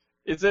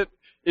Is it?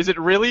 Is it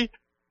really?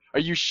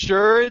 Are you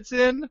sure it's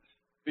in?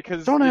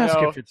 Because Don't you ask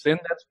know. if it's in.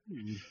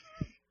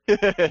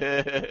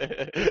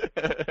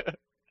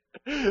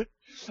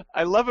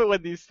 I love it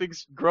when these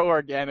things grow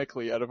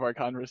organically out of our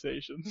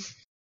conversations.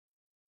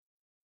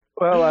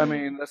 Well, I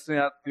mean, that's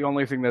not the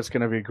only thing that's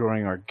going to be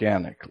growing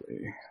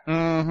organically.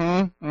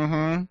 Mm-hmm.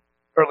 Mm-hmm.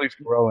 Or at least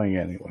growing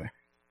anyway.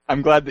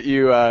 I'm glad that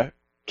you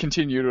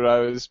continued what I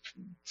was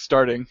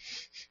starting.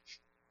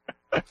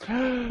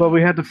 Well,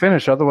 we had to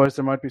finish, otherwise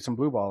there might be some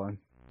blue balling.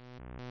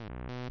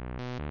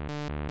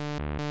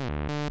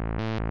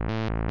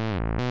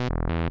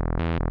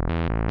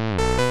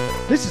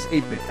 This is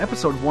 8-Bit,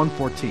 episode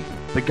 114,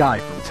 The Guy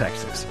from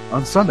Texas,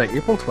 on Sunday,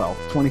 April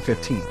 12th,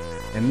 2015.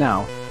 And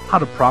now, how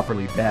to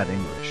properly bad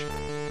English.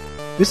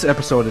 This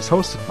episode is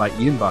hosted by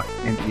Ian Buck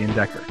and Ian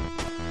Decker.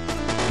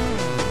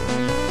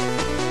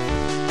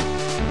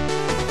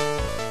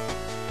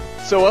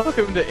 So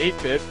welcome to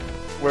 8-Bit,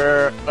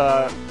 where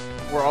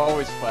we're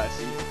always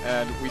classy,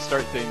 and we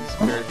start things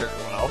very, very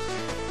well.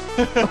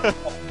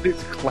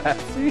 It's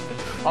classy?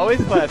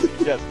 Always classy,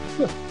 yes.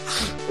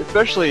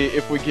 Especially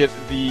if we get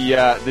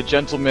the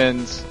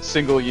gentleman's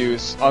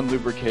single-use,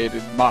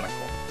 unlubricated monocle.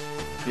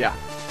 Yeah.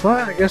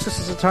 Fine, I guess this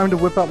is the time to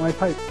whip out my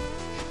pipe.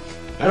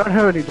 I don't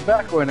have any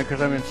tobacco in it because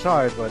I'm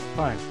inside, but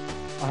fine.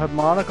 I'll have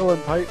monocle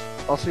and pipe.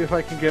 I'll see if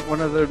I can get one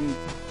of them.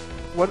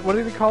 What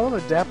do they call them?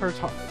 A dapper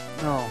top?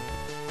 No.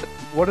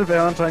 What did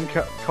Valentine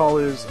call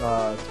his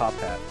top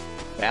hat?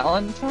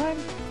 Valentine?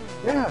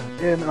 Yeah,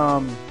 in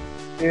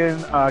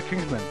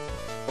Kingsman.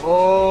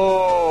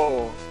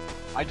 Oh,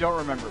 I don't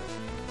remember.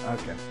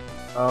 Okay.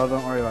 Oh,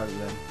 don't worry about it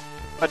then.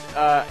 But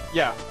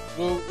yeah,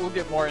 we'll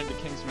get more into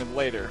Kingsman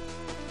later,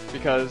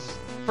 because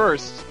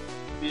first,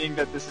 being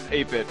that this is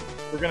 8-Bit,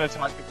 we're gonna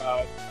talk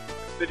about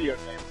video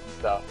games and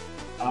stuff.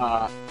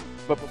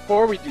 But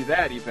before we do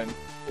that, even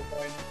we're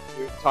going to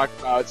talk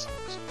about.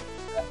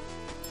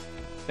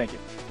 Thank you.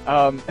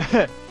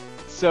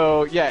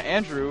 So yeah,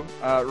 Andrew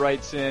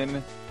writes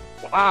in.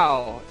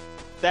 Wow.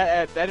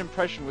 That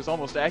impression was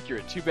almost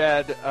accurate. Too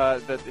bad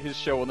that his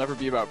show will never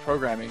be about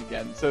programming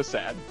again. So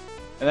sad.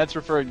 And that's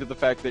referring to the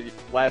fact that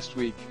last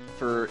week,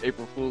 for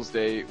April Fool's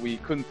Day, we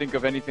couldn't think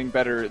of anything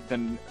better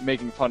than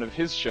making fun of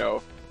his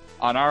show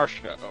on our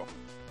show.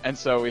 And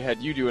so we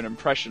had you do an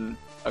impression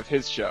of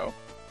his show.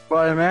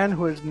 By a man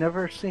who has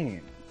never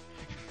seen.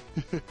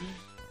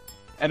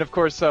 And of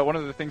course, one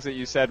of the things that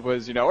you said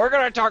was, we're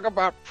going to talk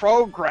about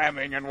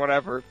programming and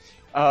whatever.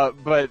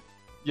 But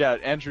yeah,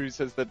 Andrew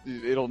says that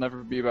it'll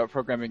never be about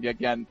programming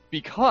again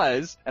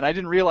because, and I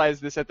didn't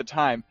realize this at the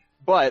time,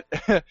 but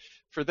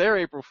for their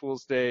April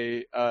Fool's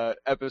Day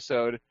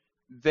episode,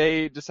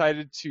 they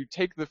decided to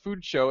take the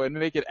food show and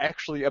make it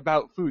actually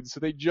about food. So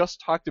they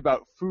just talked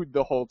about food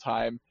the whole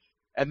time.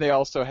 And they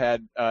also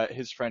had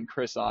his friend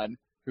Chris on,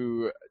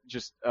 who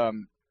just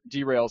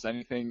derails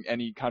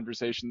any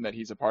conversation that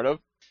he's a part of.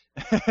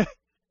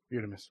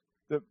 Beautiful.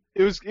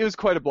 It was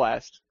quite a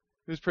blast.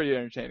 It was pretty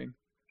entertaining.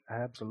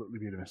 Absolutely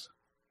beautiful.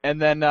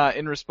 And then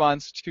in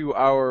response to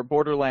our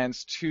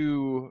Borderlands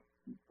 2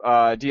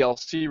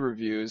 DLC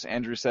reviews,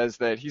 Andrew says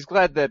that he's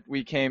glad that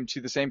we came to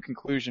the same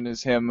conclusion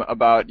as him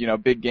about,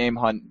 Big Game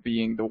Hunt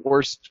being the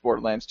worst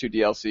Borderlands 2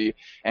 DLC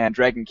and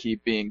Dragon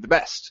Keep being the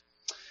best.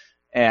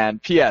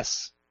 And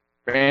P.S.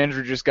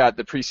 Andrew just got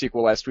the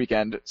pre-sequel last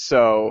weekend,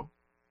 so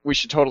we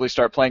should totally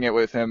start playing it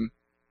with him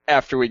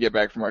after we get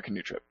back from our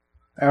canoe trip.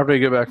 After we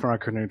get back from our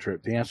canoe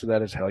trip, the answer to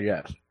that is hell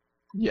yes.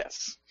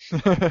 Yes.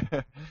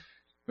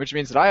 Which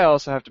means that I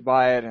also have to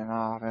buy it,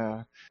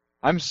 and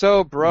I'm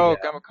so broke.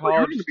 Yeah. I'm a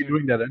college student. You're going to be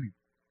doing that anyway.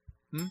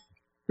 Hmm?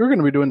 You're going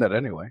to be doing that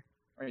anyway.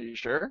 Are you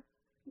sure?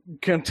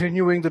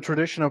 Continuing the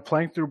tradition of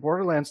playing through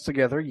Borderlands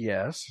together,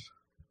 yes.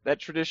 That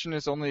tradition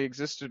has only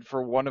existed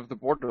for one of the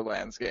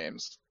Borderlands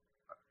games.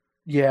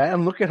 Yeah,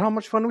 and look at how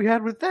much fun we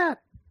had with that.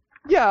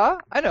 Yeah,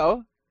 I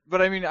know.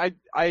 But I mean, I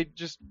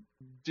just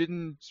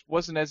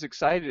wasn't as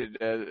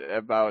excited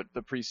about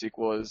the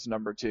pre-sequel as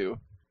number 2.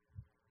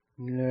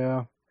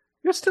 Yeah.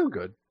 You're still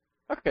good.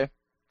 Okay.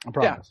 I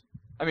promise. Yeah.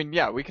 I mean,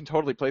 yeah, we can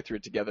totally play through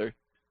it together.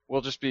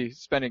 We'll just be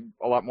spending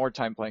a lot more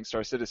time playing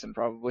Star Citizen,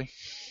 probably.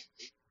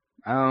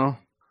 I don't know.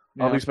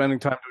 Yeah. I'll be spending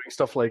time doing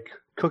stuff like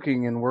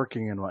cooking and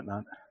working and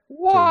whatnot.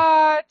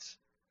 What?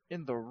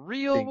 In the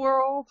real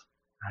world?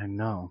 I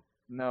know.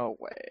 No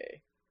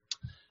way.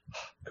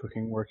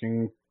 Cooking,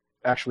 working,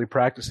 actually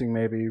practicing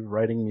maybe,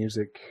 writing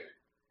music,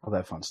 all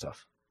that fun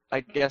stuff.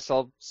 I guess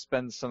I'll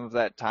spend some of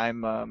that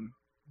time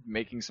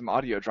making some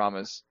audio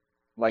dramas,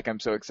 like I'm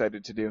so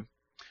excited to do.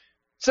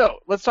 So,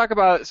 let's talk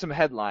about some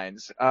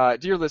headlines.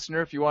 Dear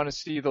listener, if you want to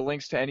see the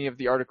links to any of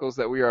the articles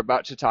that we are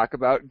about to talk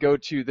about, go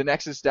to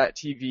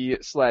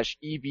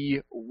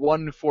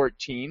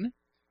thenexus.tv/EB114.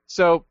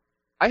 So,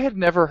 I had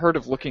never heard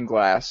of Looking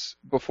Glass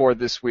before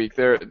this week.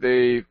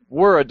 They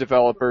were a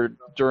developer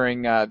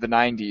during the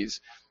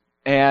 90s,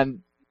 and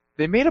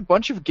they made a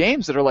bunch of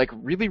games that are like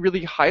really,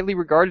 really highly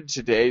regarded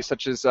today,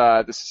 such as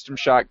the System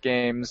Shock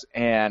games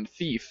and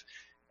Thief.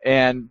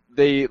 And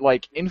they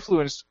like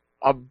influenced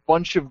a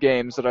bunch of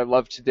games that I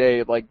love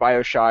today, like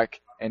BioShock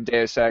and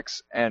Deus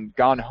Ex and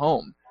Gone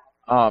Home.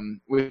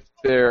 with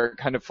their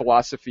kind of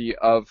philosophy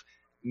of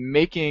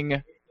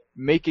making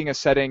a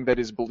setting that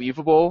is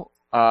believable,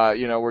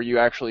 where you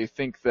actually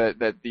think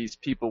that these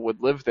people would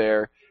live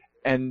there,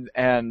 and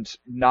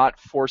not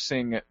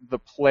forcing the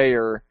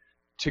player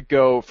to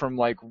go from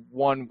like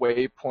one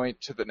waypoint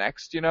to the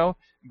next,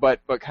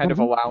 but kind of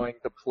allowing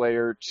the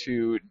player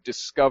to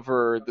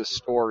discover the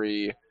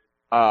story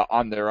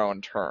on their own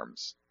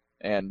terms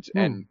and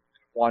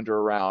wander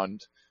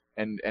around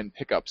and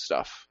pick up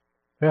stuff.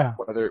 Yeah.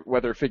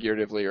 Whether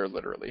figuratively or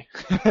literally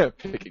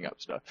picking up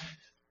stuff.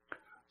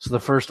 So the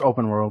first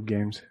open world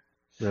games,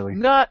 really.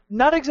 Not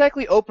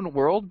exactly open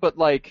world, but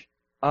like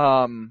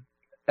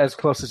as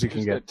close as you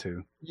can get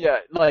to. Yeah,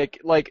 like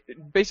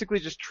basically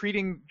just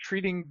treating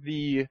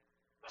the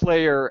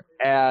player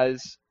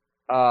as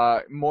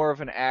more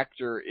of an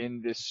actor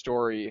in this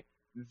story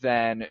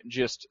than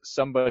just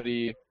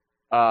somebody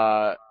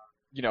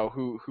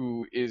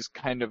who is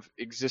kind of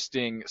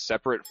existing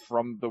separate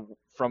from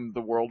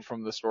the world,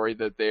 from the story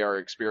that they are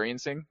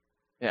experiencing.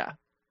 Yeah.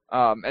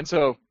 And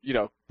so,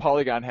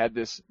 Polygon had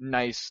this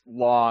nice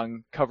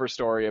long cover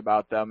story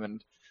about them,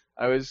 and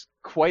I was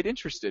quite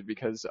interested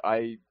because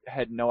I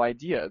had no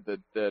idea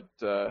that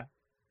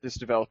this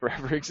developer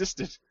ever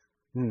existed.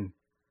 I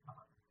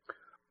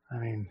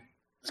mean,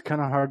 it's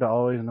kind of hard to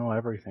always know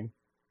everything.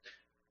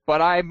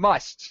 But I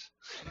must.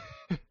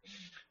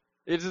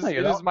 It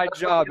is my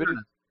job.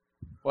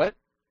 What?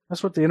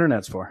 That's what the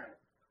internet's for.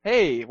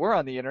 Hey, we're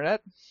on the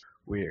internet.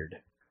 Weird.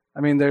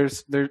 I mean,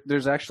 there's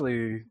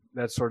actually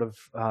that sort of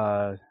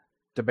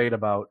debate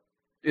about,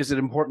 is it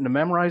important to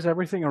memorize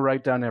everything or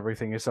write down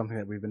everything, is something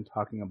that we've been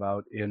talking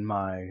about in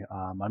my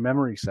my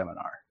memory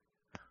seminar.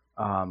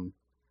 And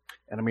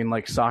I mean,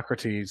 like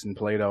Socrates and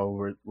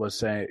Plato was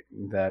saying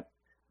that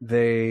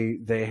they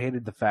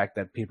hated the fact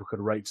that people could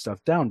write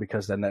stuff down,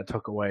 because then that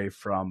took away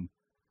from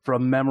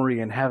memory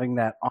and having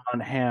that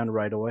on hand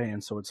right away,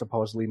 and so it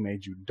supposedly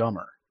made you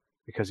dumber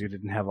because you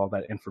didn't have all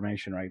that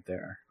information right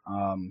there.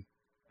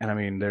 And I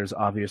mean, there's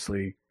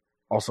obviously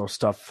also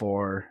stuff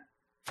for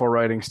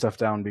writing stuff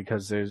down,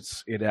 because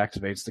it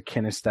activates the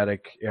kinesthetic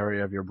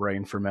area of your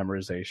brain for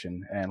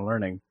memorization and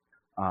learning.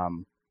 Or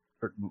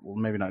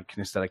maybe not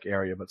kinesthetic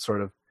area, but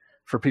sort of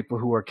for people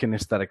who are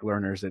kinesthetic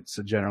learners, it's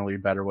a generally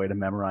better way to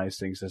memorize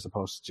things as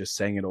opposed to just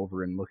saying it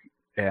over and looking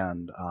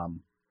and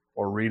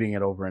or reading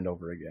it over and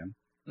over again.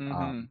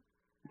 Mm-hmm.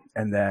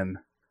 And then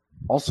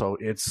also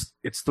it's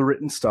the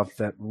written stuff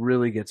that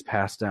really gets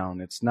passed down.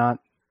 It's not.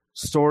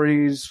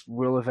 Stories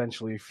will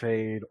eventually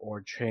fade or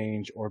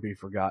change or be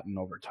forgotten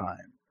over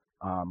time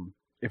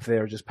if they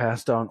are just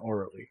passed down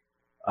orally.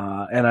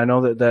 And I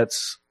know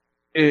that's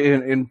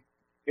in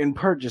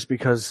part just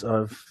because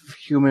of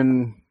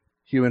human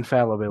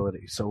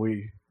fallibility. So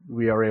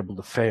we are able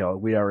to fail.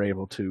 We are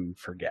able to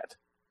forget.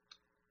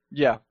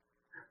 Yeah.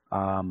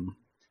 And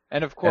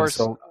of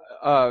course,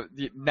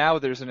 now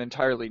there's an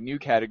entirely new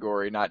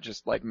category, not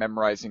just like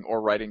memorizing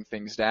or writing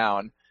things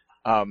down.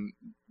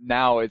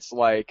 Now it's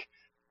like,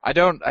 I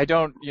don't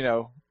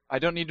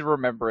need to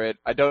remember it.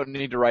 I don't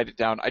need to write it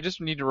down. I just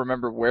need to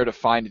remember where to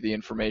find the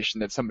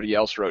information that somebody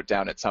else wrote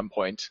down at some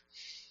point.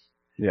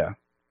 Yeah.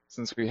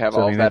 Since we have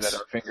all that at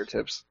our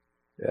fingertips.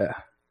 Yeah.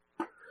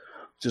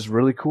 Just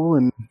really cool,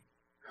 and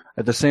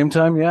at the same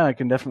time, yeah, I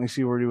can definitely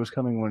see where he was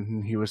coming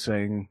when he was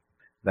saying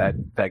that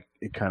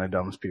it kind of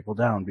dumbs people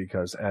down,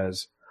 because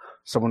as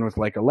someone with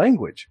like a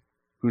language,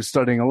 who's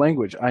studying a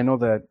language, I know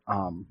that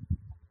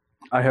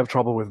I have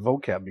trouble with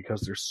vocab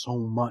because there's so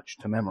much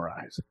to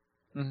memorize.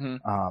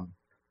 Mm-hmm.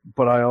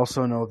 But I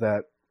also know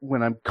that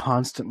when I'm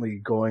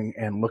constantly going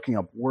and looking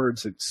up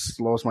words, it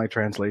slows my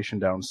translation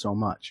down so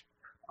much.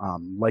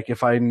 Like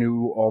if I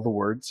knew all the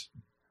words,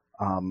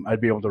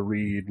 I'd be able to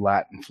read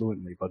Latin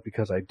fluently, but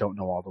because I don't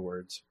know all the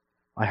words,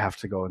 I have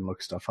to go and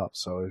look stuff up.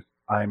 So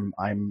I'm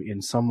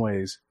in some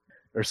ways,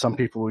 or some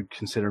people would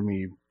consider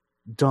me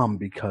dumb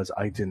because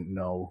I didn't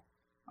know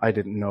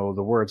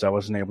the words. I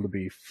wasn't able to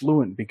be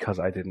fluent because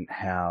I didn't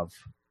have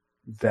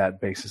that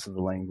basis of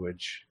the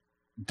language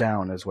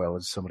down as well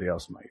as somebody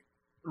else might.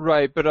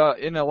 Right, but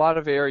in a lot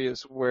of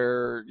areas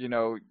where,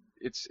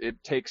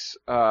 it takes,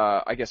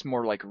 I guess,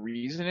 more like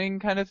reasoning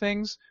kind of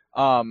things,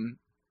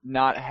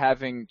 not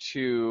having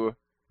to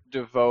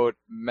devote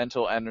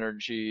mental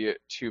energy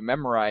to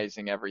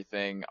memorizing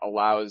everything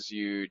allows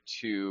you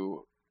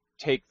to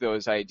take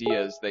those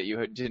ideas that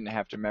you didn't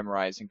have to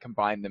memorize and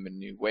combine them in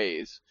new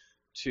ways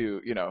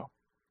to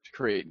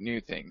create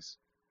new things.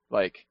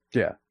 Like,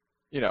 yeah,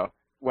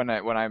 when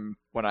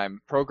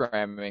I'm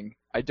programming,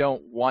 I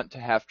don't want to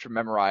have to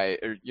memorize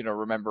or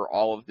remember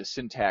all of the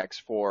syntax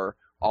for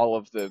all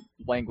of the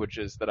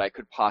languages that I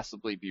could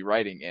possibly be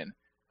writing in.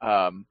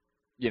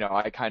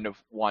 I kind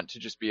of want to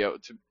just be able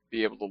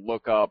to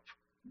look up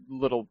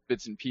little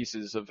bits and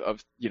pieces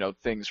of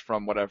things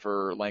from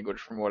whatever language,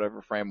 from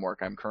whatever framework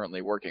I'm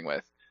currently working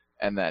with,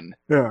 and then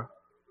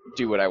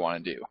do what I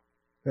want to do.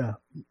 Yeah.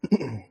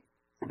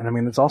 And I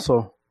mean, it's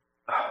also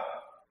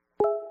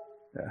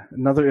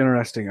another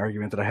interesting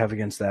argument that I have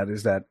against that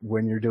is that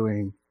when you're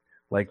doing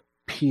like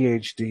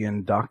PhD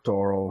and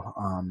doctoral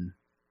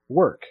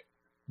work,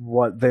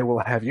 what they will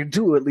have you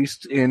do, at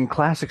least in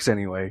classics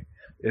anyway,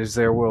 is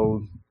there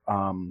will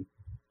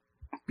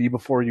be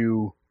before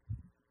you.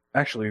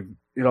 Actually,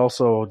 it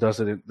also does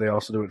it. They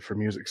also do it for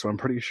music, so I'm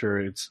pretty sure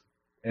it's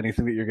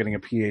anything that you're getting a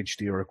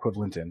PhD or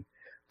equivalent in.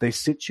 They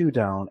sit you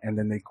down and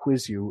then they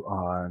quiz you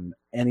on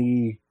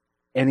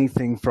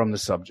anything from the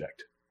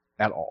subject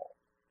at all.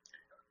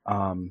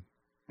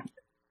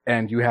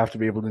 And you have to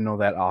be able to know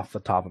that off the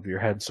top of your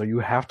head. So you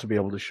have to be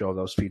able to show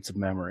those feats of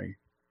memory.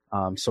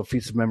 So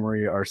feats of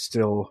memory are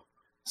still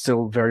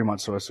very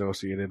much so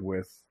associated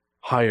with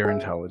higher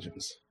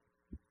intelligence.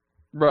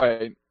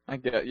 Right. I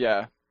get.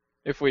 Yeah.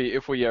 If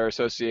we are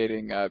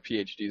associating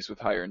PhDs with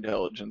higher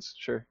intelligence,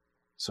 sure.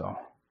 So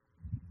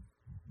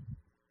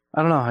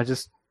I don't know.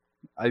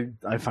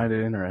 I find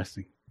it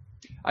interesting.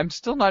 I'm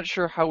still not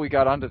sure how we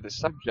got onto this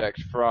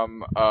subject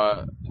from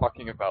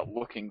talking about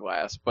Looking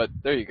Glass, but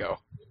there you go.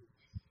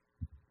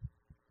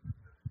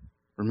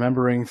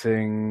 Remembering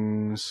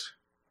things.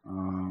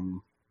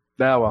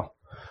 Well,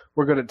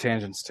 we're good at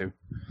tangents too.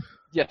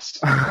 Yes.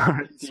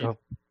 So,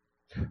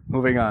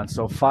 moving on.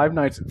 So, Five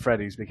Nights at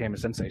Freddy's became a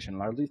sensation,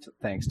 largely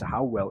thanks to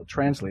how well it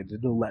translated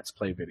into Let's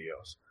Play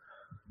videos.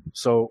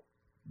 So,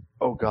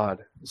 oh God.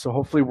 So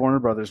hopefully Warner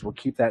Brothers will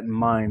keep that in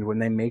mind when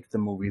they make the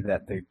movie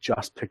that they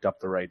just picked up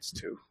the rights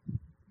to.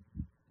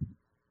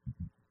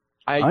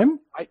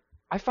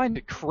 I find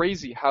it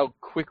crazy how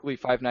quickly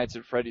Five Nights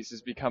at Freddy's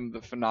has become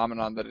the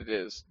phenomenon that it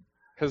is.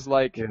 Because,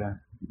 like,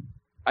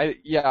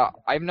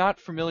 I'm not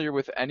familiar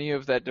with any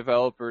of that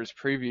developer's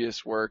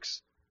previous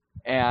works,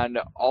 and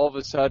all of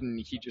a sudden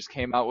he just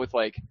came out with,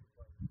 like,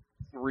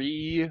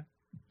 3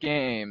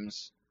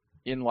 games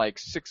in, like,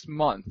 6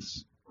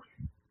 months.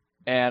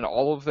 And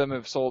all of them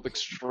have sold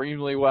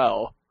extremely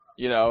well,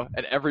 you know,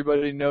 and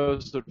everybody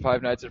knows what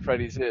Five Nights at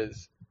Freddy's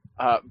is.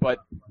 But,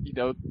 you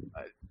know,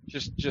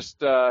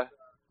 just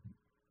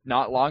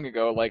not long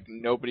ago, like,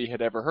 nobody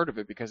had ever heard of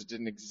it because it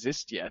didn't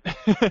exist yet.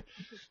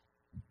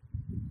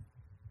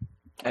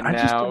 And I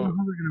now, just don't know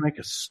how they're going to make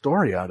a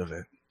story out of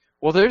it.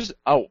 Well, there is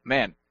a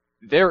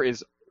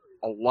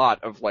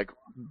lot of, like,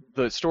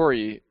 the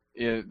story,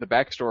 the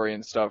backstory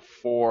and stuff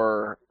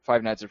for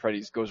Five Nights at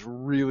Freddy's goes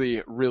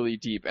really, really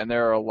deep, and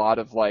there are a lot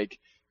of, like,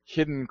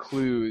 hidden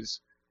clues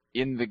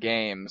in the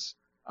games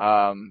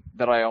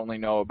that I only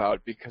know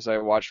about because I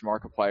watched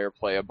Markiplier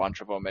play a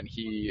bunch of them, and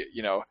he,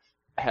 you know,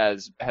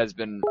 has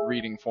been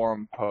reading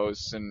forum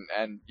posts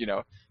and you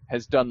know,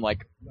 has done,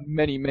 like,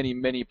 many, many,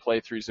 many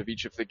playthroughs of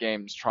each of the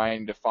games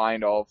trying to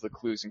find all of the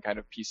clues and kind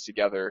of piece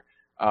together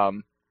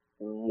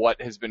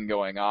what has been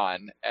going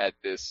on at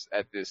this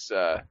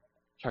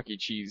Chuck E.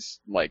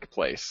 Cheese-like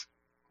place.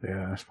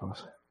 Yeah, I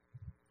suppose.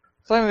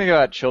 Something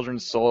about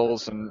children's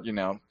souls and, you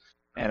know,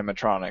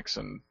 animatronics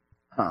and...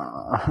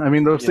 I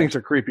mean, those things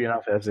are creepy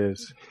enough as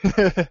is.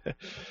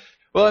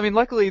 Well, I mean,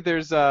 luckily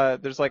there's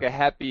like a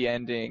happy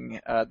ending,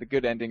 the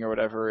good ending or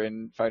whatever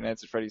in Five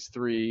Nights at Freddy's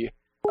 3,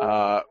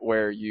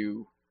 where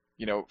you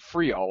know,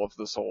 free all of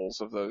the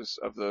souls of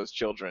those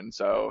children.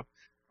 So,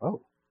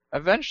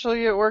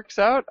 eventually it works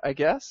out, I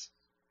guess.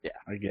 Yeah,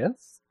 I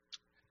guess.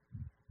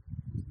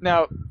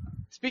 Now,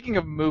 speaking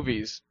of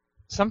movies,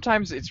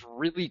 sometimes it's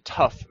really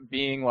tough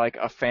being, like,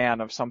 a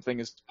fan of something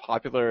as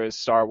popular as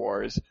Star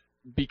Wars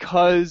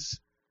because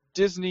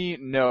Disney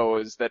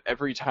knows that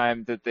every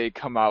time that they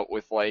come out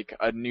with, like,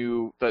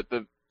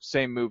 the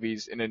same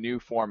movies in a new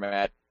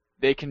format,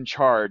 they can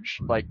charge,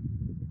 like,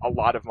 a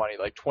lot of money,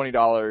 like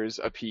 $20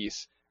 a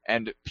piece,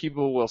 and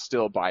people will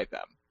still buy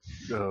them.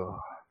 Ugh.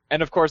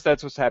 And of course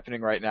that's what's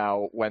happening right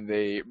now when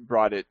they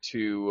brought it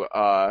to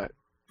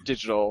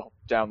digital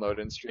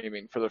download and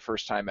streaming for the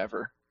first time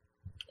ever.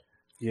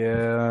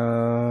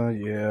 Yeah,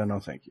 no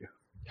thank you.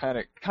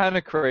 Kind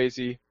of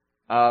crazy.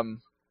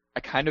 I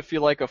kind of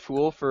feel like a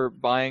fool for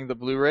buying the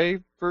Blu-ray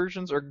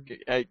versions, or,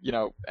 you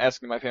know,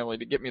 asking my family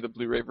to get me the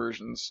Blu-ray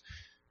versions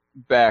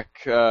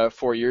back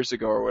 4 years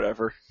ago or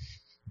whatever.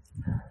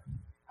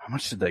 How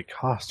much did they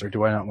cost, or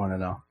do I not want to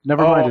know?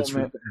 Never mind, it's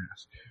rude to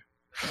ask.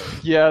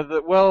 Yeah,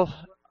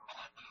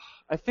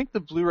 I think the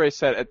Blu-ray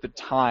set at the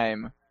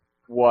time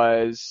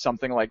was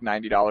something like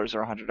 $90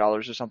 or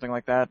 $100 or something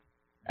like that.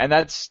 And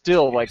that's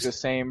still, like, the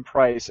same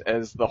price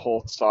as the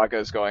whole saga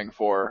is going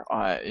for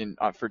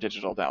for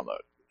digital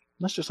download.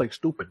 That's just, like,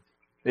 stupid.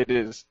 It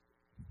is.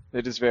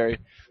 It is very.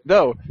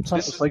 Though it's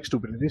not just like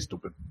stupid. It is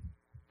stupid.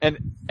 And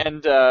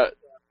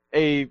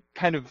a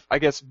kind of, I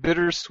guess,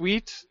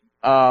 bittersweet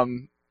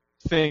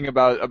thing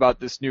about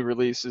this new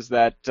release is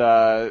that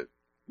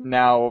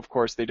now, of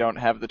course, they don't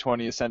have the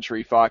 20th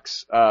Century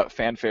Fox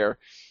fanfare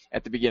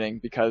at the beginning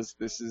because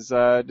this is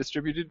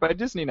distributed by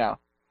Disney now.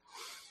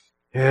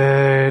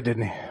 Yeah,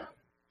 Disney.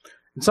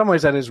 In some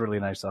ways, that is really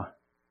nice, though.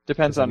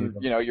 Depends on,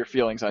 you know, your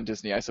feelings on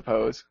Disney, I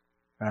suppose.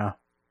 Yeah.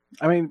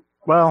 I mean,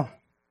 well,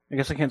 I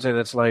guess I can't say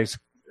that's nice,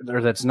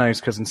 or that's nice,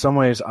 because in some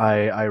ways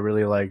I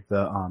really like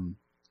the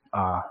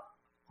my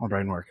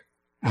brain work.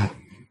 The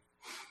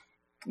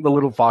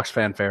little Fox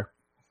fanfare.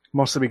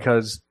 Mostly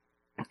because,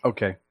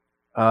 okay,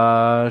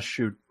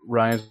 shoot,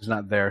 Ryan's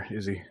not there,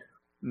 is he?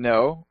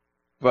 No,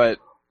 but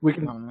we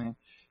can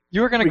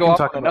You were going to We go can off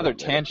talk on about another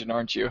it later. tangent,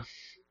 aren't you?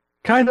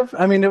 Kind of.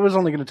 I mean, it was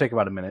only going to take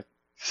about a minute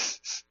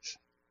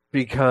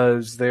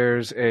because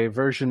there's a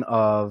version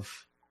of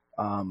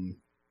the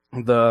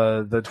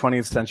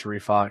 20th Century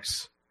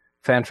Fox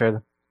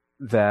fanfare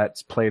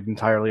that's played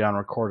entirely on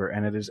recorder,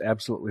 and it is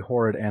absolutely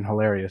horrid and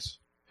hilarious.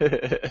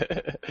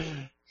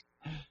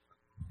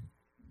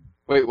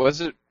 Wait,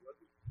 was it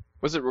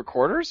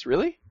recorders,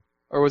 really?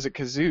 Or was it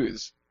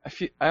kazoos?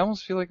 I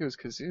almost feel like it was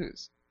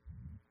kazoos.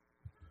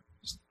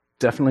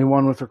 Definitely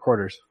one with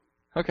recorders.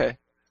 Okay.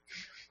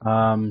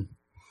 We'll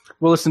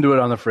listen to it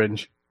on the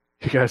Fringe.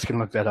 You guys can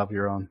look that up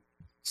your own.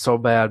 So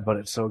bad, but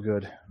it's so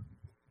good.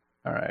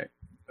 All right.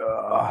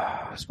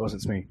 I suppose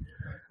it's me.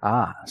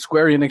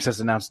 Square Enix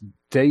has announced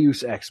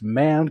Deus Ex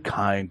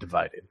Mankind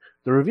Divided.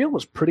 The reveal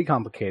was pretty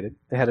complicated.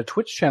 They had a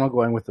Twitch channel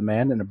going with the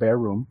man in a bare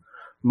room.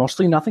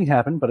 Mostly nothing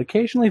happened, but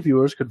occasionally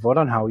viewers could vote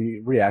on how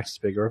he reacts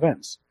to bigger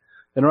events.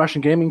 Then a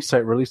Russian gaming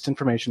site released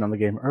information on the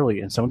game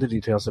early, and some of the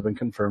details have been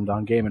confirmed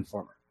on Game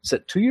Informer.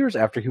 Set 2 years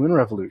after Human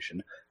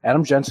Revolution,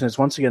 Adam Jensen is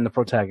once again the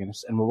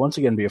protagonist and will once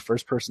again be a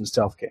first-person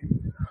stealth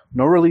game.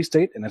 No release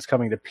date, and it's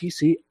coming to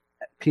PC,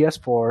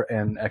 PS4,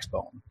 and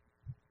Xbox.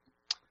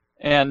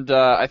 And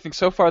I think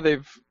so far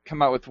they've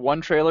come out with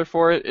one trailer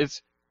for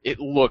it. It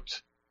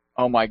looked,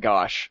 oh my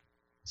gosh,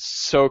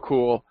 so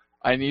cool.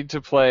 I need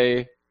to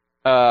play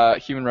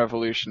Human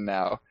Revolution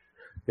now.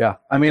 Yeah,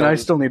 I mean, I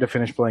still need to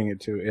finish playing it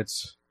too. It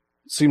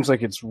seems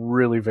like it's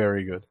really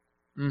very good.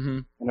 Mm-hmm.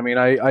 And I mean,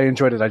 I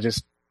enjoyed it. I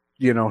just,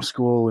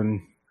 school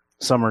and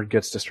summer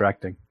gets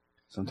distracting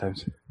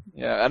sometimes.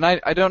 Yeah, and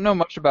I don't know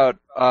much about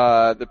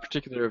the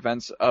particular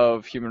events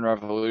of Human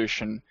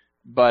Revolution,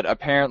 but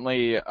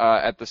apparently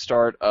at the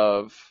start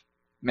of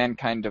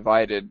Mankind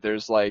Divided,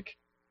 there's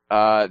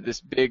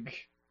this big,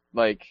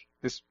 I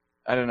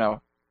don't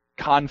know,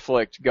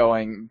 conflict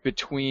going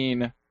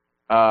between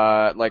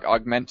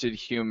augmented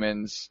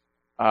humans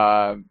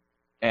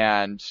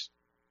and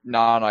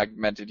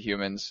non-augmented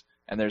humans,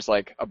 and there's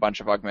a bunch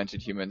of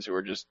augmented humans who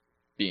are just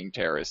being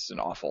terrorists and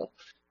awful.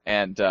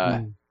 And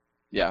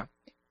yeah,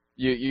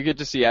 you get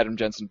to see Adam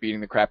Jensen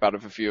beating the crap out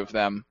of a few of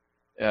them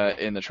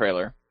in the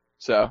trailer.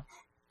 So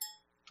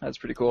that's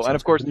pretty cool. And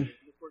of course,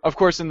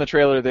 in the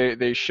trailer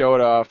they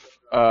showed off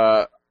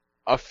a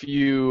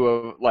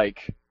few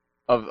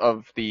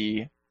of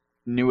the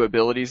new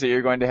abilities that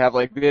you're going to have.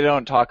 They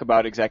don't talk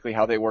about exactly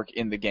how they work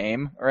in the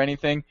game or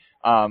anything.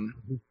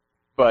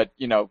 But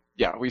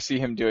we see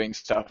him doing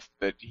stuff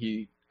that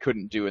he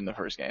couldn't do in the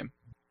first game.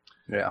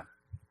 Yeah.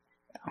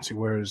 Let's see,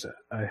 where is it?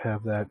 I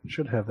have that.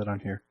 Should have that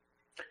on here.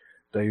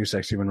 Deus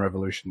Ex Human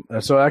Revolution.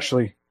 So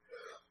actually,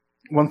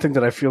 one thing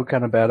that I feel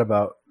kind of bad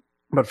about,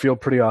 but feel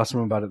pretty awesome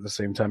about at the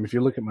same time, if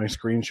you look at my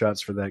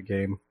screenshots for that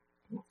game,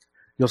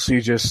 you'll see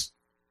just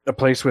a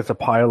place with a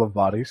pile of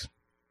bodies.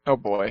 Oh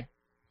boy.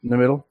 In the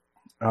middle.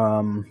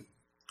 I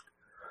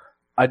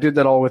did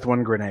that all with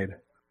one grenade.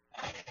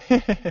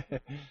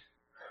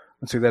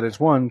 Let's see, that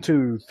is 1,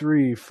 2,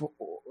 3, 4.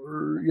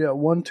 Yeah,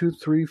 1, 2,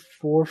 3,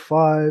 4,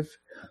 5,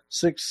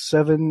 6,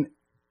 7,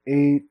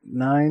 8,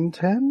 9,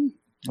 10,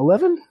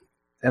 11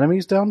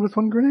 enemies down with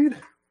one grenade.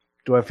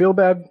 Do I feel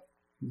bad?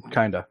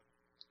 Kinda.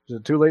 Is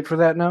it too late for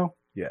that now?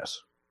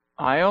 Yes.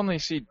 I only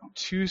see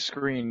 2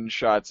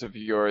 screenshots of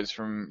yours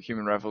from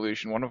Human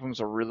Revolution. One of them's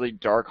a really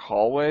dark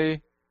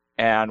hallway,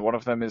 and one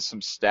of them is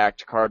some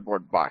stacked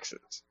cardboard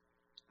boxes.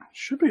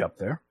 Should be up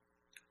there.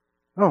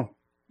 Oh,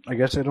 I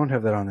guess I don't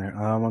have that on there.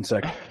 1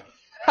 second.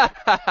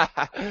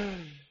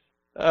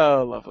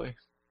 Oh, lovely.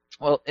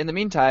 Well, in the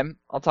meantime,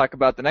 I'll talk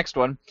about the next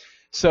one.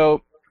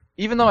 So,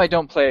 even though I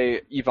don't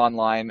play EVE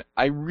Online,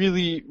 I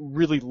really,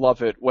 really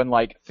love it when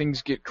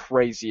things get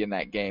crazy in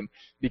that game,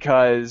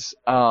 because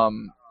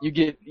you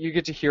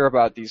get to hear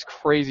about these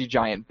crazy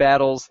giant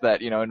battles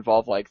that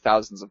involve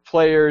thousands of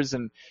players,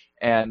 and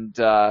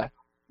the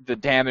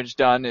damage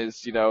done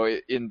is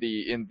in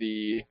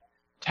the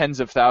tens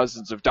of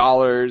thousands of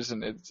dollars,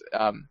 and it's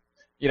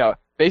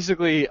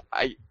basically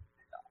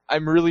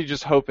I'm really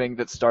just hoping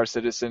that Star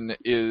Citizen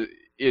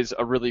is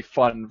a really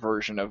fun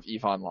version of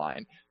EVE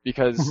Online,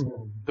 because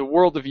the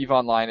world of EVE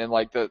Online and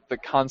the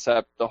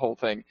concept, the whole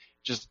thing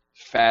just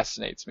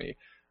fascinates me.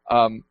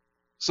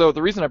 So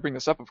the reason I bring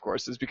this up, of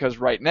course, is because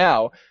right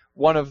now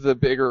one of the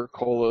bigger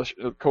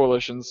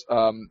coalitions,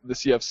 the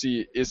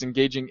CFC, is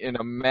engaging in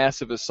a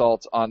massive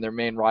assault on their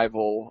main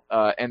rival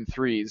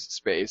N3's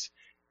space.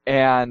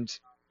 And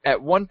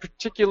at one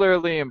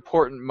particularly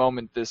important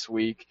moment this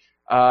week,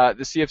 the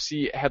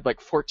CFC had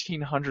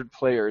 1,400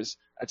 players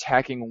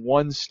attacking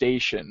one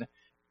station,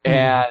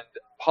 and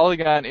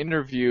Polygon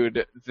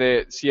interviewed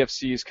the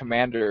CFC's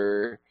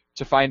commander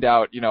to find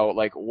out,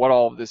 what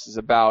all of this is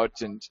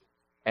about, and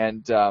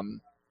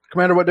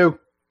Commander, what do?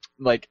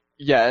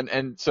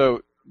 And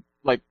so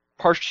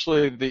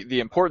partially the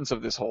importance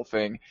of this whole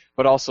thing,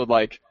 but also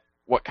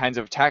what kinds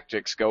of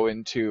tactics go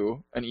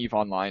into an EVE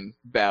Online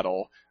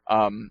battle.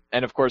 And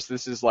of course,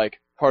 this is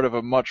part of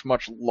a much,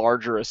 much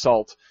larger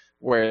assault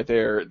where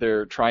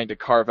they're trying to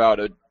carve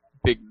out a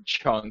big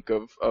chunk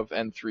of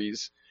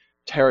N3's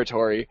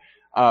territory.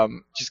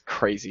 Just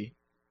crazy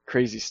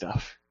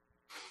stuff.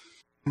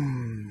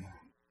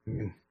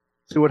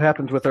 See what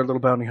happens with our little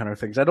bounty hunter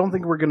things. I don't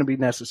think we're going to be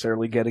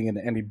necessarily getting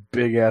into any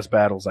big-ass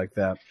battles like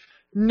that.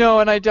 No,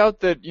 and I doubt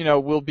that,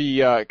 we'll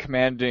be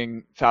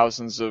commanding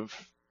thousands of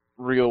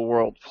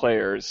real-world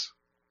players.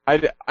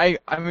 I'd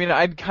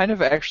kind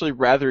of actually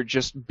rather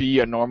just be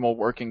a normal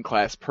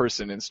working-class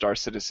person in Star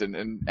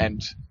Citizen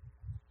and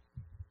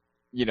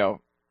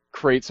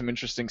create some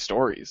interesting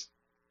stories.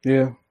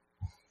 Yeah.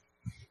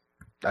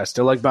 I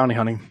still like bounty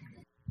hunting.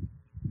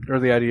 Or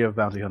the idea of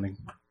bounty hunting.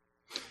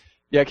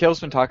 Yeah, Caleb's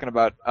been talking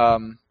about,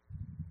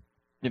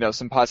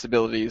 some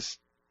possibilities.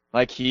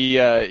 Like he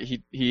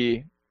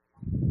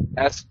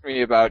asked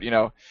me about,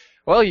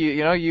 well,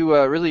 you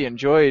really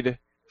enjoyed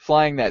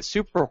flying that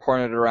Super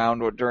Hornet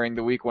around during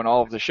the week when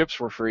all of the ships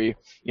were free.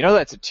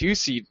 That's a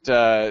 2-seat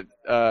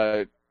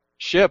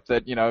ship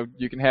that,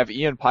 you can have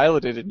Ian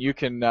pilot it and you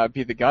can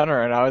be the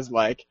gunner. And I was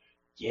like,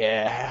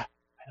 yeah,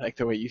 I like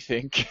the way you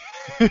think.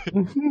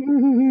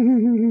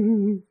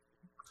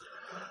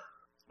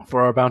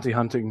 For our bounty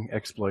hunting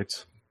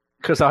exploits.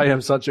 Because I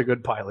am such a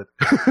good pilot.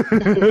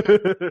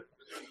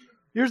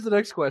 Here's the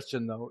next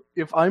question, though.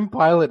 If I'm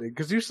piloting,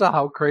 because you saw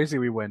how crazy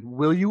we went,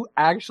 will you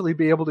actually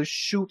be able to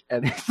shoot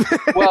anything?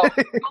 Well,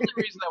 the only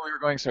reason that we were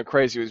going so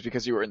crazy was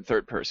because you were in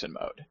third-person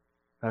mode.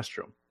 That's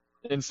true.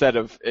 Instead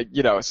of,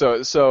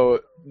 so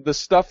the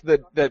stuff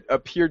that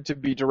appeared to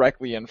be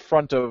directly in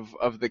front of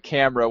the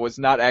camera was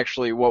not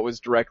actually what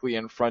was directly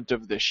in front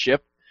of the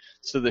ship.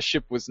 So the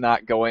ship was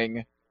not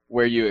going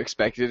where you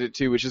expected it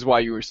to, which is why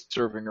you were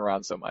swerving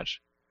around so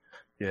much.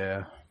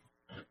 Yeah.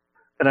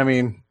 And I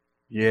mean,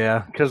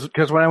 yeah,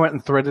 because when I went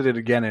and threaded it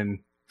again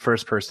in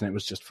first person, it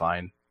was just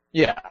fine.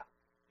 Yeah.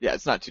 Yeah,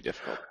 it's not too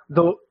difficult.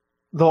 Though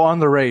on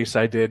the race,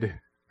 I did.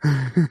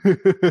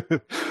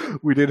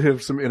 We did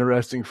have some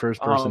interesting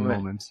first person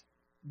moments.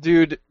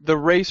 Dude, the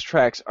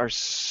racetracks are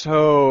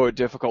so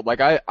difficult. Like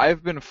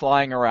I've been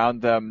flying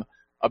around them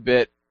a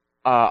bit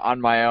on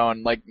my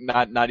own, like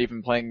not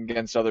even playing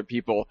against other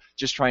people,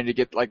 just trying to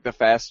get like the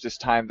fastest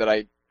time that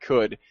I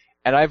could.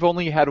 And I've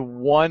only had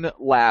one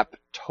lap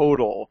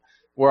total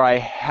where I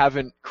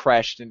haven't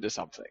crashed into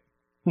something.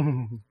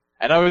 And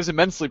I was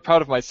immensely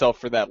proud of myself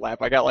for that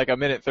lap. I got like a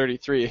minute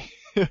 33.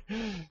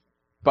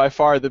 By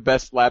far the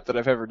best lap that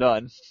I've ever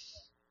done.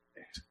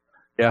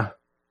 Yeah.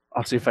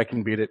 I'll see if I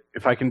can beat it.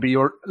 If I can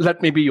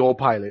let me be your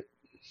pilot.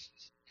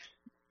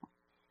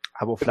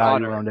 I will fly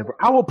you around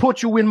I will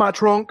put you in my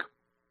trunk.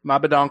 My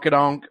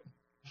badonkadonk.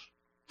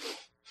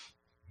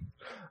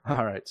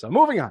 All right, so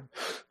moving on.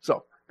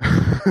 So,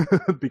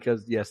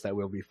 because yes, that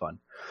will be fun.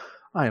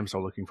 I am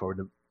so looking forward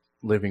to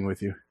living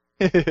with you.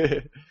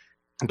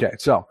 Okay,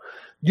 so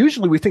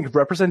usually we think of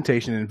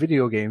representation in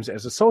video games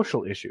as a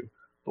social issue.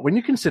 But when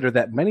you consider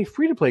that many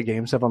free-to-play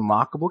games have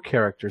unlockable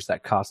characters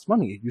that cost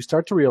money, you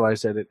start to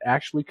realize that it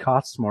actually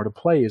costs more to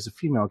play as a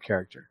female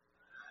character.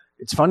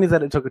 It's funny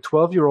that it took a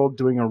 12-year-old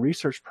doing a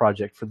research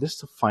project for this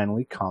to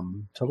finally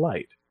come to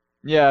light.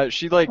 Yeah,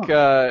 she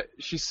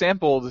she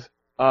sampled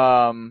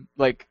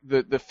like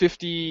the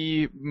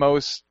 50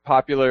 most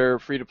popular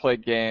free-to-play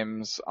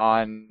games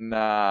on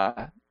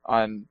I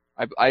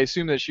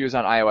assume that she was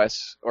on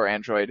iOS or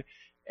Android,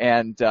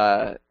 and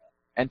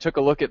took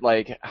a look at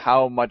like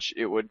how much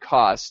it would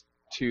cost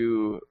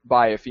to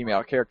buy a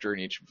female character in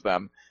each of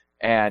them,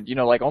 and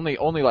like only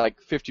like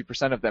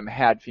 50% of them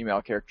had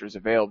female characters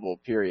available,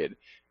 period,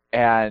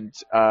 and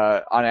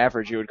on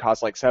average it would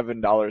cost like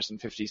 $7.50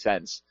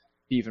 to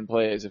even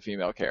play as a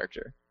female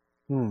character.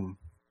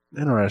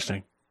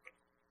 Interesting.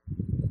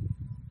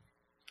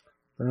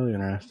 Really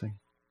interesting.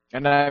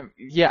 And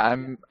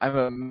I'm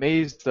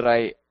amazed that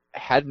I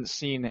hadn't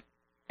seen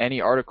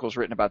any articles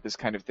written about this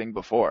kind of thing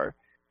before.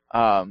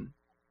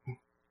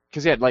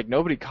 Because like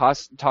nobody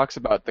talks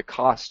about the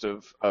cost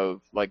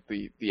of like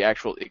the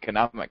actual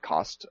economic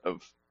cost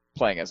of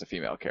playing as a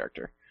female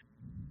character.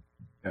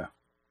 Yeah,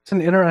 it's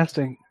an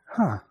interesting,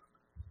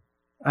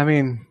 I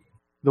mean,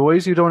 the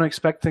ways you don't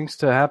expect things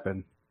to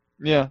happen.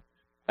 Yeah,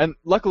 and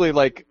luckily,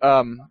 like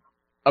a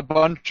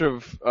bunch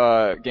of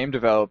game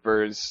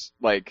developers,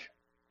 like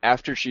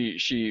after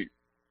she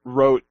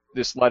wrote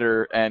this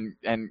letter and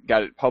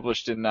got it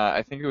published in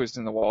I think it was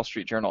in the Wall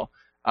Street Journal.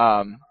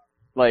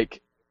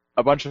 Like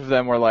a bunch of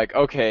them were like,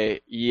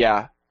 okay,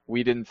 yeah,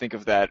 we didn't think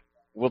of that.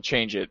 We'll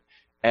change it.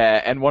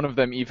 And one of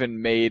them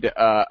even made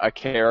a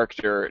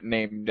character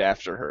named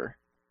after her,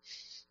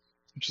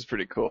 which is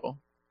pretty cool.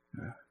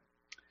 Yeah.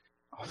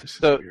 Oh, this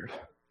is weird.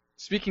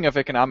 Speaking of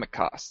economic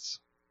costs,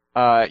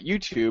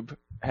 YouTube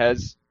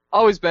has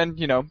always been,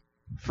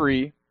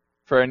 free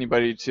for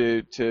anybody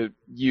to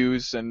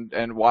use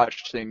and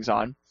watch things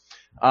on.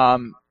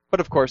 But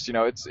of course,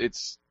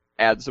 it's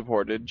ad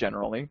supported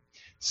generally.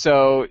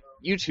 So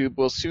YouTube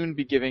will soon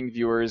be giving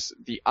viewers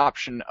the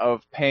option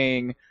of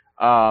paying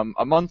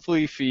a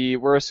monthly fee.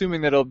 We're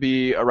assuming that it'll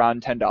be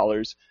around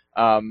 $10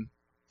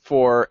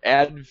 for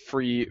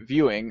ad-free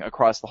viewing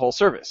across the whole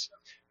service,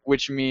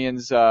 which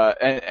means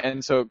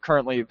and so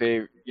currently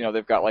they've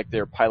got like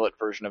their pilot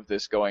version of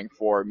this going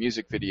for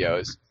music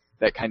videos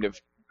that kind of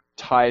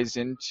ties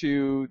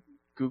into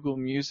Google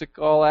Music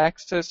All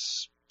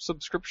Access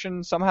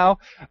subscription somehow.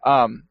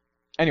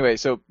 Anyway,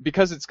 so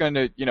because it's going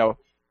to,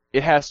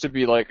 it has to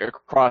be like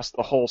across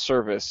the whole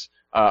service,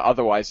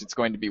 otherwise it's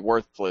going to be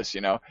worthless,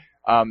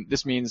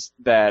 This means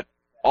that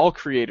all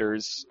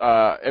creators,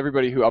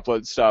 everybody who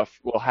uploads stuff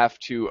will have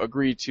to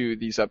agree to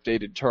these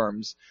updated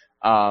terms.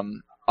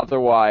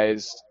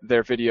 Otherwise,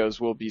 their videos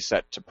will be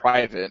set to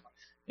private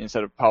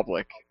instead of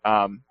public.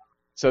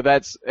 So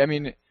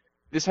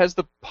this has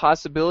the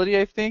possibility,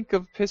 I think,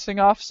 of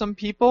pissing off some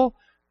people,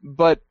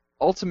 but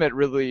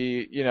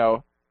ultimately,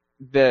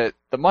 the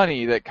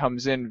money that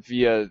comes in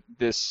via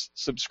this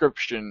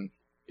subscription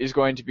is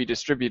going to be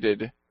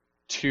distributed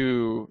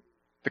to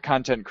the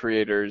content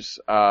creators.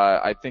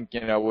 I think,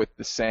 with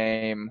the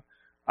same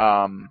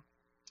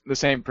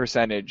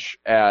percentage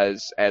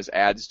as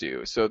ads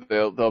do. So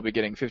they'll be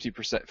getting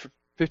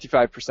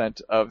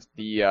 55% of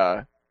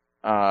the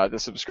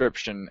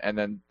subscription, and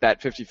then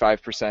that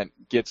 55%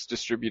 gets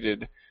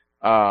distributed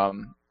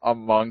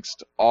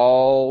amongst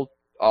all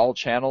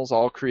channels,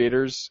 all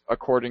creators,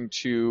 according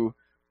to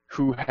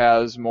who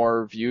has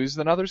more views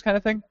than others, kind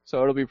of thing. So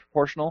it'll be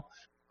proportional,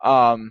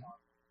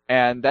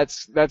 and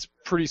that's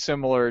pretty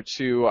similar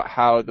to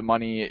how the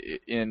money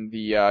in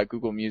the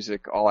Google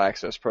Music All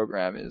Access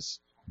program is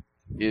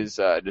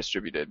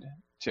distributed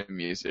to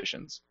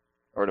musicians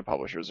or to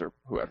publishers or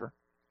whoever.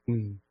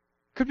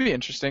 Could be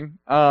interesting.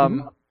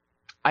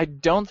 I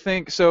don't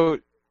think so.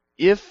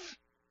 If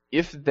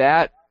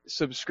that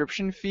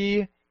subscription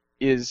fee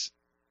is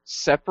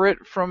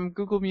separate from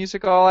Google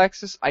Music All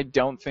Access, I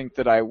don't think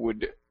that I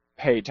would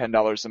pay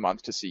 $10 a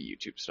month to see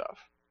YouTube stuff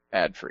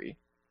ad free.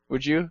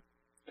 Would you?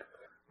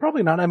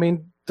 Probably not. I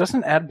mean,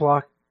 doesn't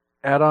AdBlock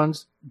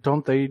add-ons,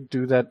 don't they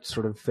do that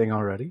sort of thing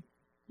already?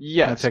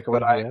 Yes,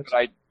 but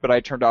I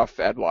turned off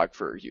AdBlock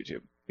for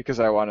YouTube because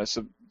I want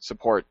to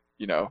support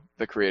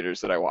the creators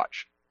that I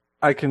watch.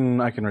 I can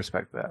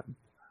respect that.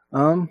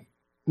 No,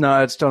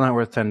 it's still not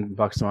worth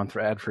 $10 a month for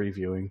ad-free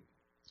viewing.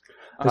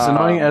 As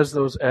annoying as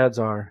those ads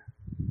are.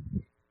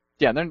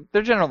 Yeah,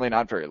 they're generally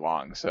not very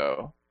long,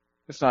 so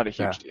it's not a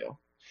huge deal.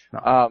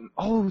 No.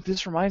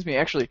 This reminds me,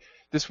 actually,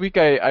 this week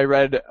I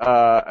read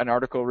an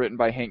article written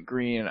by Hank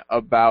Green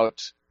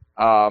about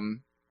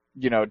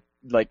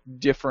like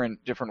different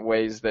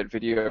ways that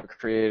video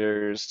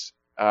creators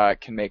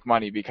can make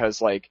money,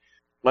 because, like,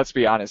 let's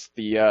be honest,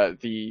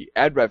 the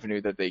ad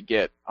revenue that they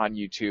get on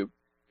YouTube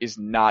is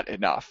not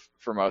enough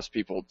for most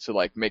people to,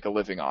 like, make a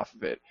living off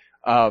of it.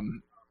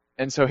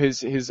 And so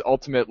his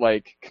ultimate,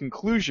 like,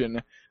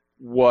 conclusion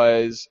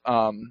was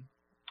that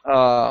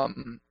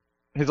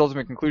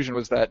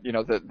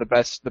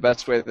the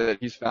best way that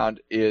he's found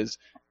is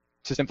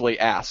to simply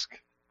ask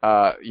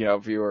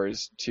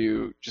viewers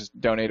to just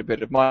donate a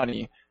bit of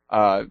money,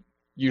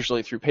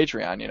 usually through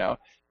Patreon,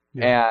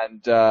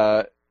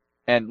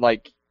 and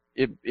like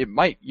it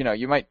might,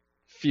 you might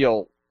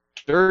feel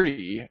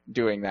dirty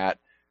doing that.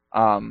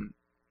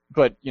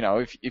 But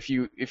if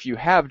you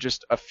have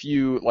just a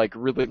few, like,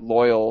 really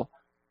loyal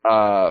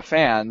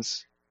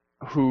fans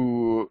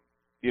who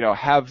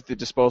have the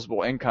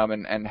disposable income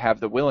and have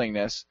the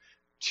willingness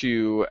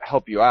to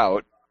help you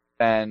out,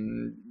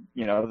 then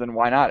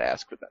why not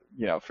ask for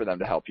them, for them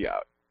to help you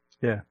out?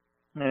 Yeah.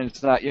 And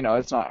it's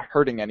not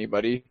hurting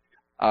anybody.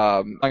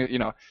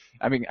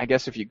 I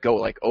guess if you go,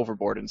 like,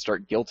 overboard and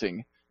start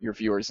guilting your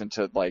viewers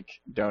into, like,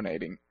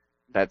 donating,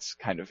 that's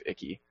kind of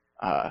icky.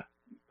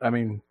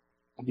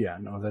 Yeah,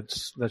 no,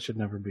 that should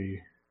never be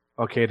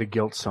okay to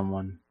guilt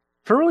someone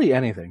for really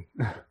anything.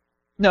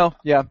 No,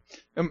 yeah.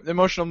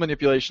 Emotional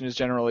manipulation is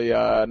generally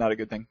not a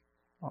good thing.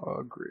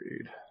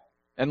 Agreed.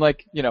 And,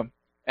 like,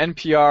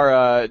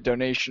 NPR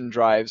donation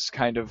drives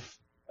kind of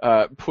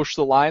push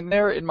the line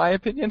there, in my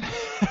opinion,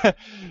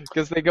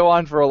 because they go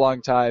on for a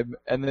long time,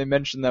 and they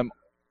mention them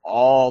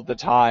all the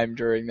time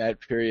during that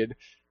period.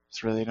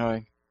 It's really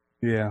annoying.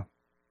 Yeah.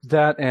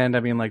 That, and,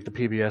 like, the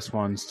PBS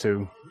ones,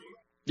 too.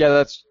 Yeah,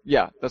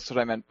 that's what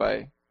I meant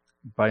by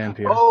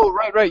NPR. Oh,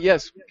 right,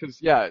 yes,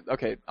 because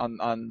okay,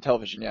 on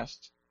television,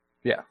 yes.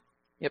 Yeah.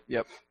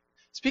 Yep.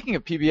 Speaking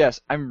of PBS,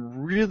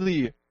 I'm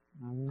really,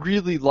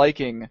 really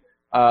liking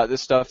the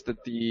stuff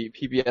that the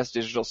PBS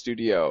Digital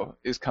Studio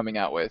is coming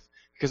out with,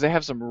 because they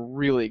have some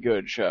really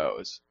good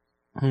shows,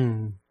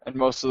 and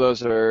most of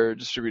those are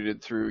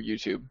distributed through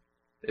YouTube,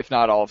 if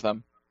not all of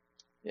them.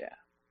 Yeah.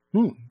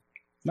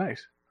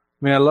 Nice.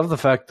 I love the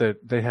fact that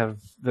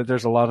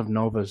there's a lot of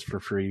Novas for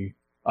free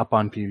up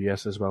on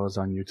PBS as well as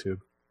on YouTube.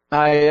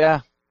 Yeah.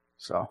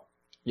 So.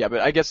 Yeah,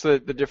 but I guess the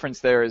difference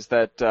there is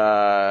that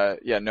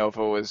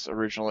Nova was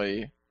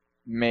originally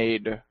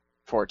made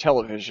for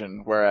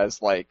television,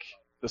 whereas, like,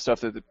 the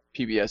stuff that the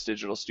PBS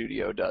Digital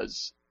Studio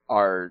does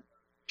are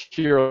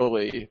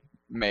purely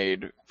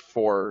made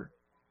for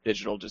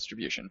digital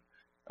distribution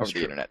over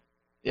the internet.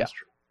 Yeah. That's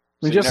true.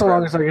 Just so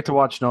long as I get to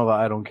watch Nova,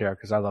 I don't care,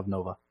 because I love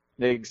Nova.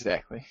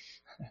 Exactly.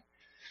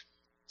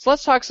 So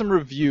let's talk some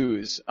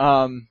reviews.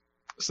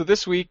 So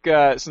this week,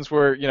 since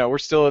we're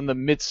still in the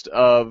midst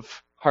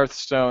of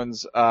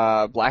Hearthstone's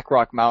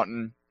Blackrock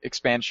Mountain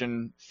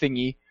expansion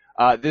thingy,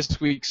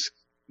 this week's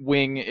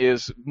wing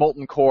is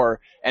Molten Core,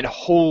 and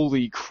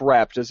holy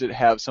crap, does it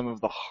have some of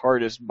the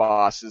hardest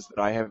bosses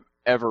that I have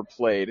ever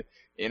played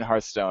in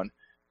Hearthstone.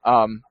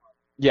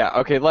 Yeah,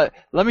 okay, let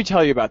me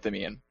tell you about them,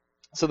 Ian.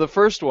 So the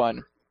first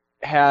one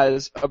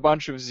has a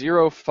bunch of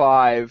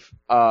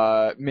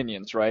 0/5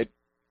 minions, right?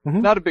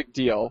 Mhm. Not a big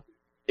deal,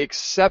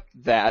 except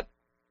that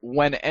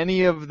when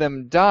any of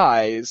them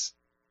dies,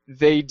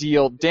 they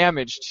deal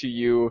damage to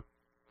you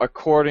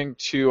according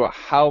to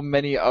how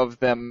many of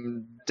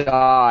them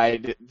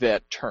died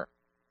that turn.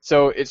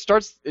 So it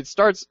starts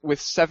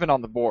with 7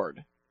 on the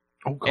board,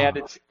 Oh god. and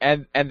it's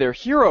and their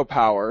hero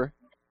power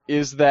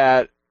is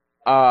that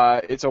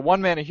it's a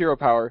 1-mana hero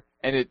power,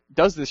 and it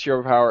does this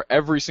hero power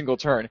every single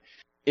turn.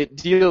 It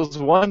deals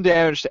 1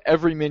 damage to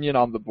every minion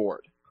on the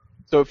board.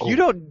 So if you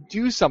don't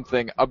do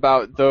something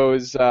about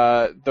those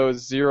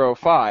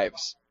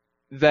 0/5s,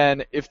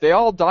 then if they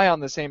all die on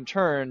the same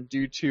turn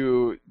due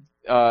to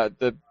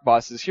the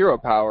boss's hero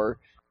power,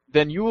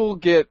 then you will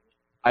get,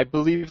 I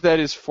believe that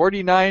is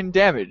 49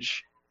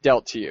 damage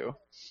dealt to you.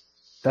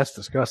 That's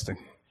disgusting.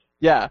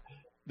 Yeah,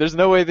 there's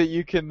no way that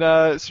you can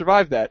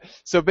survive that.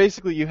 So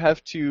basically you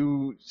have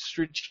to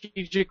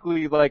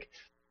strategically, like,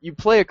 you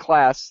play a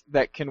class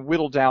that can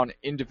whittle down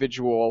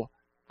individual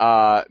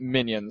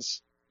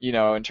minions,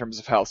 in terms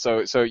of health.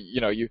 So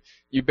you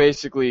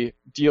basically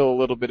deal a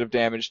little bit of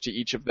damage to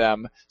each of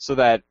them so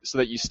that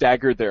you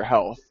stagger their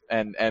health,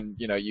 and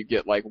you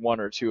get like 1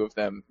 or 2 of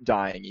them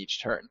dying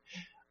each turn.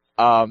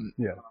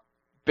 Yeah.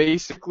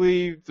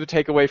 Basically, the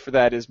takeaway for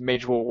that is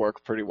Mage will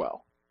work pretty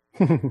well.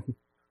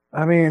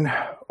 I mean,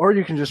 or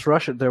you can just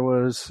rush it.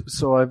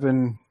 I've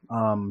been,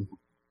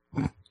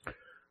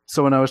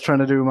 so when I was trying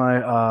to do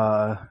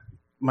my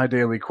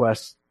daily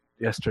quest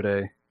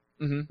yesterday,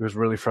 Mm-hmm. it was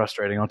really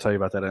frustrating. I'll tell you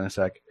about that in a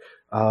sec.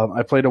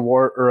 I played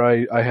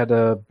I had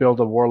to build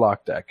a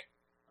warlock deck,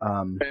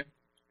 Okay.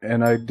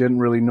 and I didn't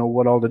really know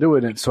what all to do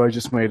with it, so I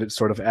just made it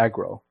sort of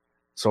aggro.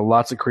 So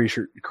lots of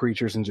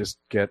creatures and just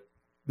get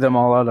them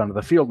all out onto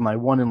the field, and I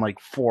won in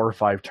like 4 or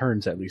 5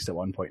 turns at least at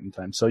one point in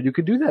time. So you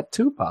could do that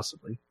too,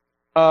 possibly.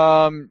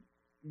 Yeah,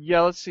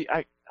 let's see.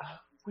 I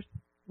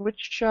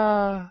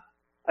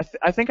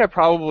think I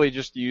probably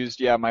just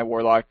used my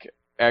warlock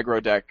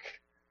aggro deck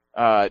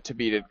to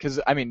beat it,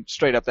 because I mean,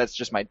 straight up, that's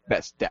just my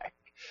best deck.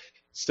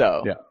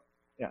 So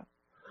Yeah.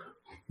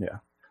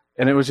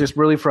 And it was just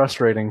really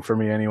frustrating for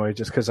me anyway,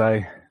 just because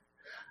I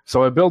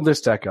build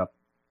this deck up,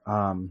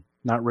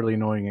 not really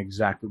knowing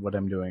exactly what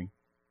I'm doing,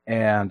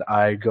 and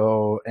I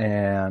go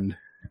and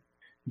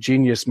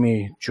genius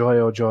me, joy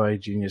oh joy,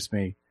 genius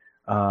me.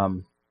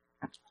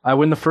 I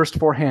win the first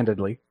 4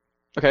 handedly,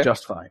 okay.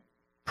 just fine.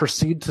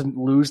 Proceed to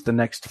lose the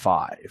next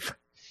 5,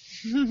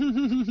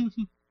 and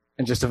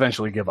just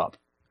eventually give up.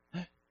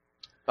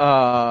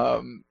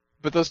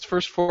 But those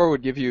first 4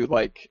 would give you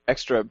like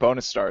extra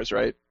bonus stars,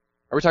 right?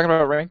 Are we talking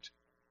about ranked?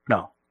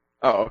 No,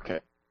 Oh, okay.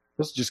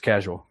 this is just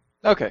casual.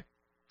 Okay.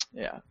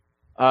 Yeah.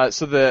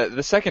 So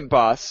the second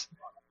boss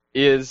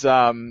is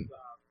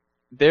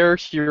their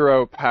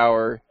hero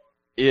power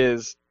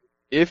is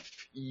if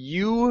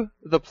you,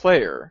 the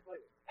player,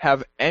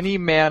 have any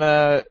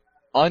mana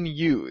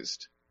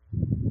unused,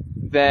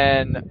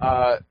 then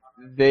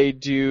they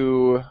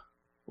do.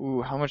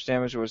 Ooh, how much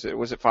damage was it?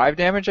 Was it 5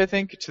 damage, I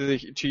think,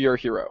 to your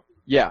hero?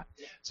 Yeah.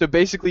 So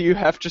basically, you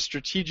have to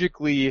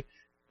strategically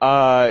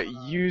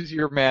use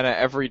your mana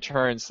every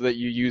turn so that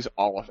you use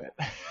all of it.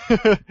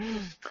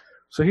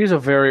 So he's a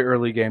very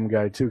early game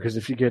guy too, because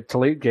if you get to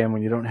late game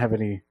when you don't have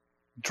any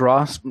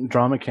draw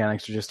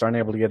mechanics, you just aren't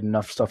able to get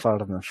enough stuff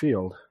out in the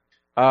field.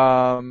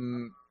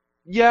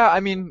 Yeah, I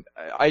mean,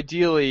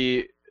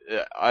 ideally,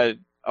 a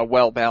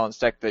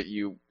well-balanced deck that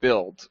you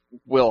build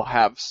will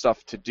have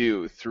stuff to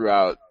do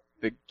throughout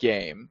the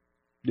game.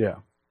 Yeah.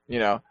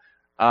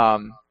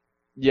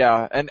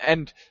 Yeah,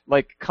 and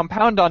like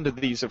compound onto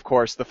these, of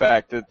course, the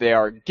fact that they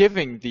are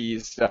giving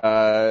these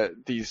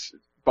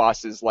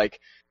bosses like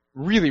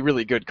really,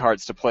 really good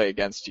cards to play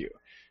against you.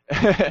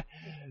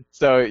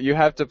 So you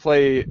have to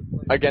play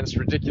against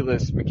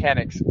ridiculous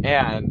mechanics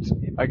and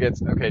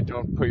against. Okay,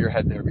 don't put your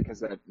head there because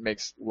that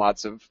makes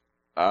lots of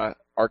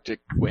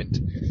Arctic wind.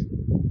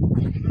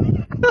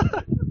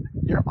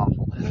 You're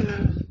awful.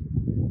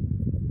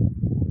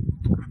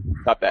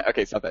 Stop that.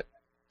 Okay, stop that.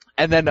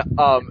 And then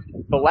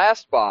the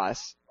last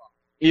boss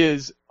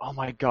is, oh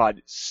my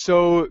god,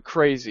 so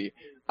crazy.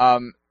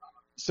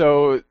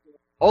 So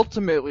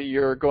ultimately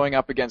you're going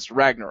up against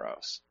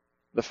Ragnaros,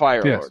 the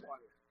Fire Yes. Lord.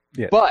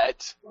 Yes.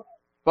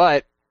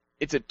 But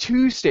it's a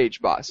 2-stage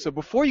boss. So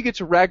before you get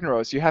to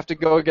Ragnaros, you have to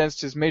go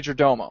against his Major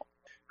Domo,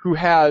 who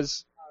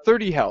has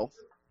 30 health,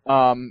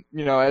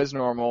 as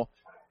normal.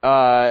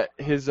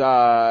 His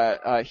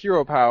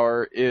hero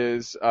power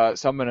is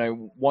summon a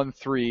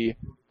 1/3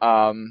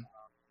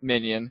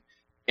 minion,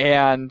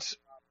 and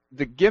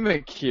the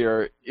gimmick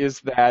here is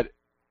that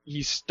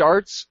he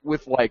starts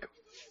with like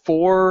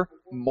 4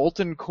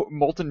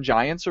 molten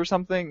giants or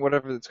something,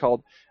 whatever it's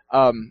called,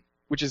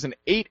 which is an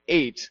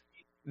 8/8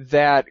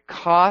 that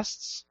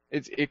costs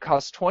it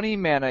costs 20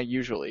 mana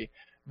usually,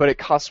 but it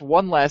costs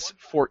 1 less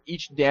for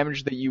each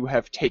damage that you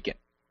have taken.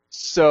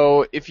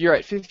 So if you're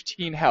at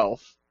 15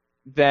 health,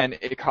 then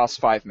it costs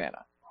 5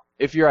 mana.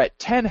 If you're at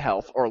 10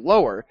 health or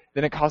lower,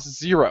 then it costs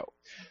 0.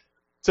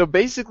 So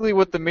basically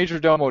what the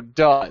Majordomo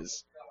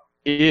does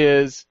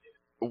is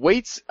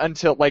waits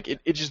until, like,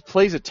 it just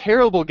plays a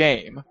terrible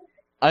game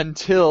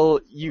until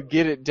you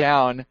get it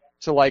down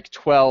to, like,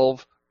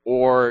 12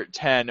 or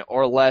 10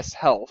 or less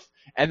health,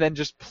 and then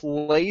just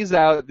plays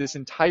out this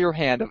entire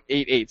hand of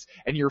 8/8s,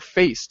 and you're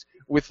faced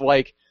with,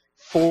 like,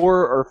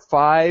 4 or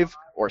 5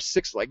 or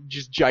 6, like,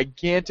 just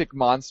gigantic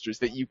monsters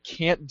that you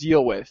can't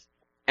deal with.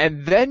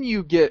 And then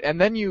you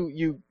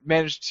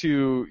manage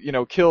to,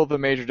 kill the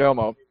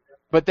Majordomo.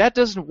 But that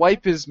doesn't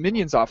wipe his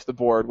minions off the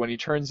board when he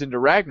turns into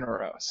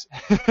Ragnaros.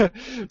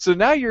 So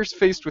now you're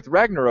faced with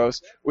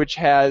Ragnaros,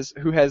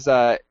 who has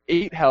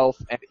 8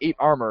 health and 8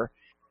 armor,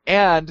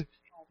 and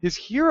his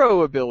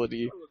hero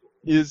ability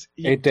is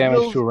 8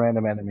 damage to a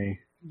random enemy.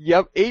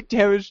 Yep, 8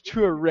 damage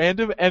to a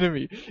random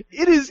enemy.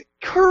 It is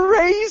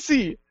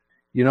crazy!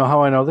 You know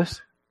how I know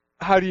this?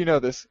 How do you know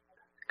this?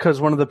 Because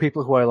one of the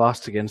people who I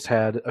lost against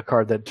had a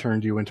card that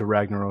turned you into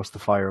Ragnaros the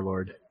Fire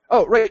Lord.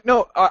 Oh, right,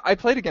 no, I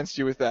played against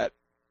you with that.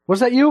 Was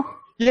that you?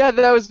 Yeah,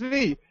 that was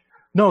me.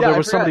 No, Yeah, there I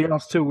was forgot. somebody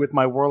else too with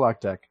my Warlock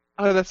deck.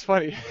 Oh, that's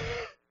funny.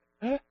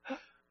 Why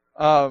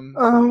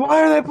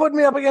are they putting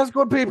me up against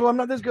good people? I'm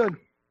not this good.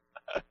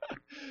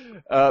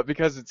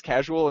 Because it's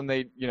casual and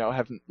they,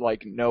 have,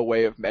 like, no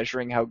way of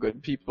measuring how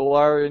good people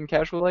are in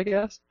casual, I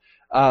guess.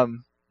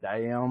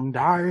 Damn.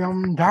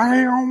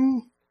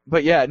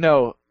 But yeah,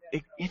 no,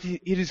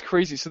 it is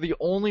crazy. So the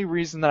only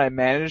reason that I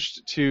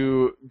managed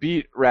to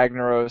beat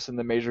Ragnaros and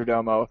the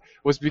Majordomo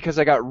was because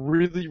I got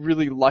really,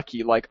 really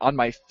lucky. Like, on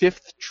my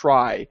 5th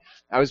try,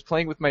 I was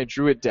playing with my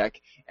Druid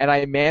deck, and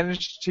I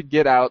managed to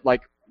get out,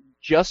 like,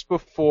 just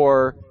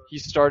before he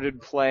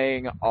started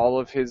playing all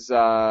of his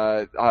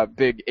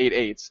big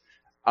 8/8s.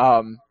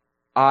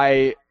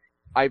 I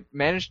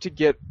managed to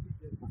get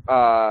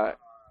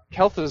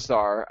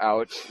Kel'Thuzar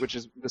out, which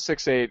is the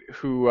 6/8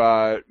 who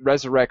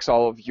resurrects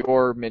all of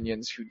your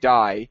minions who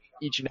die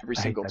each and every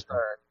single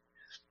turn.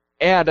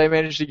 And I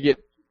managed to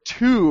get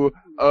 2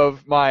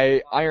 of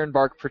my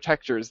Ironbark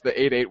Protectors, the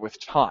 8/8 with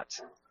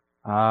Taunt.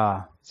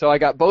 Ah. So I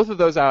got both of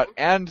those out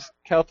and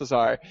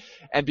Kel'Thuzar,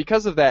 and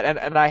because of that,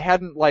 and I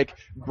hadn't, like,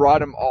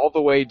 brought him all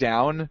the way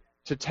down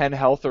to 10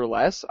 health or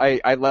less.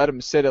 I let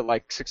him sit at,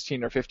 like,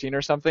 16 or 15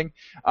 or something,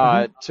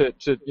 to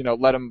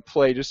let him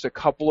play just a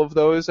couple of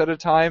those at a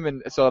time,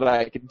 and so that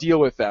I could deal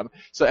with them.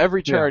 So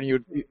every turn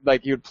you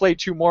would play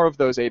 2 more of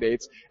those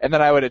 8/8s, and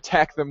then I would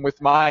attack them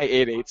with my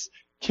 8/8s,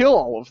 kill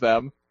all of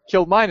them,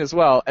 kill mine as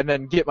well, and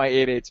then get my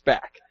 8/8s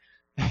back.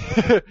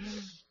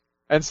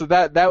 And so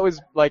that was,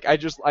 like, I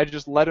just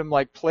let him,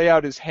 like, play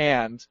out his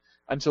hand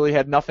until he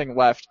had nothing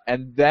left,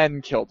 and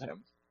then killed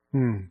him.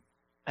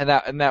 And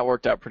that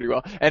worked out pretty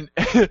well. And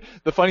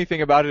the funny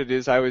thing about it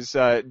is I was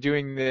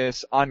doing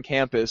this on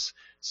campus,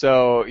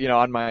 so,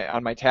 on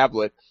my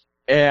tablet,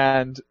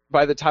 and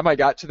by the time I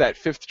got to that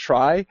 5th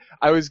try,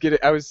 I was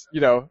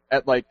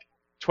at, like,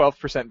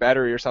 12%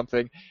 battery or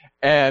something,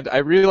 and I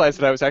realized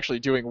that I was actually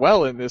doing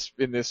well in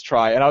this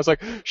try, and I was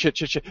like, shit,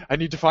 I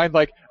need to find,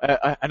 like,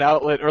 an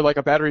outlet or, like,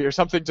 a battery or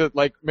something to,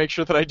 like, make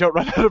sure that I don't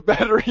run out of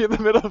battery in the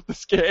middle of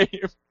this game.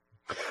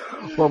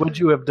 What would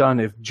you have done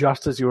if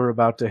just as you were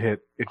about to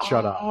hit, it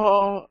shut off?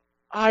 Oh,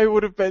 I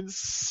would have been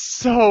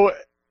so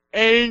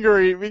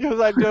angry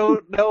because I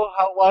don't know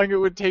how long it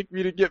would take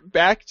me to get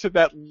back to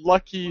that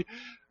lucky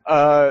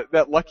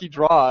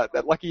draw,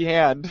 that lucky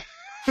hand.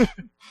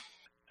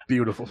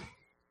 Beautiful.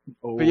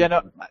 Oh. But yeah,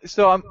 no,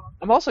 so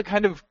I'm also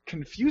kind of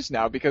confused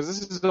now because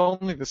this is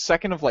only the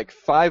second of, like,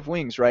 5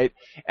 wings, right?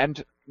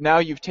 And now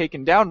you've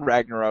taken down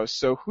Ragnaros,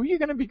 so who are you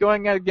going to be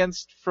going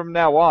against from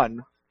now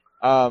on?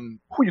 Who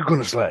are you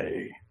going to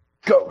slay?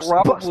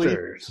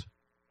 Ghostbusters.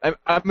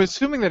 I'm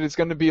assuming that it's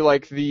going to be,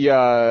 like,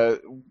 the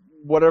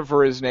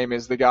whatever his name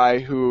is, the guy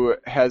who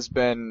has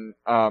been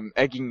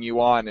egging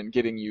you on and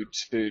getting you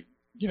to,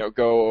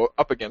 go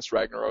up against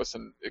Ragnaros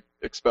and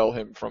expel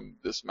him from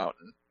this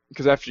mountain.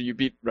 Because after you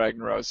beat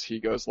Ragnaros, he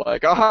goes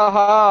like, "Ah ha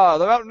ha!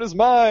 The mountain is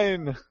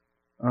mine."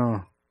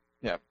 Oh.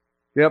 Yeah.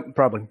 Yep.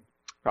 Probably.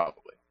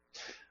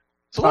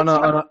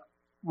 So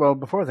well,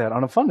 before that,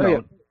 on a fun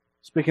note,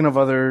 speaking of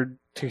other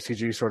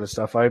TCG sort of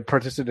stuff, I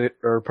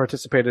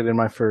participated in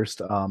my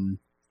first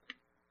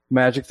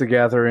Magic the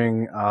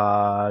Gathering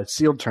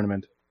sealed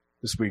tournament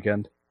this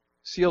weekend.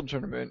 Sealed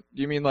tournament?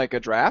 Do you mean like a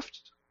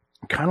draft?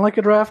 Kind of like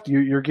a draft.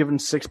 You're given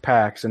 6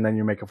 packs, and then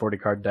you make a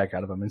 40-card deck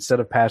out of them instead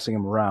of passing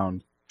them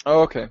around.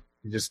 Oh, okay.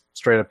 You just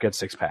straight up get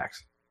 6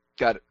 packs.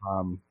 Got it.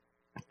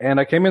 And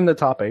I came in the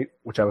top 8,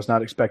 which I was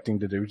not expecting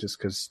to do, just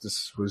because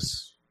this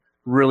was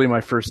really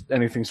my first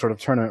anything sort of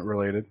tournament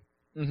related.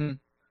 Mm-hmm.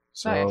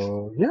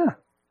 So, nice. Yeah.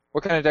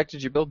 What kind of deck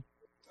did you build?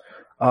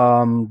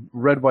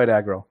 Red, white,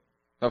 aggro.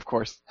 Of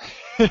course.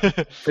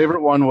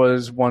 Favorite one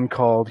was one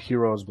called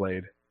Hero's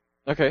Blade.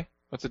 Okay.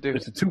 What's it do?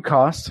 It's a 2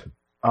 cost.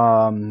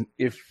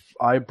 If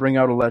I bring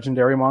out a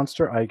legendary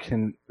monster,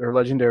 or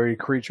legendary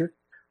creature,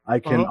 I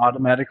can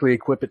automatically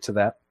equip it to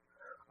that.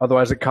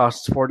 Otherwise, it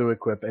costs 4 to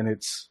equip, and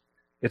it's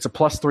It's a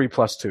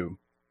 +3/+2.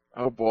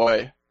 Oh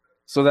boy.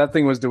 So that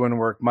thing was doing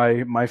work.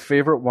 My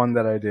favorite one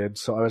that I did,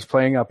 so I was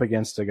playing up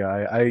against a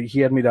guy. He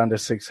had me down to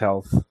 6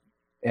 health,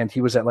 and he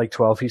was at like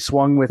 12. He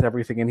swung with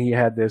everything, and he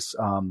had this,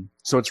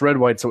 so it's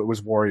red-white, so it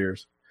was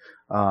warriors.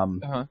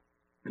 And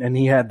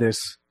he had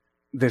this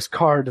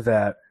card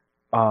that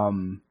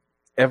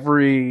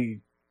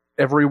every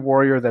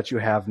warrior that you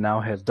have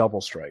now has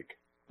double strike.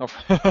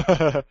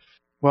 Oh.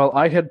 Well,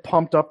 I had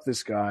pumped up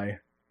this guy,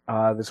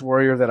 this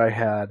warrior that I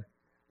had,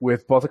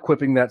 with both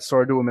equipping that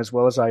sword to him as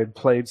well as I had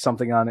played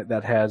something on it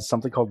that has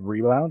something called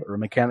Rebound, or a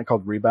mechanic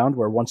called Rebound,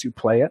 where once you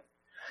play it,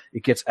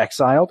 it gets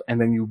exiled, and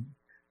then you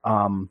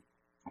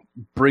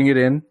bring it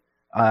in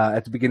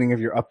at the beginning of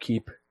your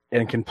upkeep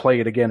and can play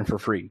it again for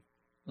free.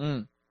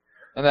 And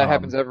that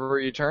happens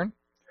every turn?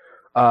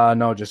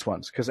 No, just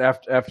once. Because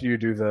after you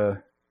do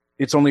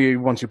it's only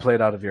once you play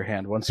it out of your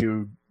hand. Once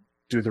you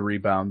do the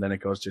Rebound, then it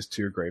goes just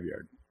to your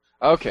graveyard.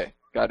 Okay,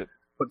 got it.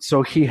 But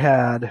so he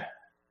had...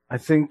 I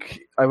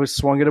think I was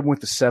swung at him with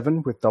the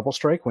 7 with double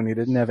strike when he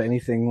didn't have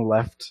anything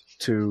left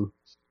to...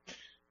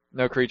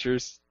 No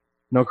creatures?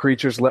 No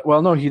creatures left.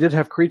 Well, no, he did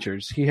have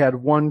creatures. He had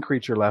 1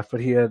 creature left, but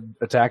he had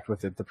attacked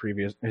with it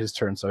his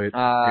turn, so it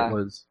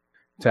was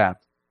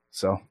tapped.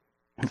 So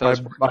that was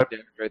 14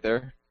 damage right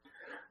there.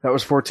 That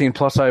was 14,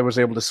 plus I was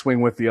able to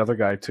swing with the other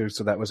guy too,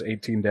 so that was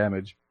 18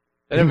 damage.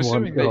 And I'm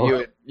assuming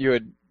that you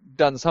had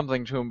done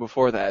something to him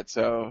before that,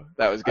 so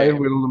that was good. I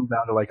whittled him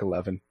down to like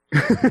 11.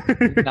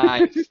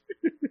 Nice.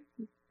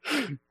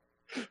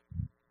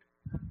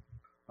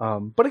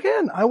 But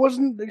again, I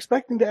wasn't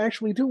expecting to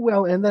actually do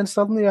well, and then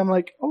suddenly I'm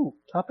like, oh,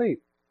 top 8.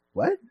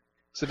 What?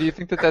 So do you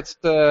think that that's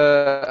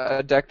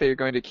a deck that you're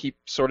going to keep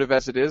sort of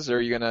as it is, or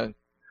are you going to...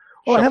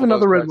 Well, I have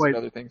another red-white...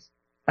 Other things?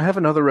 I have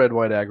another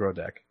red-white aggro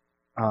deck.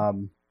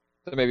 So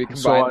maybe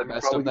combine the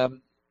best of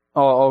them?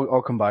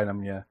 I'll combine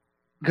them, yeah.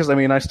 Because, I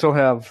mean, I still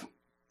have...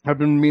 I've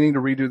been meaning to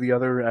redo the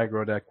other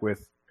aggro deck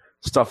with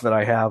stuff that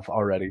I have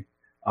already.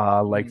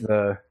 Like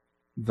the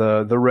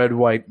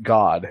red-white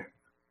god,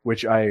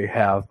 which I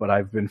have, but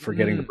I've been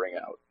forgetting to bring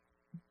out.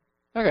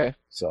 Okay.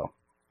 So,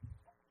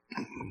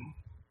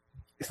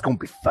 it's going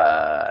to be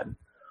fun.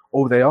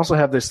 Oh, they also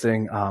have this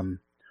thing, trying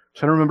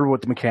to remember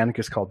what the mechanic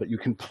is called, but you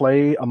can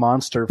play a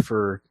monster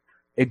for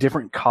a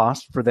different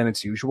cost than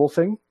its usual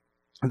thing,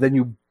 and then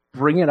you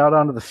bring it out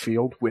onto the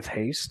field with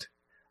haste,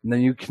 and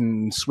then you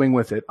can swing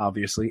with it,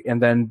 obviously,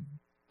 and then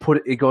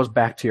it goes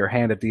back to your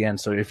hand at the end.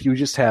 So if you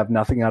just have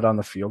nothing out on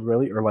the field,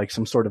 really, or like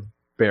some sort of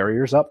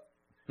barriers up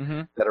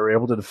that are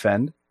able to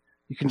defend,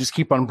 you can just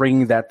keep on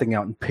bringing that thing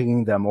out and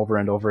pinging them over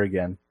and over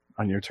again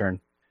on your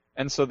turn.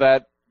 And so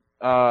that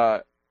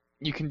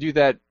you can do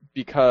that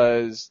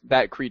because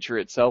that creature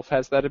itself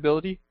has that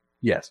ability?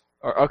 Yes.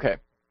 Okay.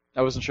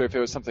 I wasn't sure if it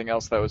was something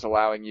else that was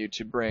allowing you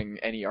to bring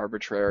any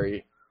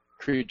arbitrary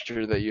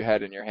creature that you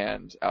had in your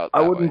hand out that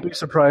I wouldn't way. be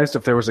surprised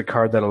if there was a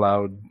card that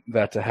allowed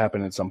that to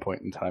happen at some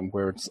point in time,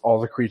 where it's all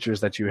the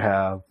creatures that you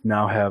have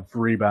now have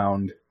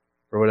Rebound,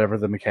 or whatever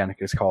the mechanic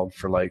is called,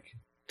 for like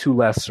 2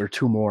 less or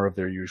 2 more of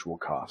their usual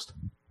cost.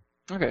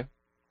 Okay.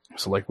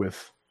 So like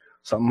with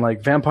something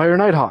like Vampire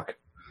Nighthawk.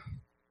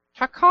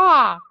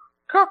 Caw-caw!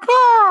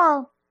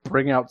 Caw-caw!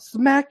 Bring out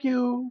Smack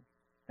You!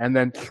 And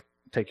then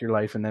take your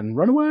life and then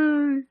run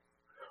away!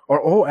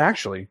 Or,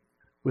 actually,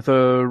 with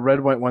a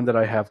red-white one that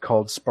I have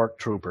called Spark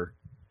Trooper.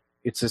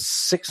 It's a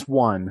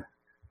 6/1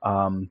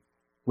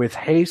 with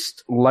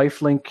haste,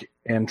 lifelink,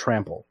 and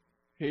trample.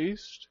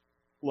 Haste,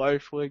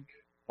 lifelink.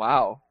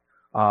 Wow.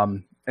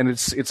 And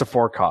it's a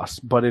 4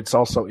 cost, but it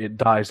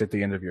dies at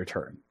the end of your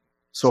turn.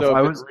 So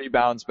if it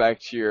rebounds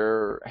back to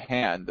your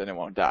hand, then it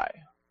won't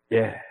die.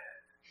 Yeah.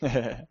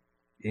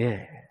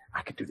 Yeah.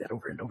 I could do that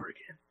over and over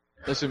again.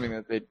 Assuming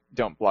that they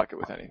don't block it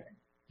with anything.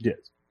 Yes.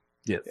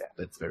 Yes, yeah.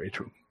 That's very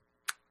true.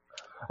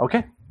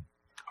 Okay.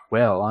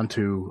 Well, on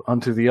to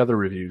the other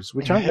reviews,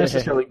 which aren't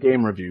necessarily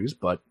game reviews,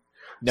 but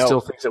still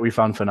things that we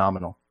found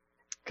phenomenal.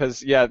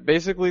 Because, yeah,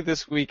 basically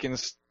this week,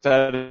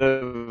 instead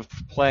of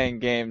playing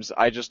games,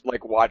 I just,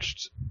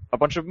 watched a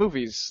bunch of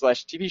movies /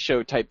 TV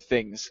show type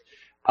things.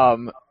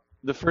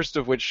 The first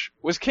of which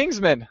was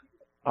Kingsman.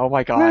 Oh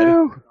my god.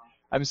 No.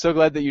 I'm so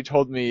glad that you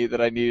told me that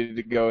I needed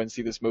to go and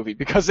see this movie,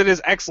 because it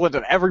is excellent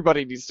and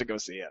everybody needs to go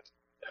see it.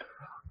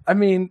 I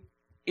mean,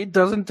 it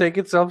doesn't take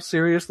itself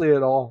seriously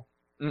at all.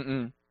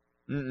 Nope.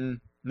 And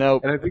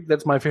I think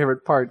that's my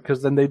favorite part,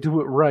 because then they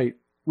do it right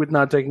with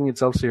not taking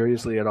itself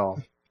seriously at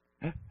all.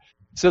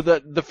 So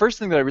the first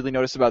thing that I really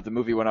noticed about the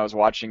movie when I was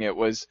watching it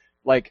was,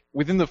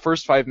 within the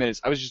first 5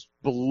 minutes, I was just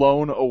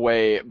blown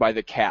away by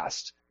the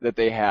cast that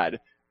they had.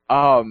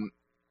 And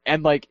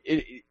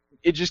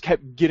it just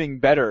kept getting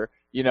better,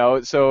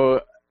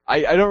 so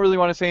I don't really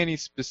want to say any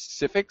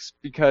specifics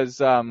because,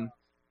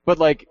 but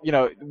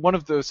one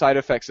of the side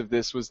effects of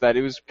this was that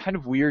it was kind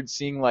of weird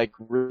seeing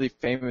really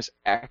famous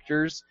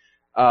actors,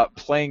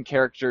 playing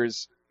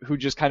characters who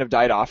just kind of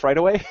died off right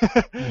away.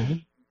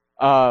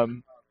 Mm-hmm.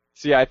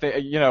 So yeah, I think,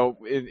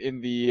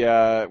 in the,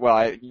 I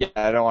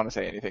don't want to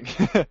say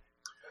anything.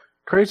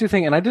 Crazy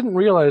thing, and I didn't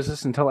realize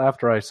this until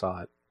after I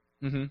saw it.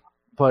 Mm-hmm.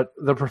 But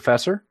the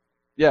professor?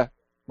 Yeah.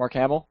 Mark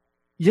Hamill?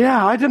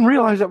 Yeah, I didn't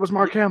realize that was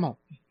Mark Hamill.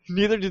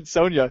 Neither did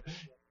Sonya.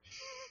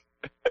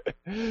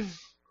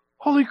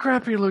 Holy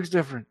crap, he looks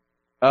different.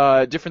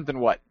 Different than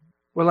what?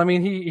 Well, I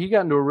mean, he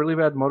got into a really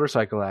bad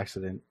motorcycle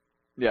accident.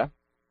 Yeah.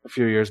 A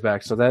few years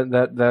back, so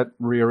that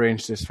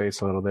rearranged his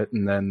face a little bit,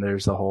 and then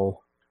there's the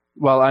whole.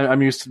 Well,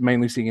 I'm used to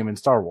mainly seeing him in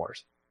Star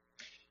Wars.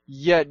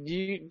 Yeah.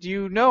 Do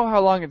you know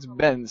how long it's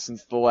been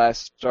since the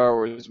last Star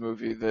Wars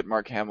movie that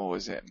Mark Hamill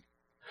was in?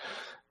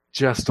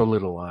 Just a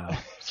little while.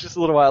 Just a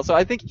little while. So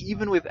I think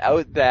even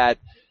without that,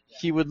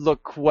 he would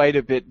look quite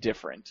a bit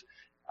different.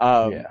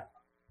 Yeah.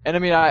 And I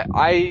mean,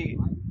 I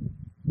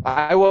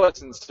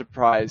wasn't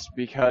surprised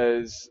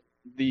because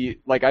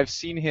I've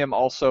seen him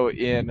also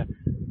in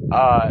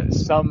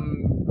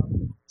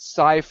some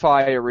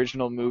sci-fi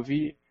original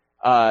movie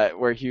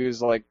where he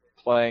was like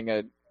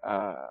playing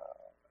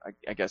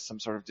I guess some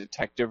sort of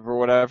detective or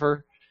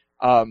whatever.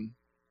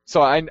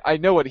 So I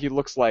know what he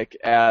looks like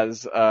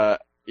as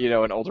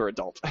an older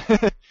adult.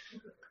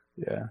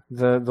 Yeah.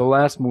 The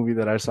last movie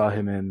that I saw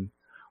him in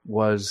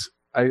was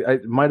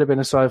it might have been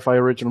a sci-fi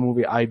original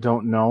movie. I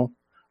don't know,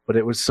 but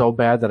it was so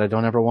bad that I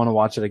don't ever want to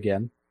watch it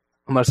again,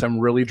 unless I'm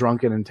really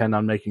drunk and intend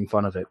on making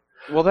fun of it.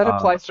 Well, that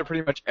applies to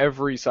pretty much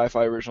every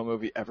sci-fi original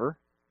movie ever.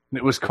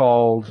 It was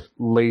called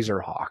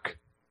Laserhawk.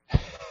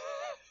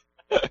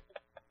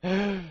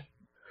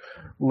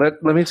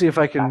 Let me see if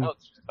I can.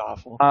 That's just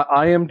awful.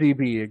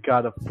 IMDb, it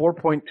got a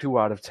 4.2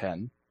 out of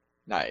 10.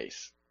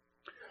 Nice.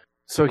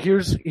 So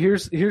here's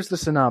the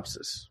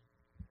synopsis,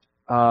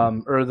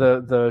 or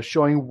the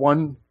showing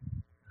one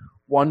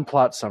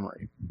plot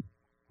summary.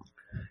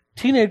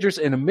 Teenagers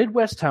in a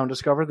Midwest town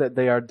discover that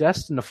they are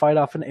destined to fight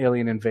off an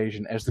alien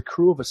invasion as the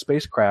crew of a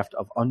spacecraft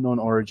of unknown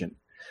origin.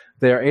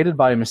 They are aided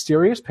by a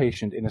mysterious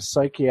patient in a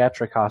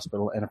psychiatric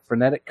hospital and a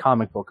frenetic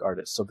comic book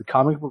artist. So the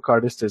comic book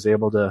artist is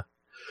able to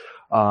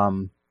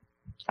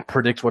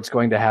predict what's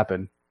going to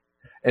happen,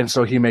 and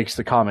so he makes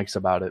the comics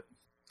about it.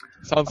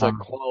 Sounds like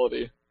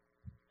quality.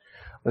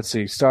 Let's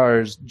see.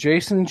 Stars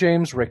Jason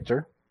James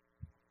Richter,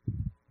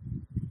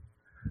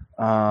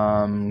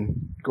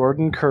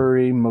 Gordon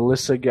Curry,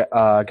 Melissa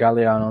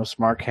Galianos,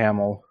 Mark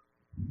Hamill.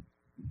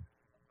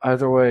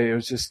 Either way, it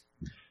was just...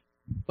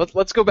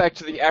 Let's go back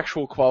to the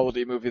actual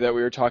quality movie that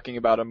we were talking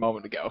about a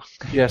moment ago.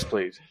 Yes,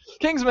 please.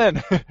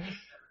 Kingsman!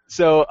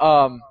 So,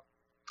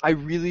 I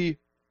really...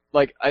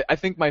 I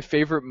think my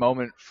favorite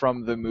moment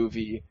from the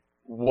movie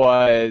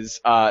was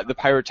the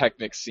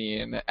pyrotechnic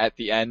scene at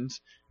the end.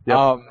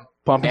 Yep.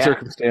 Pomp and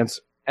Circumstance.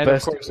 And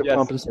Best of course, use of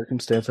Pomp and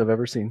Circumstance I've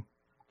ever seen.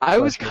 I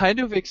was kind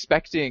of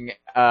expecting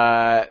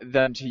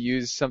them to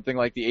use something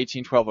like the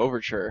 1812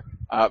 Overture,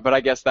 but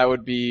I guess that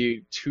would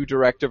be too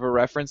direct of a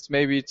reference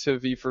maybe to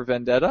V for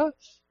Vendetta?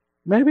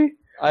 Maybe.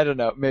 I don't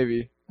know,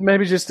 maybe.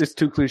 Maybe just it's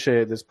too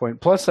cliche at this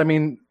point. Plus, I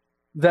mean,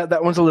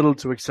 that one's a little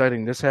too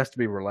exciting. This has to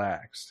be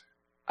relaxed.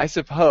 I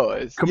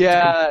suppose.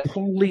 Yeah.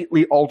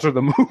 Completely alter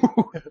the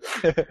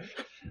mood.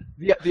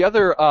 The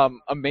other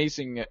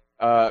amazing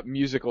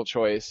musical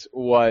choice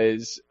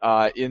was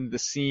in the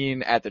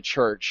scene at the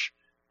church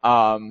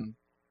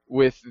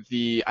with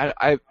the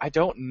I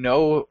don't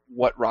know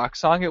what rock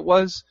song it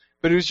was,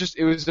 but it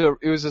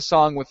was a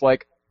song with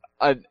like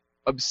an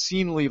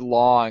obscenely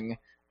long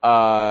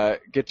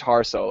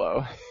guitar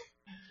solo,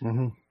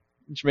 mm-hmm.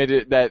 which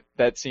made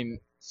that scene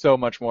so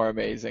much more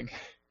amazing.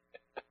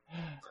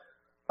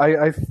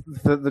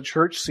 The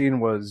church scene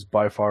was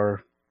by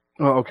far...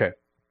 Oh, okay.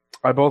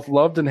 I both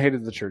loved and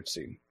hated the church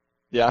scene.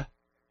 Yeah.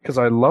 Because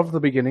I loved the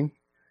beginning.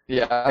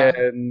 Yeah.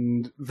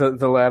 And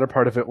the latter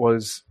part of it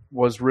was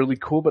really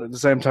cool, but at the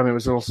same time it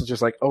was also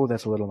just like, oh,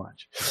 that's a little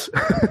much.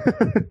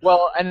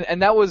 Well,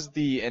 and that was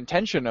the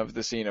intention of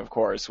the scene, of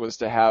course, was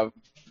to have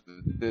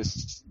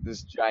this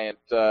giant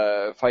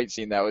fight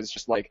scene that was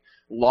just like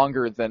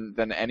longer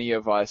than any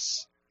of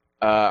us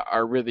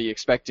are really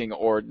expecting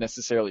or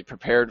necessarily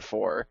prepared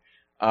for.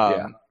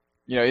 Yeah.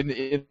 You know,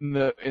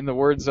 in the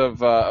words of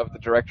the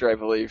director, I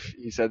believe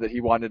he said that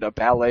he wanted a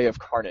ballet of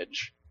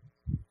carnage.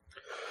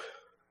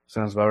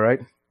 Sounds about right.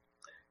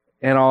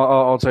 And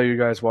I'll tell you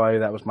guys why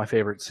that was my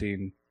favorite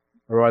scene,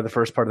 or why the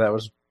first part of that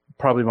was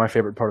probably my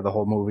favorite part of the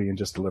whole movie in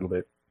just a little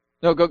bit.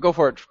 No, go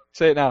for it.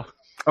 Say it now.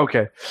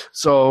 Okay,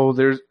 so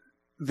there's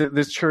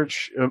this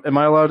church. Am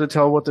I allowed to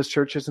tell what this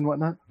church is and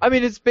whatnot? I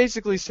mean, it's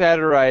basically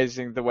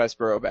satirizing the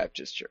Westboro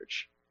Baptist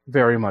Church.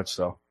 Very much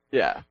so.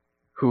 Yeah.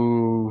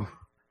 Who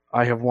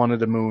I have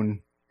wanted to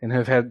moon and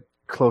have had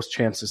close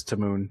chances to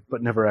moon,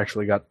 but never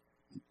actually got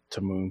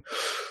to moon.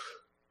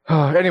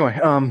 Anyway,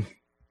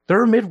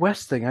 they're a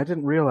Midwest thing. I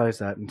didn't realize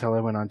that until I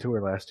went on tour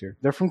last year.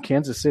 They're from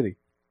Kansas City.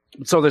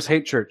 So there's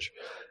Hate Church,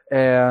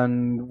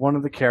 and one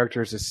of the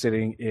characters is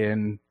sitting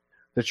in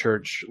the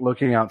church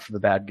looking out for the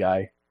bad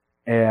guy,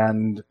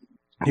 and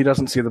he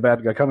doesn't see the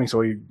bad guy coming, so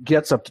he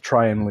gets up to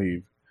try and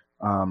leave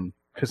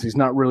because he's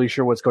not really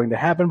sure what's going to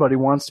happen, but he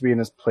wants to be in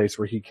this place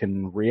where he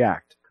can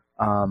react.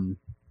 And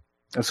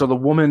so the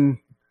woman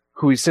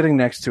who he's sitting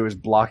next to is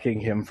blocking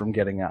him from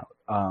getting out.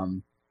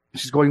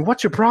 She's going,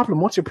 "What's your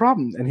problem? What's your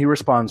problem?" And he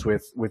responds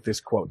with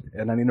this quote,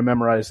 and I need to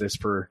memorize this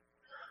for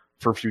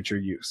future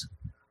use.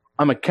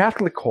 I'm a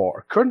Catholic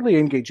whore, currently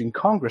engaging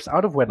Congress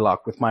out of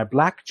wedlock with my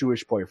black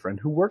Jewish boyfriend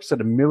who works at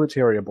a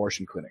military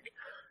abortion clinic.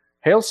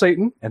 Hail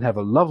Satan, and have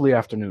a lovely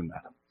afternoon,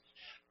 madam.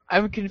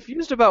 I'm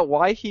confused about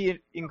why he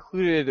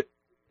included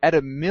at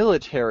a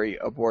military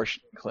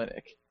abortion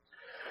clinic.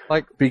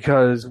 Like,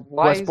 Because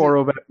why is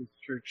Westboro Baptist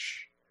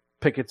Church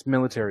pickets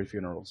military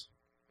funerals.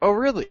 Oh,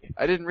 really?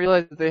 I didn't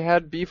realize that they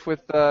had beef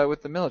with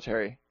the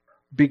military.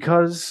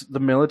 Because the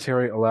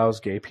military allows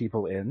gay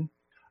people in,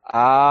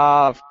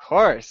 Ah, of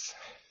course.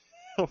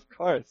 Of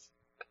course.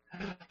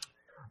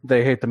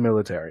 they hate the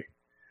military.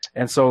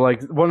 And so,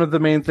 like, one of the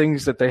main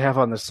things that they have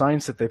on the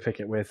signs that they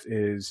picket with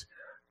is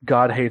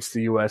God hates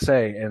the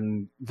USA,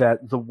 and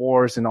that the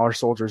wars and our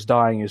soldiers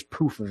dying is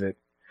proof of it.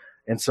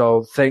 And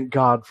so, thank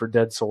God for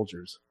dead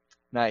soldiers.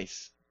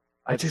 Nice.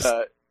 I That's, just,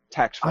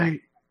 tactful.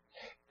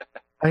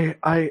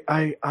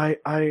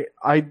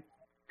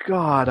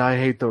 God, I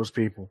hate those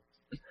people.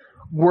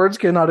 Words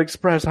cannot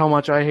express how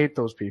much I hate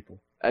those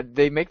people.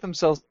 They make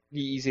themselves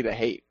be easy to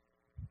hate,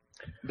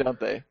 don't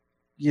they?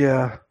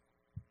 Yeah.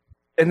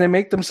 And they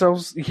make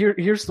themselves,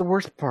 here's the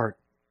worst part.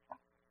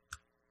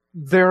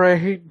 They're a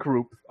hate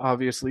group,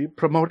 obviously,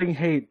 promoting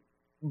hate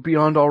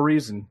beyond all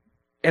reason.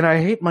 And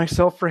I hate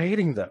myself for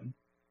hating them.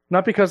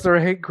 Not because they're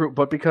a hate group,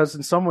 but because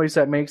in some ways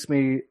that makes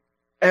me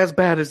as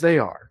bad as they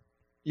are.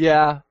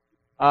 Yeah.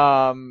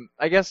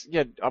 I guess,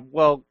 yeah,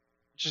 well,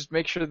 just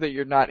make sure that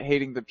you're not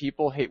hating the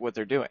people, hate what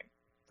they're doing.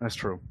 That's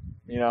true.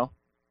 You know?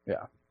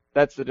 Yeah.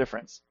 That's the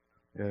difference.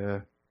 Yeah.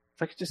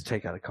 If I could just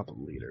take out a couple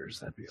of liters,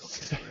 that'd be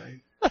okay,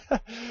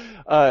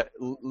 right?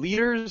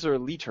 Liters or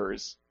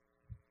liters?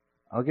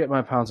 I'll get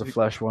my pounds of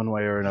flesh one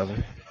way or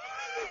another.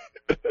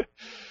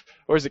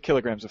 Or is it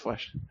kilograms of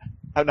flesh?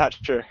 I'm not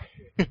sure.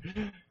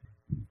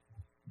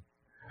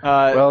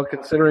 Well,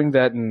 considering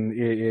that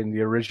in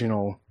the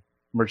original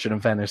Merchant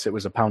of Venice, it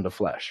was a pound of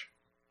flesh.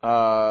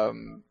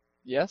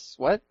 Yes.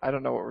 What? I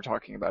don't know what we're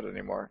talking about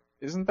anymore.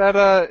 Isn't that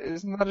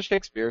a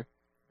Shakespeare?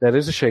 That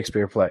is a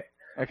Shakespeare play.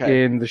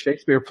 Okay. In the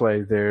Shakespeare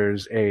play,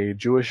 there's a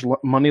Jewish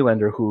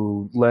moneylender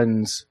who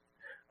lends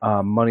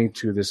money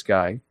to this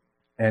guy,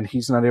 and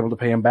he's not able to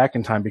pay him back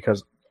in time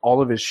because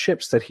all of his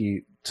ships that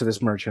to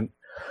this merchant,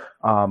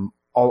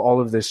 all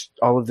of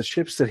the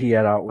ships that he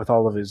had out with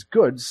all of his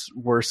goods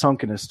were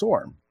sunk in a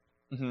storm.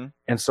 Mm-hmm.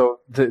 And so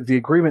the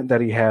agreement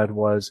that he had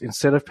was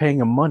instead of paying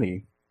him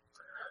money,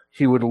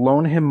 he would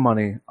loan him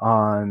money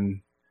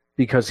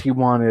because he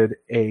wanted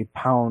a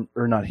pound,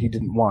 or not, he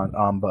didn't want,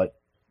 but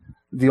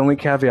the only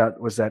caveat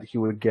was that he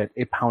would get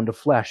a pound of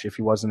flesh if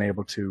he wasn't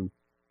able to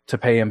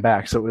pay him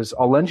back. So it was,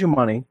 I'll lend you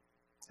money,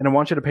 and I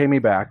want you to pay me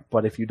back,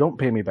 but if you don't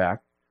pay me back,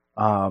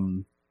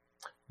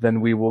 then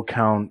we will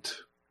count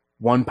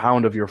 1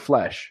 pound of your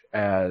flesh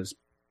as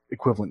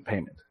equivalent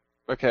payment.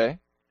 Okay.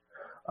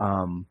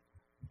 And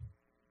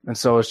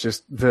so it's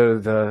just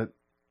the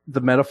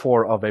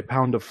metaphor of a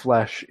pound of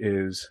flesh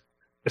is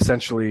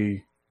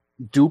essentially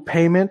due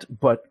payment,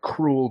 but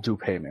cruel due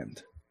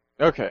payment.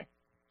 Okay.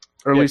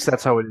 Or at least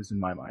that's how it is in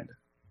my mind.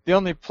 The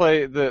only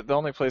place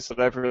that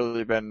I've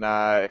really been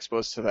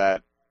exposed to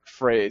that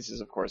phrase is,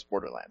 of course,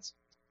 Borderlands.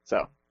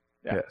 So,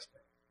 yeah. Yes.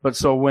 But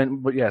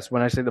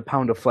when I say the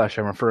pound of flesh,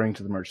 I'm referring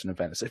to the Merchant of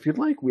Venice. If you'd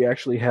like, we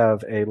actually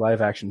have a live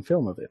action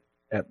film of it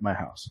at my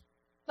house.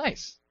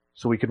 Nice.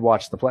 So we could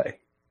watch the play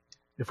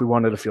if we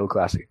wanted to feel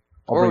classy.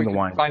 I'll or bring we the could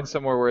wine. find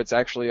somewhere where it's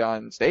actually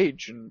on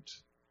stage and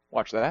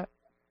watch that.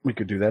 We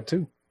could do that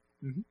too.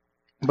 Mhm.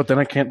 But then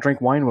I can't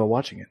drink wine while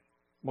watching it.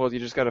 Well, you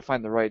just got to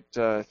find the right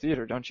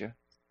theater, don't you?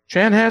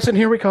 Chanhassen,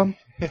 here we come.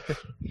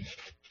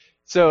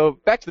 So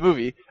back to the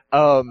movie.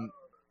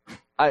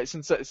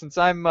 Since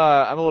I'm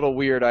a little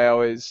weird, I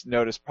always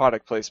notice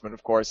product placement,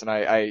 of course, and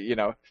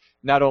I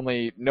not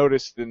only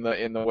noticed in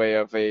the way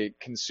of a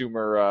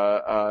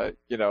consumer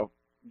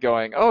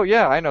going, oh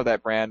yeah, I know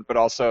that brand, but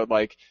also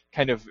like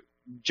kind of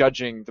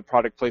judging the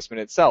product placement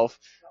itself.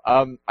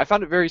 I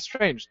found it very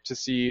strange to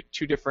see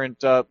two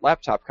different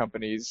laptop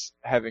companies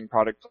having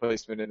product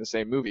placement in the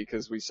same movie,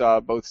 because we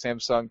saw both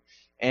Samsung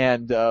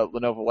and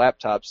Lenovo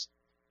laptops,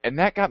 and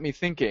that got me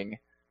thinking,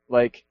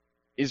 like,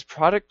 is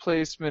product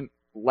placement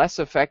less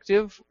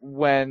effective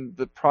when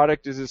the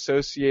product is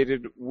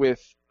associated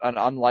with an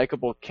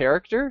unlikable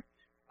character?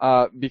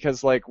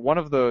 Because like one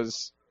of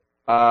those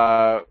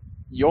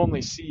you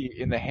only see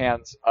in the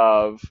hands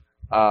of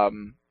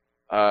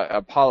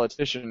a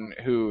politician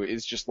who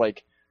is just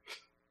like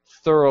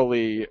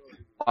thoroughly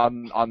I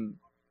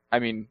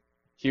mean,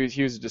 he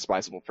was a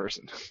despisable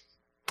person.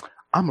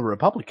 I'm a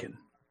Republican.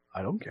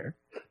 I don't care.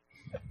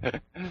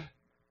 But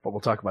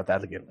we'll talk about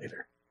that again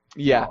later.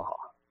 Yeah.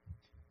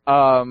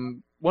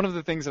 One of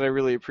the things that I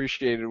really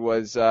appreciated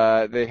was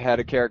they had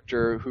a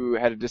character who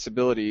had a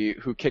disability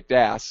who kicked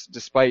ass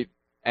despite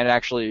and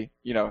actually,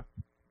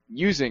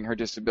 using her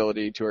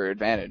disability to her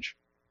advantage.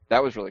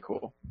 That was really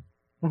cool.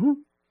 Mm-hmm.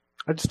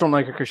 I just don't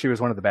like her because she was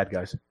one of the bad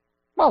guys.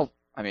 Well,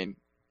 I mean,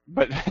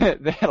 but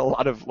they had a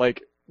lot of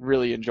like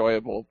really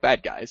enjoyable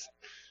bad guys.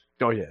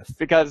 Oh yes.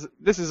 Because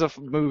this is a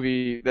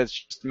movie that's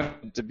just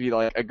meant to be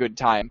like a good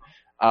time.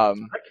 I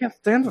can't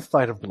stand the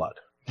sight of blood.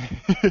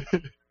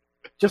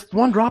 Just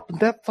one drop and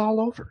that's all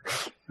over.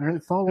 And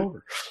it's all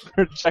over.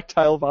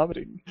 Projectile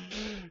vomiting.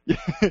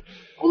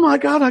 Oh my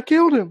God, I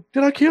killed him.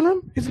 Did I kill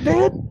him? Is he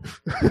dead?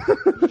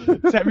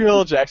 Samuel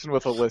L. Jackson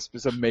with a lisp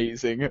is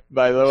amazing,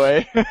 by the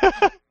way.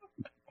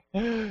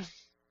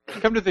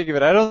 Come to think of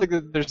it, I don't think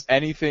that there's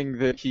anything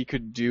that he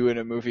could do in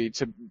a movie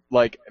to,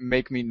 like,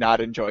 make me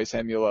not enjoy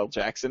Samuel L.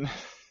 Jackson.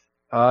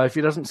 If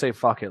he doesn't say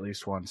fuck at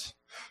least once.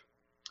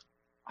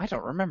 I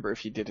don't remember if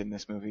he did in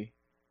this movie.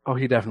 Oh,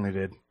 he definitely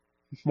did.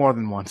 More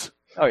than once.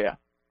 Oh, yeah.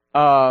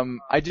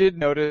 I did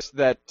notice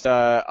that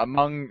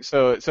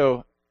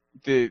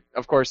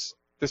of course,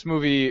 this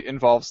movie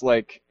involves,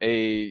 like,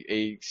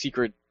 a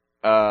secret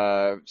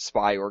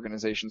spy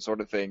organization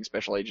sort of thing,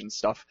 special agent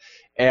stuff.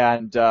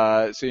 And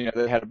so,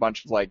 they had a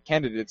bunch of, like,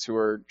 candidates who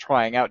were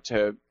trying out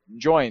to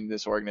join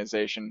this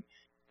organization.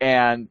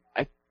 And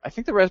I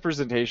think the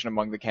representation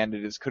among the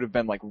candidates could have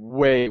been, like,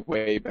 way,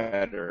 way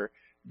better.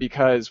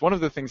 Because one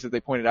of the things that they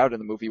pointed out in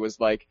the movie was,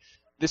 like,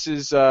 this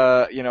is,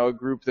 a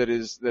group that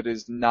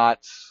is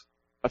not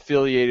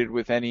affiliated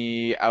with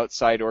any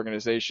outside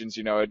organizations.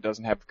 It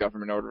doesn't have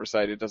government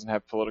oversight. It doesn't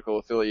have political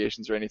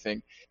affiliations or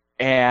anything.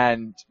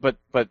 But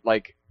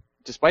like,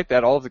 despite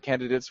that, all of the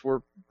candidates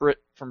were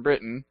from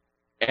Britain,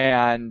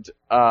 and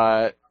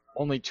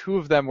only 2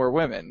 of them were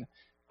women.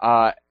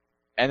 And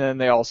then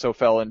they also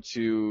fell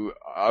into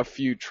a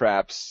few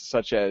traps,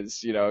 such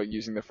as,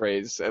 using the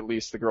phrase, "At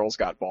least the girls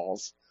got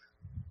balls."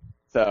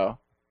 So,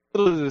 a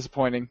little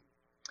disappointing.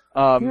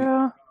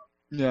 Yeah.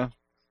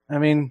 I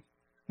mean,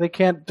 they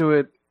can't do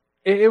it.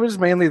 It was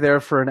mainly there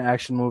for an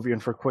action movie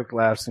and for quick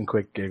laughs and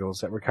quick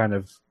giggles that were kind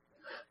of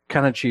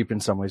cheap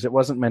in some ways. It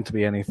wasn't meant to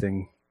be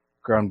anything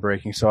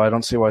groundbreaking, so I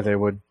don't see why they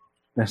would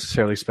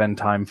necessarily spend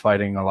time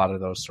fighting a lot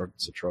of those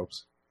sorts of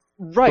tropes.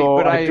 Right, so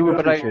but I do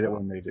appreciate it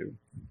when they do.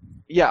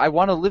 Yeah, I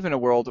want to live in a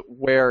world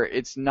where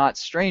it's not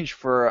strange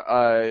for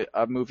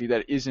a movie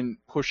that isn't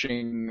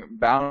pushing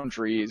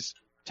boundaries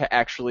to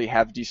actually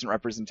have decent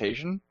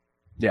representation.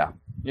 Yeah.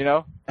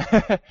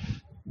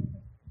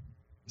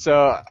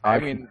 So, I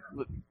mean,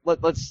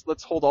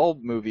 let's hold all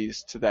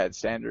movies to that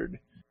standard.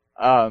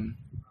 I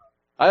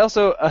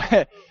also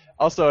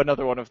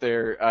another one of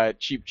their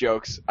cheap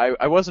jokes.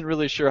 I wasn't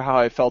really sure how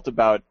I felt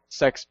about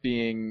sex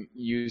being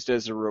used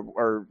as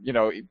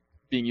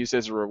being used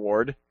as a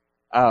reward.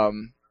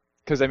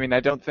 Because I mean, I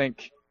don't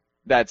think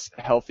that's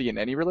healthy in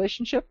any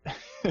relationship.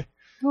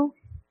 Well,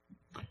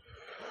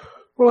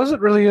 was it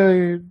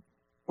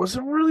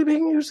really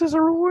being used as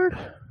a reward?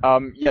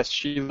 Yes,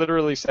 she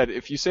literally said,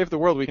 "If you save the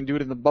world, we can do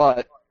it in the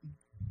butt."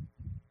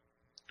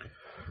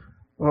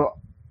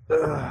 Well,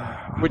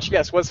 which,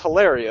 yes, was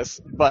hilarious,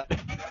 but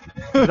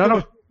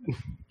no.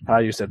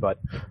 You said but.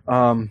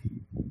 I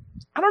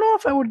don't know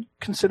if I would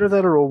consider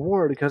that a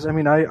reward, because I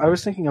mean, I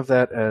was thinking of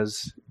that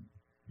as,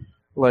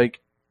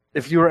 like,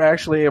 if you were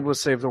actually able to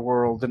save the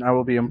world, then I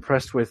will be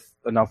impressed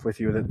enough with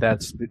you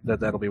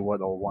that'll be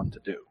what I'll want to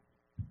do.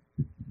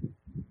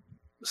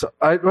 So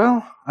I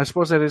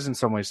suppose that is in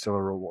some ways still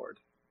a reward.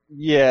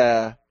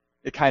 Yeah,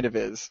 it kind of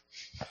is.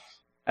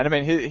 And I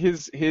mean,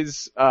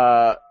 his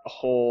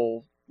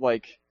whole,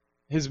 like,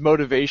 his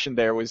motivation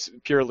there was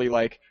purely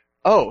like,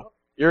 "Oh,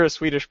 you're a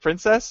Swedish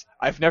princess?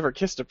 I've never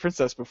kissed a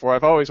princess before.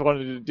 I've always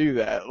wanted to do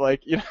that."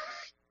 Like,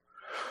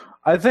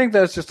 I think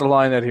that's just a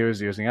line that he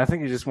was using. I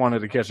think he just wanted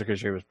to kiss her because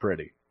she was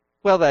pretty.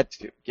 Well, that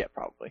too. Yeah,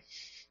 probably.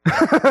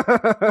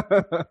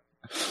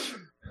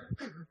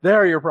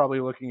 There, you're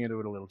probably looking into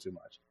it a little too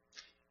much.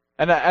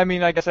 And I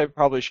mean, I guess I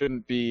probably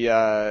shouldn't be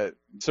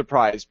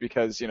surprised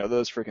because,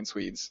 those freaking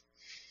Swedes.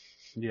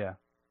 Yeah.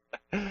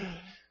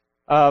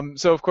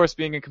 So, of course,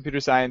 being a computer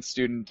science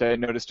student, I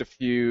noticed a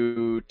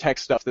few tech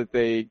stuff that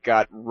they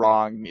got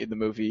wrong in the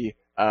movie,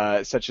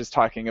 such as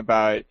talking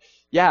about,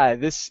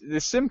 this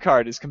SIM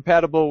card is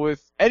compatible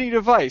with any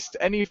device,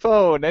 any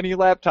phone, any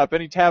laptop,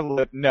 any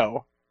tablet.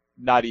 No,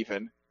 not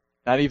even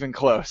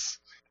close.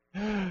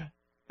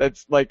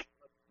 That's like,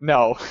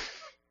 no.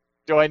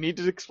 Do I need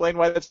to explain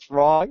why that's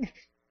wrong?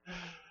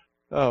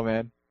 Oh,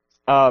 man.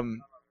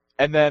 And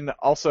then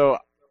also,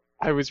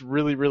 I was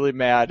really, really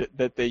mad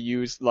that they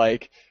used,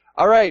 like,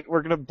 all right,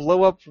 we're going to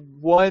blow up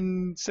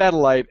one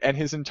satellite and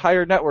his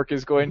entire network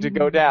is going to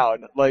go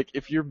down. Like,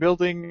 if you're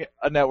building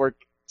a network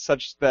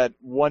such that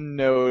one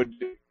node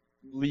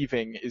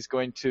leaving is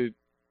going to,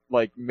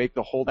 like, make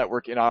the whole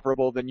network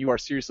inoperable, then you are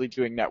seriously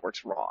doing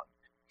networks wrong.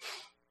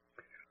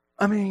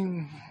 I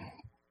mean,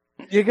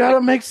 you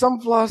gotta make some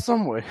flaw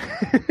some way.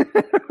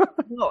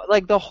 No,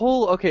 like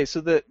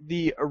so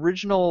the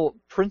original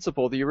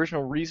principle, the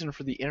original reason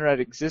for the internet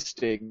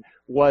existing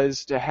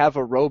was to have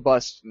a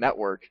robust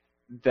network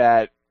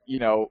that,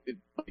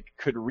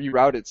 could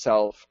reroute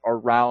itself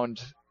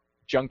around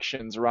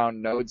junctions,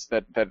 around nodes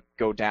that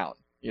go down,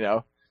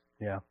 Yeah.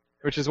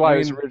 Which is why it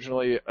was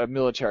originally a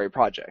military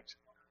project.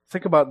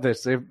 Think about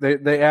this.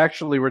 They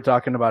actually were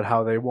talking about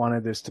how they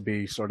wanted this to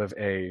be sort of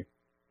a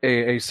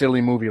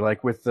silly movie,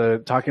 like with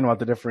talking about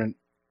the different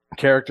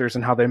characters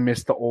and how they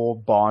missed the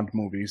old Bond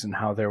movies and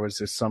how there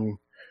was some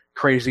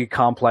crazy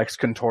complex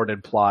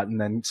contorted plot and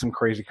then some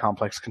crazy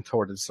complex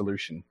contorted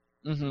solution.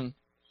 Mm-hmm.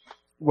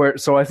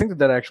 So I think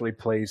that actually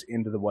plays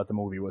into what the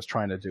movie was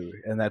trying to do,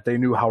 and that they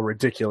knew how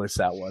ridiculous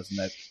that was, and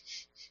that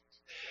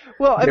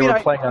they were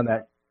playing on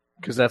that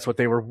because that's what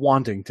they were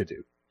wanting to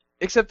do.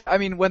 Except, I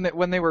mean,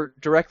 when they were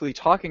directly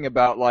talking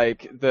about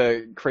like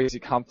the crazy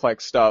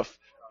complex stuff,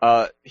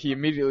 he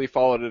immediately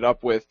followed it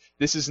up with,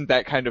 "This isn't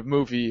that kind of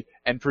movie,"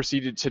 and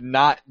proceeded to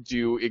not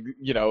do,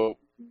 you know,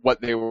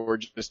 what they were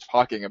just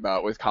talking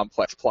about with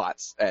complex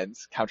plots and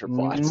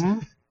counterplots. Mm-hmm.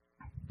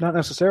 Not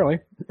necessarily.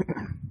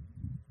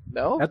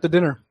 No? At the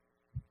dinner.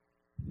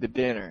 The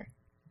dinner.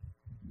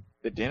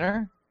 The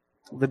dinner?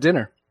 The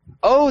dinner.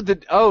 Oh,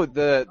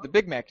 the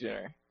Big Mac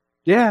dinner.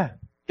 Yeah.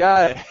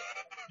 Got it.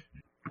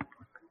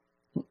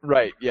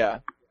 Right, yeah.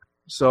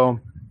 So,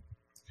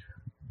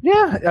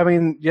 yeah, I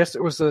mean, yes,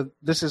 it was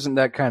this isn't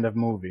that kind of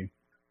movie,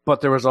 but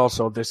there was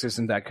also this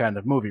isn't that kind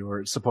of movie where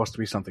it's supposed to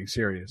be something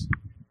serious.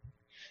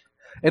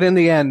 And in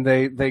the end,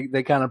 they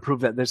kind of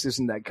proved that this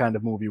isn't that kind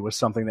of movie was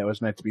something that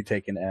was meant to be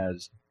taken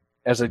as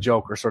a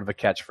joke or sort of a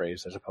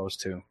catchphrase as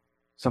opposed to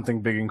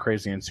something big and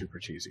crazy and super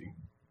cheesy.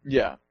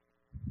 Yeah.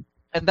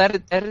 And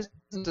that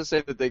isn't to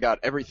say that they got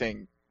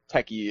everything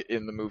techie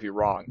in the movie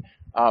wrong,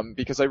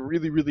 because I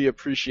really, really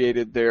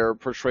appreciated their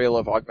portrayal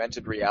of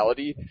augmented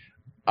reality.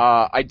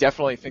 I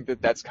definitely think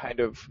that that's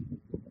kind of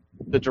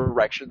the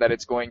direction that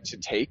it's going to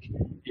take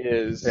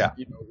is,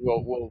 you know,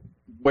 we'll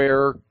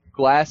wear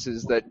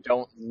glasses that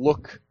don't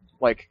look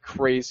like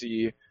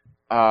crazy,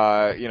 you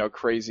know,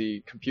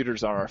 crazy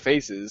computers on our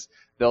faces.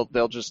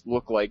 They'll just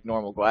look like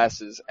normal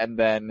glasses, and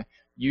then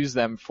use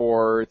them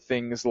for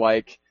things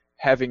like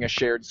having a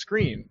shared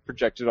screen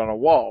projected on a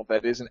wall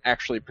that isn't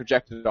actually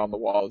projected on the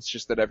wall. It's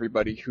just that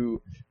everybody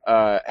who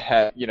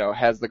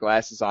has the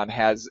glasses on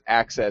has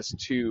access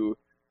to,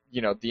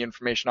 you know, the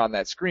information on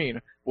that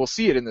screen, will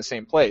see it in the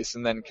same place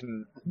and then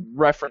can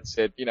reference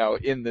it, you know,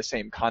 in the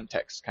same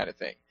context kind of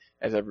thing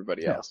as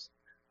everybody else.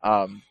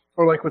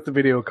 Or like with the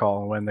video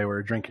call when they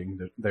were drinking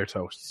their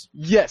toasts.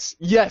 Yes,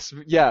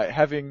 yeah,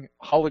 having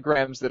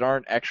holograms that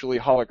aren't actually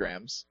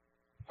holograms.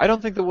 I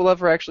don't think that we'll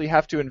ever actually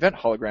have to invent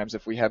holograms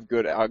if we have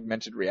good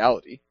augmented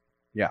reality.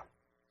 Yeah.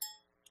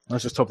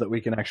 Let's just hope that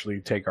we can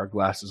actually take our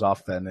glasses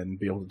off then and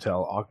be able to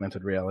tell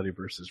augmented reality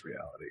versus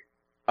reality.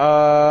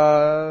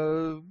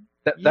 That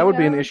would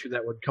be an issue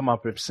that would come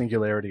up if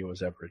singularity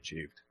was ever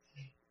achieved.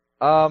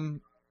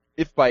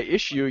 If by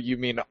issue you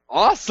mean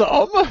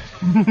awesome.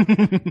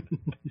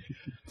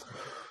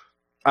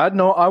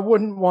 I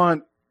wouldn't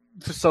want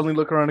to suddenly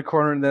look around a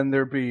corner and then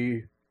there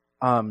be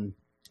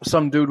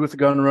some dude with a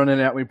gun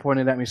running at me,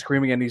 pointing at me,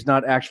 screaming, and he's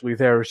not actually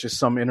there. It's just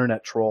some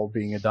internet troll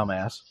being a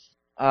dumbass.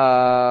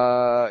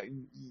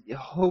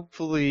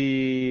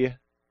 Hopefully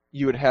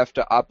you would have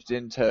to opt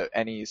into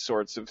any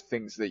sorts of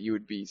things that you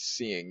would be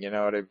seeing, you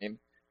know what I mean?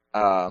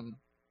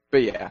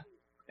 But yeah.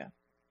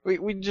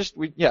 We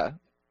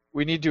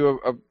need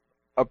to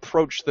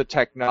approach the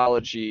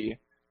technology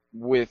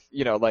with,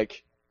 you know,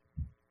 like,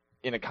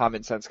 in a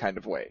common sense kind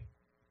of way.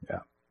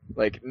 Yeah.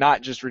 Like,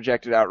 not just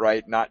reject it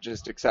outright, not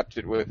just accept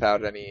it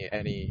without any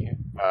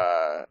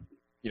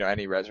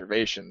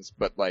reservations,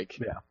 but like,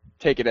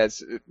 take it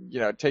as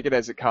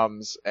it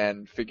comes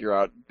and figure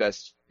out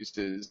best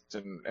uses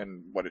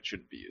and what it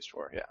should be used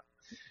for. Yeah.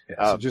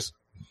 So just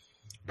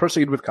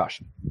proceed with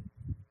caution.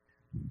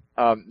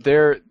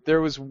 There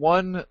was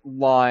one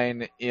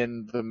line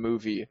in the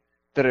movie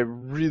that I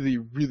really,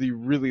 really,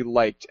 really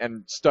liked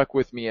and stuck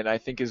with me, and I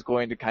think is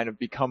going to kind of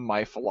become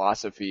my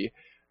philosophy.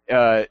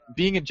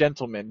 Being a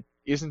gentleman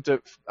isn't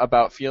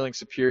about feeling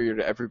superior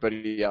to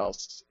everybody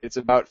else. It's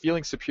about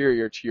feeling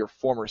superior to your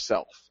former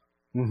self.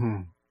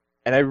 Mm-hmm.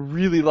 And I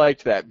really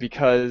liked that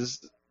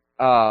because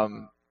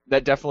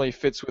that definitely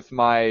fits with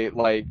my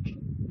like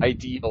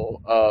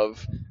ideal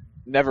of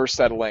never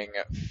settling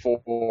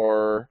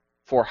for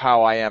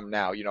how I am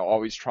now. You know,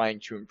 always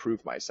trying to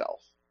improve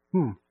myself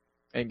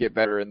and get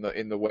better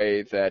in the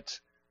way that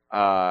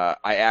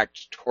I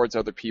act towards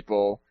other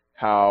people,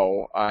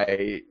 how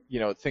I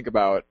think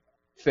about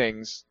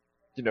things.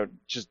 You know,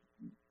 just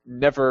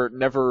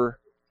never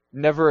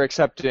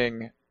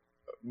accepting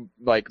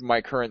like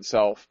my current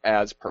self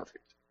as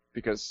perfect,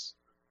 because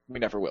we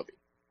never will be.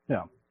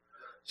 Yeah.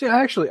 See,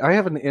 I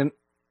have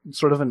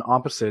sort of an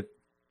opposite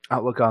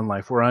outlook on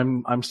life, where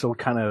I'm still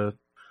kind of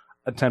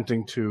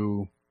attempting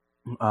to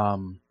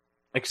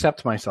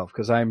accept myself,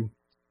 because I'm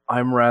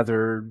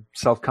rather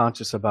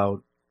self-conscious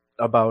about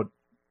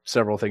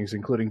several things,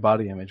 including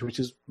body image, which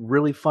is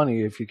really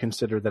funny if you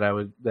consider that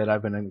I've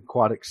been an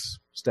aquatics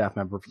staff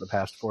member for the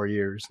past 4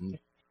 years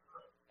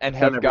and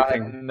have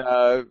gotten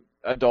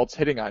adults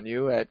hitting on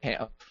you at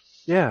camp.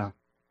 Yeah,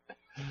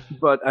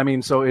 but I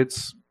mean, so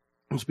it's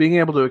being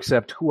able to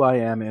accept who I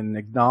am and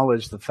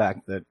acknowledge the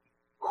fact that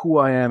who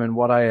I am and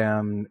what I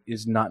am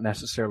is not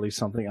necessarily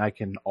something I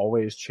can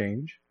always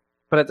change.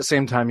 But at the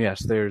same time,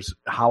 yes, there's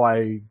how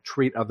I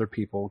treat other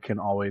people can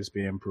always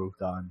be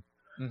improved on.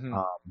 Mm-hmm.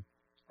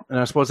 And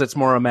I suppose it's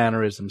more a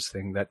mannerisms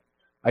thing that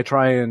I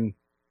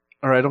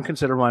I don't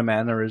consider my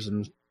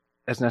mannerisms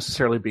as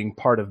necessarily being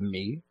part of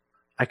me,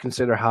 I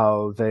consider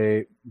how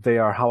they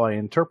are how I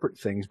interpret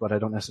things, but I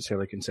don't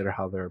necessarily consider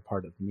how they're a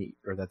part of me,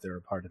 or that they're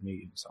a part of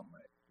me in some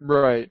way.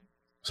 Right.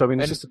 So I mean,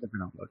 it's And just a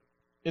different outlook.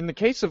 in the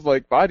case of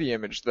like body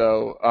image,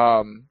 though,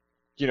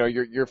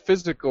 your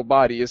physical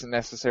body isn't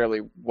necessarily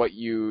what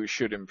you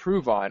should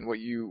improve on. What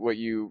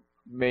you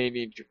may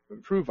need to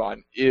improve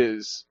on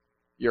is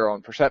your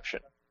own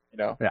perception.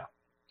 Yeah.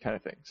 Kind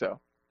of thing. So,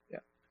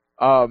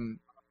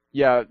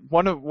 yeah.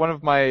 One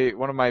of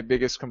my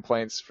biggest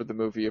complaints for the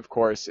movie, of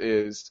course,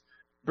 is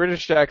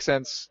British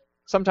accents,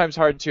 sometimes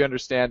hard to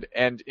understand,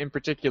 and in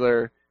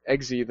particular,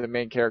 Eggsy, the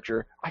main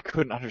character, I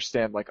couldn't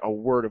understand like a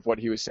word of what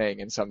he was saying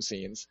in some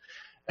scenes.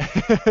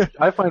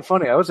 I find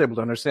funny. I was able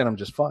to understand him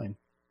just fine.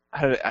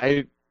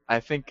 I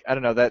think, I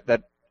don't know,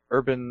 that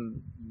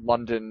urban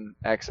London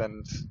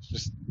accent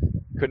just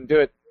couldn't do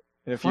it.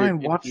 In a few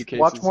Watch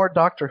cases. more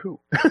Doctor Who.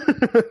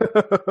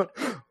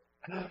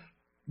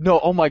 No,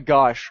 oh my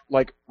gosh,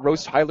 like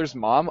Rose Tyler's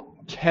mom,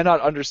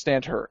 cannot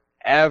understand her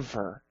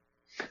ever.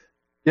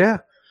 Yeah,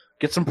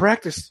 get some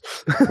practice.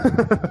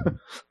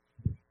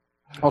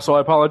 Also,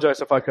 I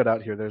apologize if I cut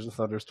out here. There's a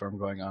thunderstorm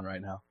going on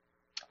right now.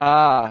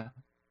 Well,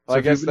 So I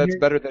if you've guess been that's hearing-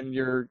 better than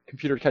your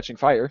computer catching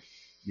fire.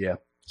 Yeah.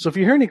 So if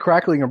you hear any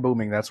crackling or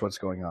booming, that's what's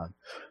going on.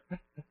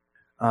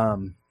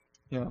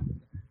 Yeah.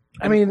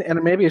 I mean,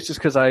 and maybe it's just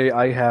because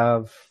I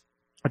have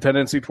a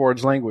tendency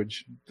towards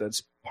language.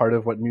 That's part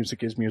of what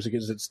music is. Music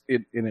is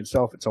in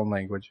itself its own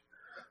language.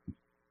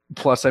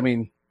 Plus, I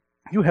mean,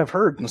 you have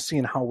heard and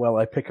seen how well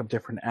I pick up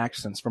different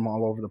accents from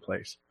all over the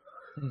place.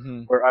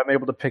 Mm-hmm. Where I'm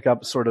able to pick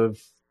up sort of,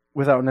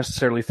 without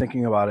necessarily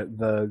thinking about it,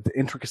 the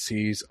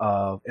intricacies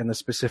of and the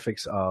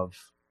specifics of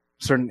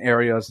certain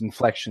areas,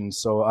 inflections.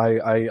 So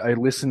I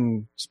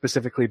listen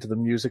specifically to the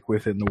music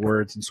within the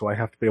words, and so I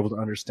have to be able to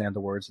understand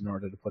the words in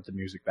order to put the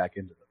music back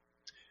into them.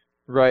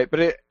 Right,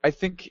 but I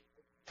think,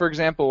 for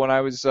example, when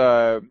I was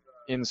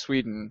in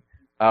Sweden,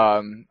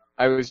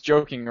 I was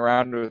joking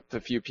around with a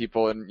few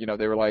people, and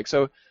they were like,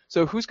 "So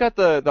who's got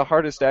the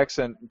hardest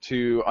accent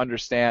to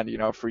understand?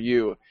 For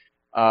you,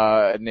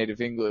 a native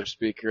English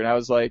speaker?" And I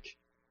was like,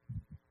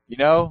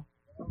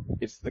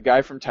 it's the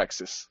guy from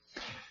Texas.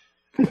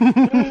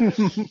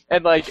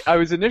 And like I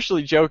was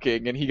initially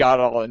joking, and he got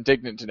all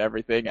indignant and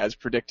everything, as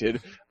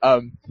predicted.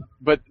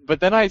 But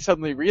then I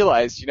suddenly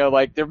realized,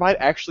 like there might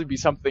actually be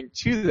something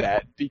to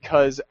that,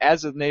 because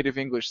as a native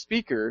English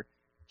speaker,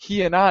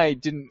 he and I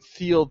didn't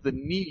feel the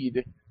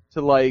need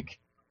to like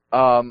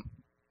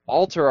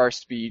alter our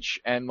speech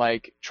and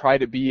like try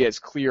to be as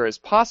clear as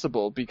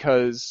possible,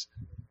 because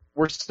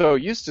we're so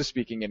used to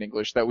speaking in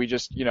English that we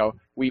just,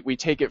 we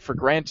take it for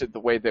granted the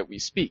way that we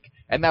speak.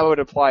 And that would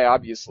apply,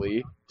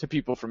 obviously, to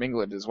people from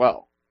England as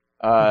well.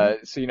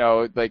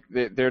 So, like,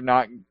 they're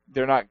not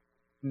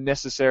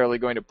necessarily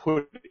going to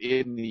put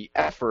in the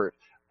effort,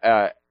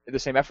 the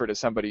same effort as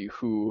somebody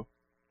who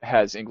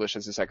has English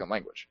as a second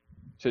language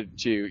to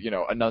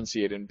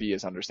enunciate and be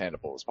as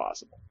understandable as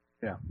possible.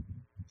 Yeah.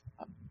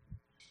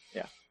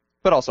 Yeah.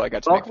 But also I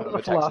got to make Welcome fun to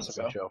of the the Texans,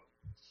 philosophy so. show,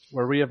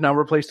 where we have now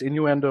replaced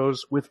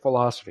innuendos with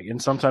philosophy,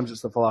 and sometimes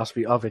it's the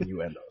philosophy of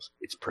innuendos.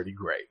 It's pretty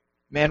great.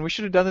 Man, we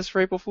should have done this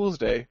for April Fool's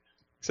Day,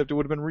 except it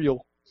would have been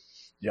real.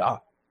 Yeah.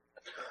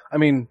 I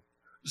mean,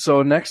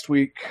 so next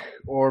week,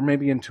 or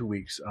maybe in 2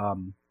 weeks,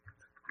 I'm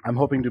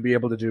hoping to be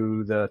able to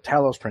do the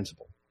Talos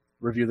Principle,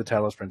 review the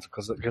Talos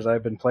Principle, because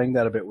I've been playing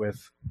that a bit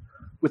with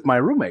my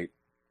roommate,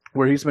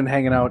 where he's been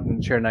hanging out in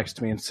the chair next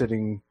to me and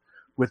sitting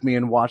with me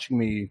and watching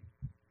me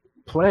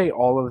play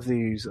all of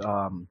these,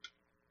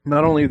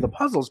 not only the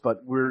puzzles,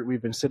 but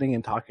we've been sitting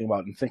and talking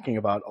about and thinking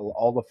about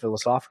all the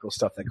philosophical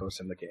stuff that goes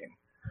in the game,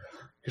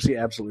 because he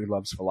absolutely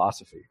loves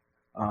philosophy.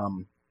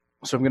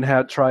 So I'm going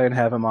to try and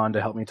have him on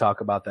to help me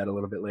talk about that a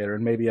little bit later,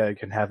 and maybe I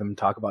can have him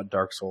talk about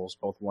Dark Souls,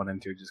 both 1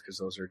 and 2, just because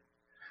those are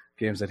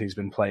games that he's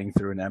been playing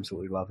through and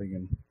absolutely loving.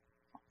 And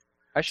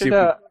I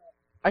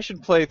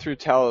should play through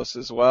Talos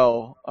as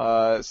well,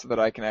 so that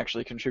I can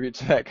actually contribute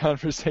to that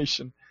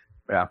conversation.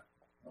 Yeah,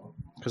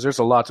 because there's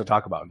a lot to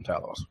talk about in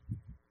Talos.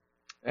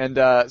 And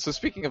so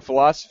speaking of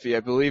philosophy, I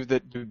believe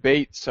that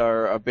debates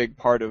are a big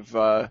part of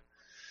the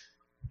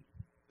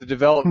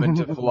development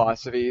of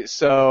philosophy.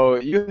 So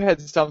you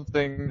had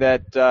something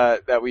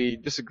that we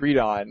disagreed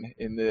on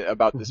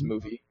about this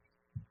movie.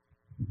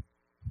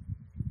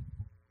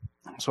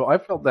 So I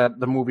felt that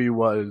the movie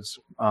was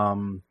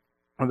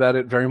that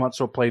it very much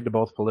so played to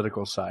both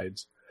political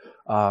sides.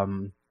 Yeah,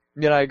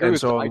 I agree.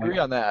 I agree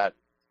on that.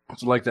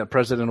 So like that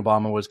President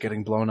Obama was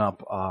getting blown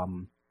up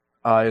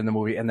in the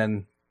movie, and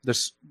then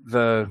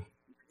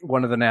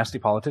one of the nasty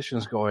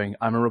politicians going,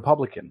 "I'm a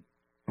Republican,"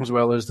 as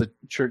well as the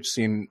church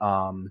scene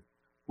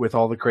with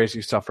all the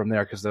crazy stuff from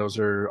there, because those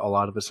are a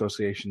lot of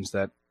associations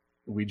that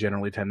we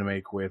generally tend to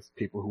make with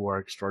people who are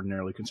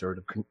extraordinarily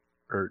conservative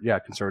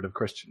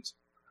Christians.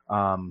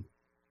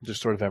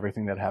 Just sort of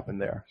everything that happened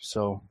there.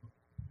 So,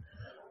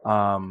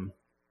 and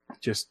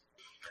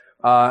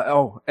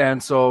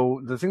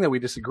so the thing that we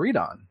disagreed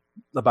on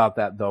about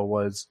that, though,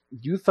 was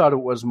you thought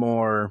it was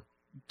more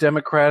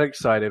Democratic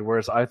sided,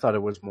 whereas I thought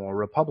it was more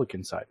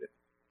Republican sided.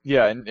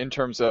 Yeah, in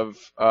terms of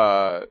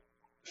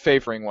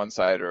favoring one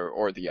side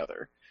or the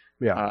other.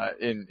 Yeah.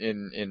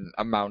 In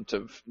amount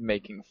of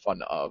making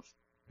fun of.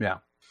 Yeah.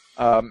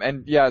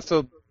 And yeah,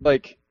 so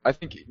like I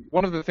think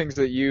one of the things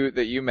that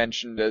you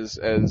mentioned as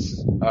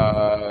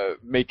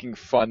making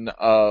fun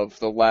of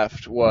the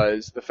left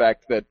was the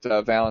fact that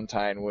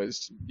Valentine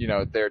was,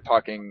 they're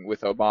talking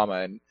with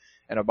Obama and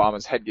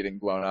Obama's head getting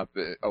blown up.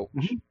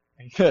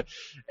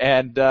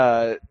 And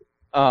I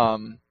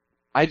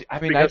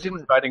mean I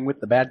didn't fighting with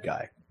the bad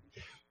guy.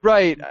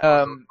 right.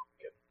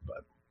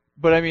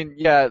 But I mean,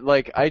 yeah,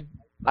 like I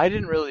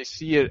didn't really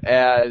see it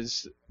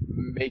as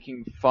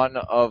making fun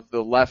of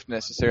the left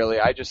necessarily.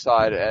 I just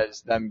saw it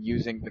as them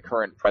using the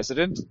current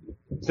president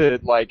to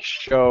like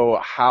show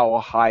how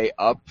high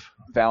up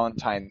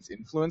Valentine's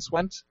influence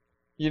went,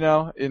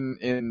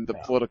 in the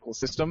political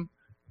system,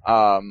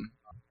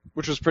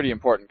 which was pretty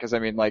important because I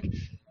mean, like,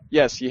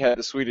 yes, he had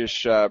the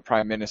Swedish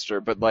prime minister,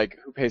 but like,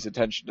 who pays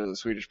attention to the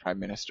Swedish prime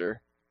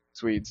minister?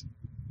 Swedes.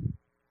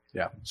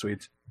 Yeah,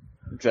 Swedes.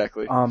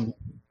 Exactly.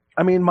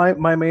 I mean,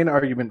 my main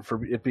argument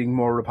for it being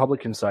more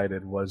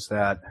Republican-sided was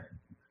that,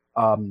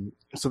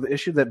 so the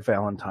issue that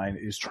Valentine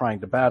is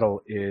trying to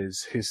battle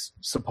is his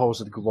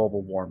supposed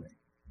global warming.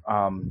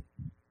 And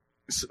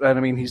I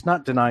mean, he's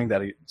not denying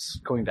that it's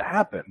going to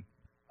happen.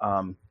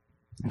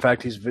 In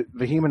fact, he's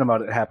vehement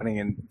about it happening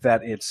and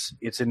that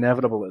it's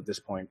inevitable at this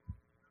point,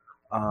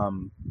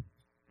 and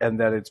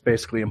that it's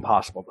basically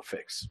impossible to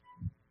fix,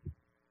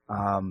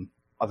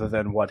 other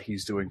than what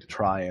he's doing to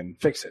try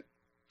and fix it.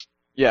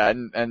 Yeah,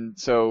 and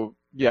so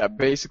yeah,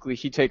 basically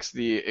he takes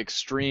the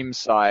extreme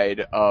side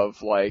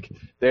of like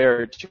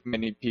there are too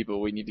many people,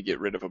 we need to get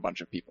rid of a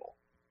bunch of people.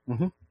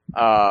 Mm-hmm.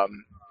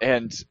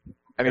 And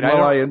I mean,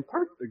 I in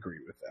part agree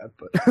with that,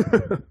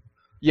 but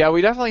yeah,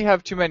 we definitely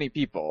have too many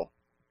people,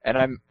 and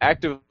I'm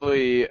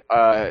actively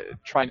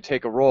trying to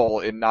take a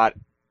role in not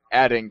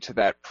adding to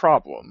that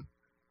problem.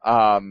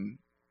 I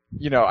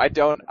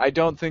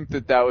don't think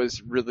that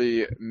was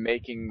really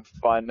making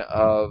fun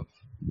of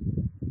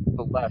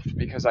the left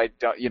because I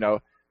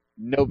don't,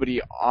 nobody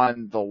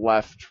on the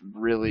left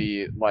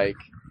really like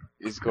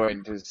is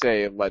going to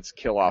say let's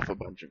kill off a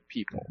bunch of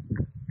people.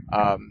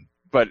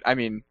 But I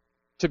mean,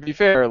 to be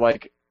fair,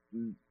 like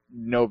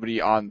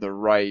nobody on the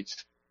right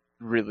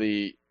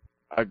really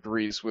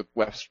agrees with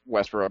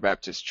Westboro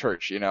Baptist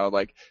Church.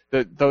 Like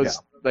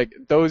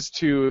those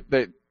two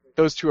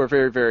are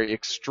very, very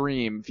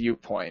extreme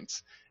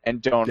viewpoints and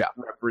don't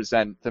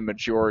represent the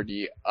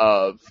majority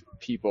of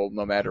people,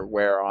 no matter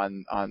where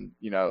on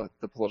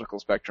the political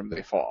spectrum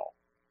they fall.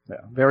 Yeah,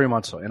 very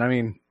much so. And I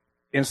mean,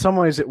 in some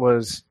ways, it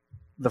was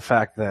the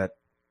fact that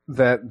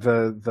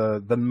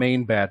the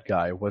main bad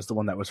guy was the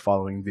one that was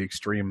following the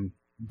extreme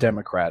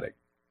democratic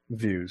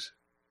views.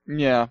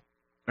 Yeah,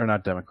 or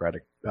not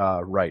democratic,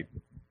 right,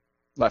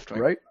 left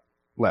wing, right,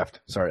 left.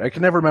 Sorry, I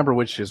can never remember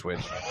which is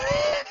which.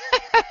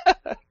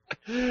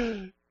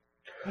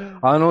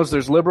 All I know is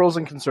there's liberals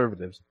and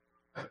conservatives.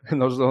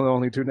 And those are the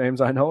only two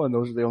names I know, and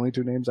those are the only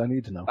two names I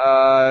need to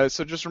know.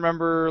 So just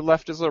remember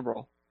left is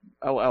liberal.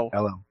 LL.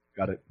 LL.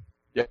 Got it.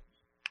 Yeah.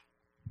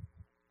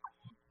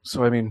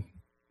 So, I mean...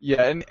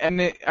 Yeah,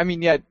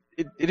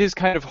 it is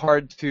kind of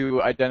hard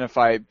to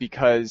identify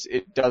because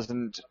it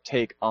doesn't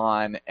take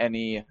on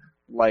any,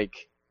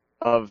 like,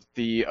 of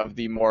the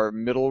more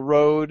middle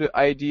road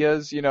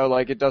ideas,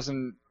 like it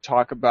doesn't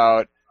talk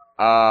about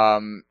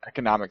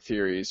economic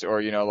theories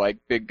or, like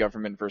big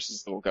government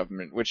versus little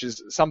government, which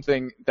is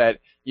something that,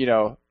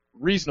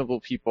 reasonable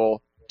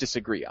people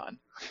disagree on.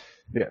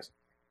 Yes.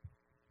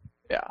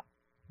 Yeah.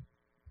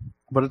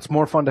 But it's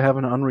more fun to have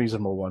an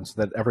unreasonable one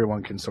so that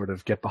everyone can sort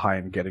of get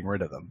behind getting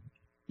rid of them.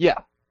 Yeah.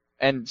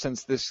 And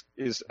since this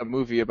is a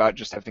movie about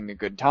just having a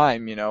good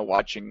time,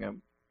 watching a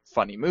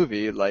funny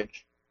movie, like,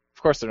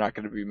 of course they're not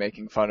going to be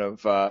making fun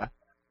of,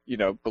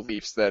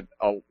 beliefs that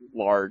a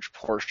large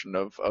portion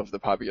of the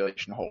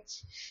population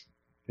holds.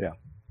 Yeah.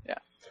 Yeah.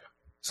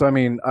 So, I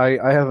mean, I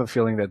have a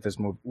feeling that this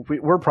movie,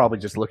 we're probably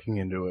just looking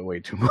into it way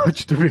too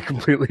much, to be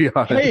completely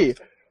honest. Hey,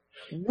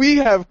 we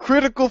have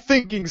critical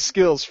thinking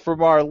skills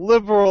from our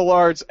liberal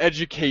arts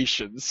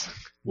educations.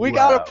 We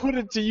gotta put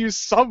it to use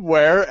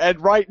somewhere, and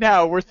right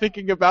now we're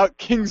thinking about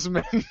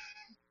Kingsman.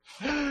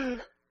 So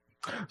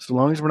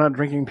long as we're not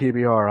drinking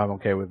PBR, I'm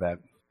okay with that.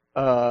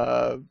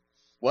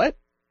 What?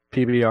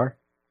 PBR?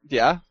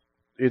 Yeah.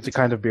 It's a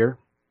kind of beer.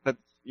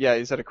 Yeah,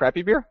 is that a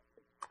crappy beer?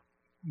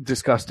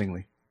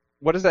 Disgustingly.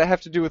 What does that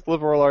have to do with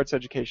liberal arts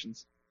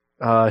educations?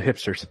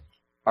 Hipsters.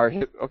 Are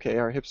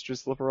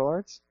hipsters liberal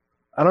arts?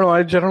 I don't know,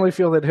 I generally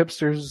feel that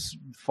hipsters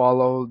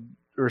follow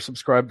or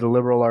subscribe to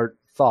liberal art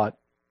thought,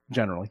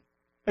 generally.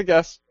 I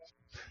guess.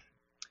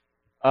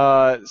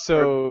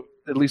 So...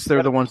 At least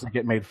they're the ones that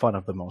get made fun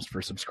of the most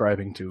for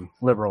subscribing to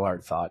liberal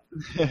art thought.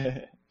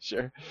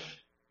 Sure.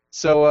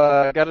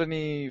 So, got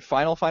any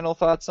final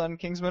thoughts on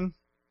Kingsman?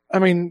 I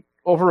mean,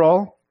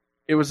 overall,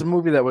 it was a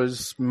movie that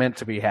was meant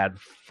to be had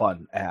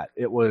fun at.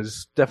 It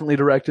was definitely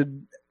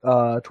directed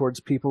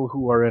towards people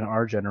who are in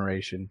our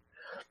generation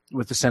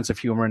with the sense of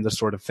humor and the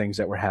sort of things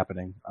that were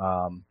happening.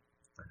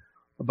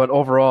 But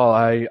overall,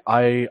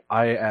 I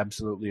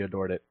absolutely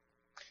adored it.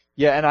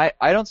 Yeah, and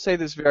I don't say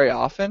this very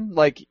often.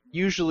 Like,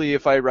 usually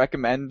if I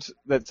recommend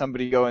that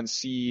somebody go and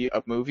see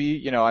a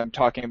movie, I'm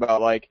talking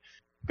about like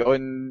go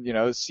and,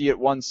 see it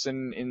once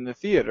in the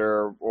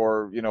theater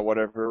or,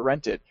 whatever,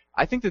 rent it.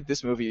 I think that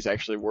this movie is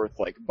actually worth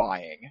like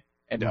buying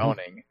and Mhm.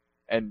 owning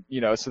and,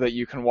 so that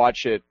you can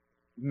watch it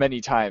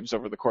many times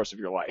over the course of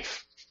your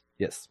life.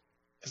 Yes,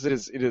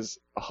 Because it is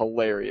a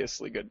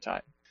hilariously good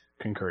time.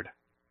 concurred.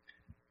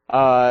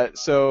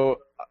 So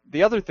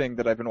the other thing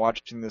that I've been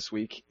watching this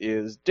week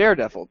is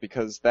Daredevil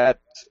because that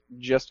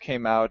just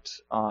came out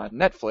on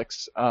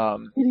Netflix.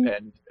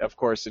 And of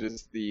course it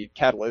is the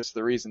catalyst,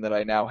 the reason that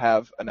I now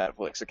have a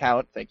Netflix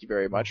account. Thank you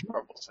very much,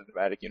 Marvel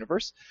Cinematic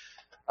Universe.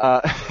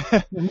 Uh,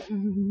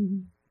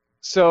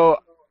 so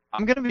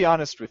I'm gonna be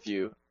honest with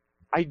you.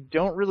 I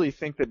don't really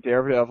think that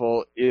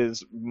Daredevil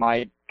is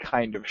my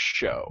kind of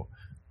show.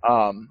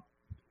 And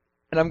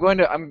I'm going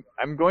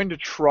to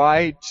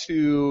try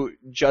to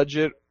judge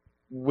it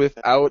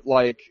without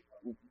like,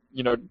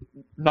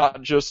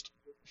 not just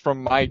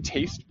from my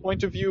taste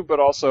point of view, but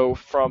also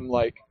from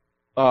like,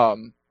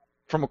 from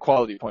a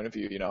quality point of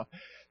view.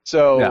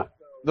 So Yeah.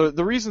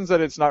 the reasons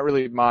that it's not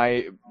really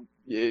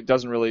it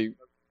doesn't really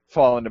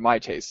fall into my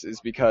taste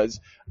is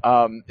because,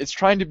 it's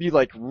trying to be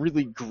like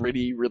really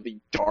gritty, really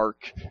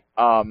dark,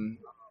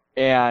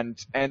 and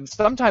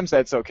sometimes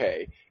that's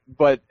okay,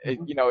 but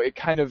it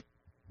kind of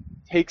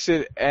takes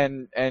it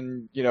and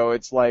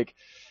it's like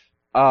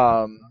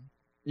so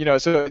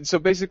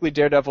basically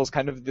Daredevil's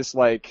kind of this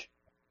like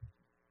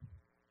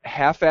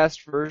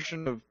half-assed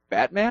version of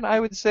Batman, I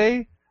would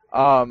say.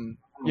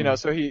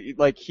 So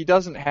he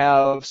doesn't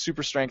have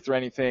super strength or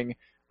anything.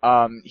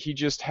 He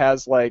just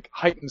has like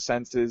heightened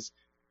senses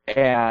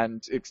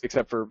and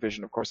except for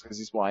vision, of course, because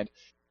he's blind.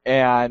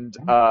 And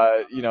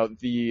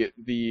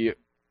the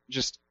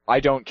just I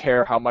don't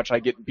care how much I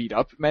get beat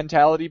up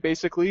mentality,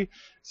 basically.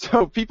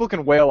 So people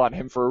can wail on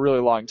him for a really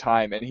long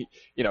time, and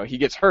he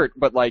gets hurt,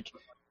 but like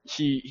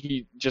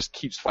he just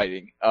keeps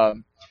fighting.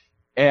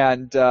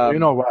 And You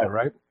know why,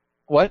 right?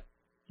 what?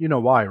 You know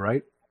why,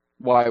 right?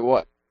 Why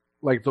what?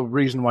 Like the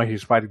reason why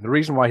he's fighting, the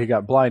reason why he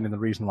got blind, and the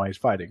reason why he's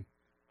fighting.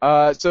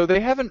 So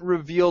they haven't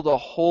revealed a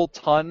whole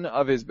ton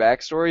of his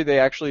backstory. They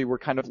actually were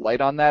kind of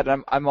light on that.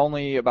 I'm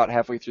only about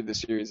halfway through the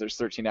series. There's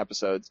 13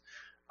 episodes.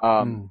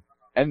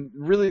 And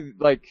really,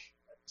 like,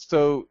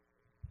 so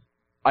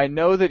I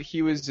know that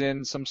he was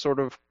in some sort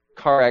of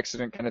car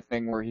accident kind of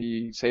thing where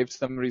he saved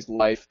somebody's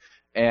life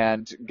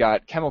and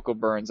got chemical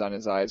burns on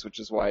his eyes, which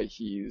is why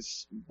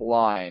he's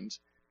blind.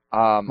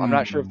 I'm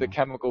not sure if the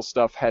chemical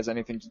stuff has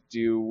anything to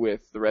do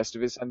with the rest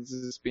of his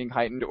senses being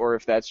heightened or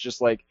if that's just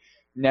like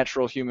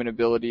natural human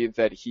ability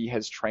that he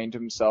has trained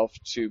himself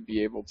to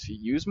be able to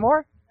use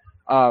more.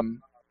 That's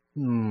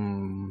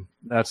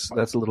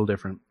a little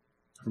different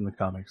from the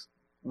comics.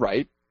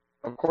 Right.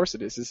 Of course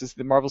it is. This is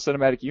the Marvel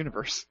Cinematic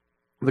Universe.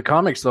 The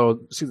comics,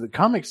 though,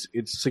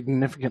 it's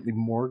significantly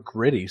more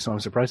gritty, so I'm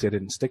surprised they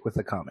didn't stick with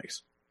the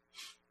comics.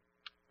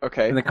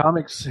 Okay. In the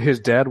comics, his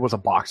dad was a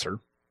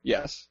boxer.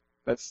 Yes.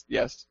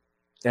 Yes.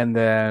 And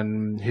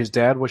then his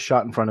dad was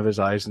shot in front of his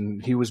eyes,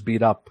 and he was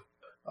beat up,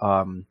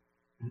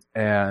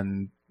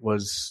 and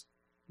was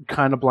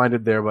kind of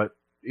blinded there, but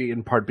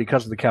in part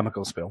because of the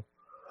chemical spill.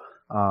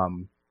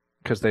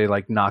 Because they,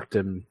 like, knocked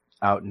him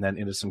out and then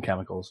into some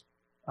chemicals.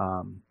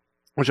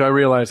 Which I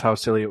realize how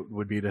silly it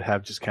would be to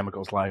have just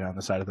chemicals lying on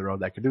the side of the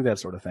road that could do that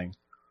sort of thing.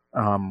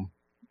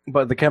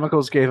 But the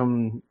chemicals gave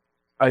him,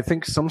 I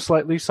think, some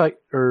slightly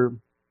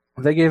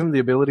they gave him the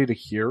ability to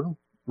hear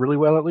really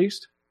well, at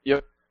least.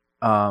 Yep.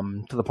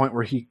 To the point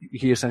where he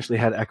essentially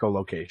had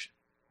echolocation.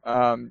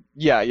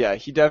 Yeah.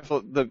 He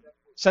definitely, the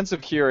sense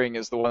of hearing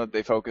is the one that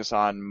they focus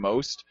on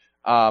most.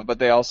 But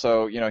they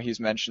also, he's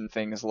mentioned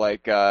things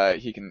like,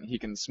 he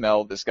can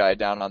smell this guy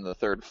down on the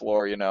third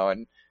floor,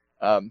 and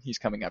he's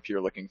coming up here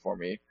looking for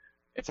me,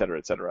 et cetera,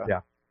 et cetera.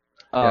 Yeah.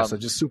 So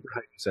just super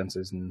heightened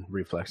senses and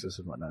reflexes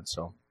and whatnot.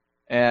 So.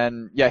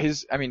 And yeah,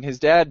 his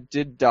dad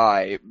did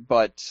die,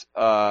 but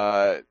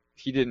it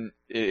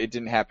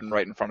didn't happen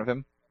right in front of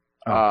him.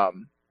 Oh.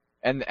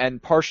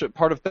 And part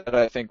of that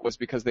I think was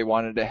because they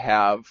wanted to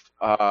have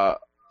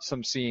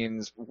some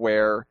scenes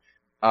where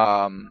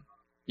Matt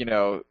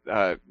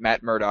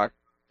Murdock,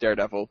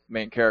 Daredevil,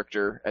 main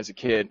character as a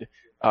kid,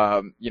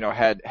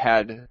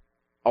 had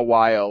a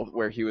while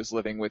where he was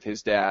living with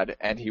his dad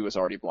and he was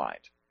already blind.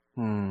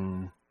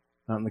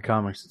 Not in the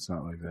comics. It's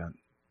not like that.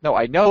 No,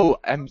 I know.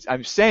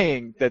 I'm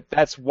saying that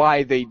that's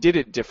why they did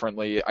it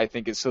differently. I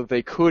think is so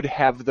they could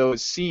have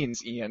those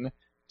scenes. Ian,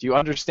 do you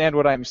understand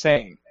what I'm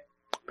saying?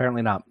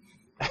 Apparently not.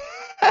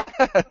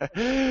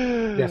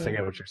 Yes, I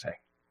get what you're saying.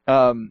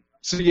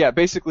 So yeah,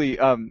 basically,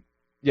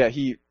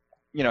 he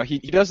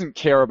doesn't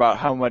care about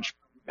how much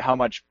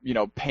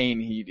pain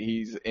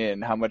he's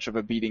in, how much of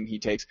a beating he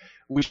takes,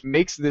 which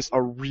makes this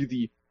a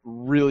really,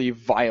 really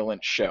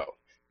violent show.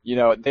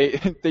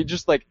 They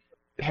just like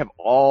have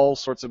all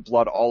sorts of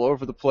blood all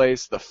over the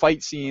place. The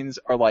fight scenes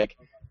are like,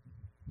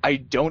 I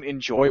don't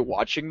enjoy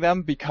watching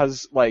them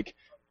because like,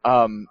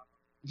 a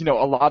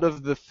lot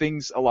of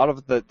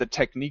the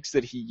techniques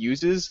that he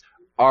uses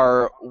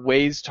are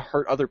ways to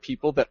hurt other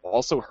people that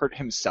also hurt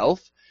himself.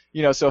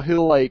 So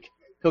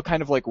he'll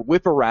kind of like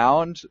whip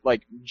around,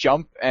 like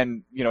jump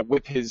and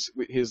whip his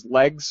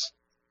legs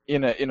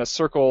in a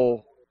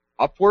circle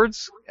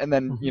upwards, and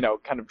then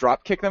kind of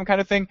drop kick them,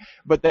 kind of thing.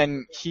 But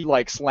then he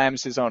like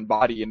slams his own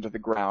body into the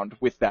ground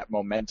with that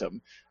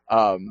momentum.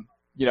 And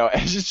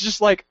it's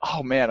just like,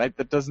 oh man,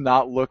 that does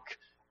not look.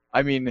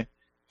 I mean,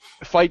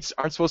 fights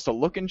aren't supposed to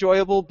look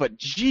enjoyable, but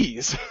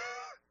geez,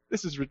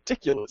 this is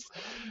ridiculous.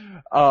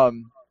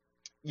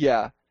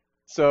 Yeah.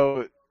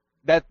 So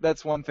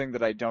that's one thing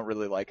that I don't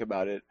really like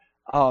about it.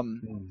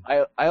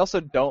 I also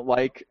don't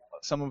like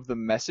some of the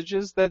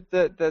messages that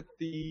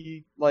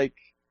the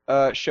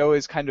show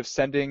is kind of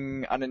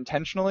sending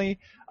unintentionally.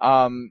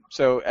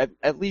 So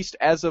at least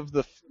as of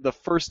the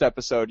first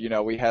episode,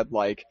 we had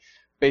like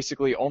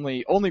basically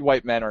only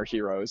white men are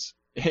heroes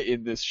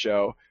in this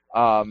show.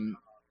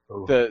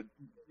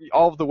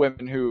 All of the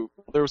women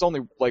there was only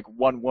like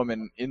one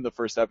woman in the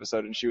first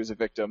episode, and she was a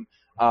victim.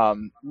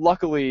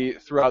 Luckily,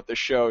 throughout the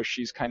show,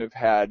 she's kind of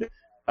had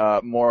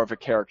more of a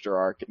character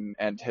arc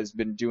and has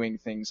been doing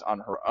things on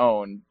her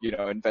own,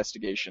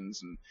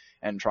 investigations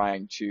and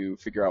trying to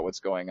figure out what's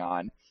going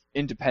on,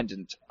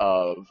 independent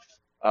of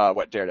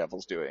what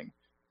Daredevil's doing.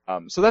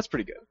 So that's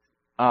pretty good.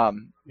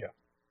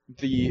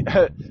 The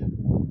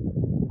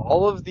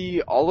all of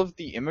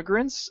the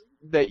immigrants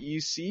that you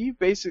see,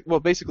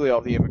 basically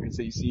all the immigrants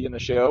that you see in the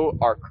show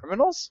are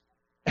criminals,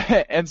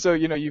 and so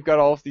you've got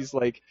all of these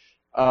like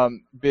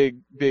big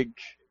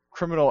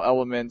criminal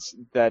elements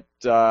that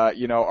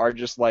are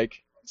just like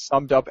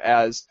summed up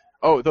as,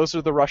 oh, those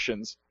are the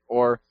Russians,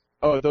 or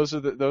oh, those are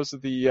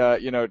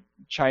the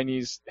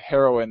Chinese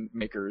heroin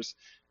makers,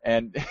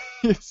 and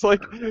it's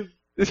like,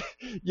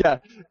 yeah,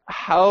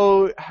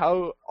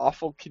 how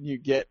awful can you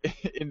get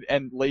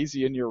and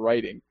lazy in your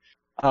writing?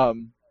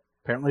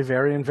 Apparently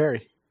very and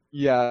very.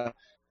 Yeah.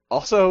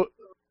 Also,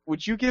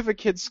 would you give a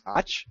kid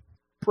scotch?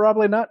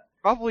 Probably not.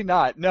 Probably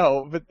not.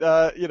 No,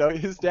 but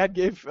his dad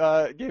gave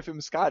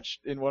him scotch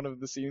in one of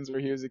the scenes where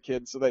he was a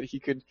kid, so that he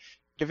could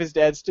give his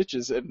dad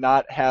stitches and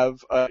not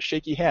have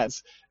shaky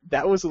hands.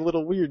 That was a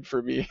little weird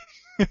for me.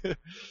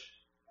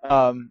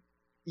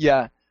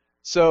 Yeah.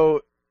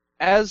 So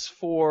as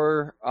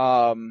for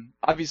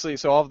obviously,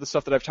 so all of the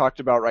stuff that I've talked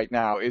about right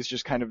now is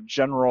just kind of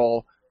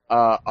general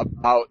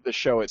about the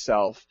show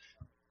itself.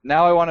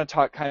 Now I want to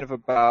talk kind of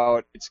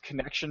about its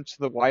connection to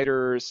the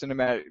wider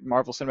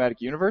Marvel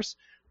Cinematic Universe.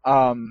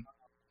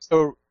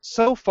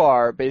 So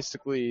far,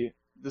 basically,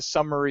 the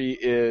summary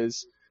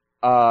is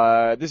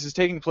this is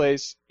taking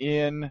place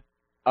in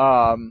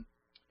New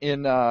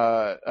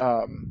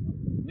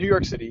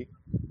York City.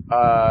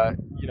 A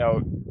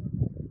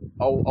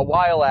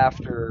while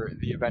after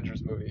the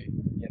Avengers movie.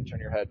 Yeah,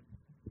 turn your head.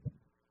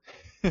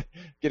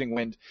 Getting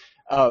wind.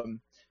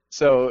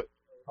 So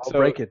I'll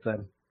break it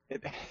then.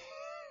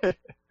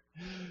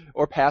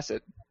 Or pass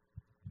it.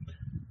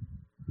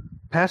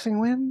 Passing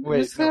wind? Wait,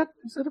 is that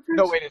a phrase?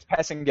 No, wait, it's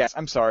passing gas.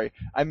 I'm sorry.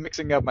 I'm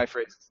mixing up my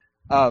phrases.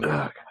 Oh,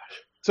 gosh.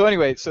 So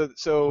anyway, so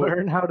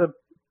learn how to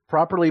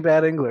properly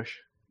bad English.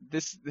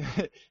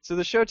 So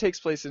the show takes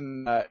place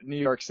in New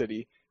York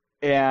City,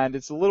 and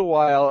it's a little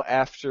while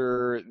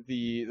after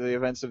the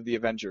events of the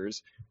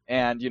Avengers,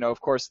 and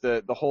of course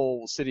the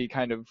whole city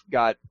kind of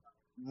got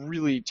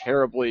really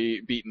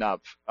terribly beaten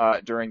up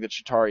during the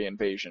Chitauri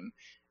invasion,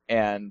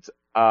 and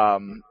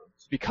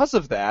because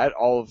of that,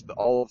 all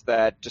of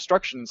that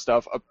destruction and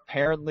stuff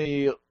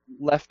apparently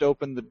left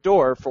open the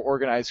door for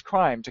organized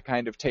crime to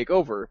kind of take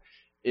over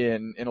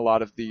in a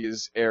lot of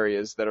these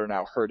areas that are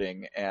now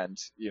hurting and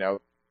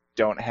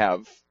don't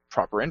have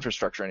proper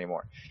infrastructure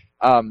anymore.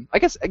 I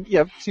guess,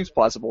 yeah, seems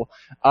plausible.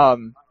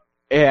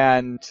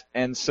 And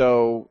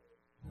so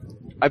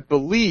I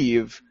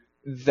believe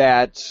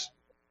that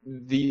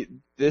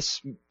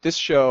this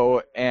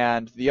show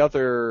and the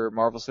other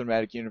Marvel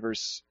Cinematic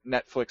Universe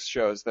Netflix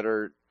shows that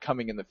are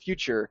coming in the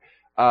future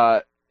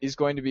is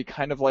going to be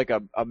kind of like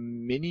a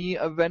mini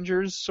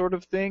Avengers sort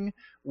of thing,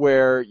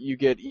 where you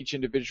get each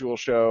individual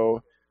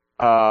show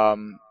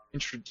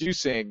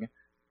introducing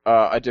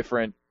a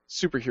different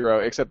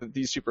superhero, except that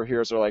these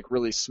superheroes are like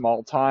really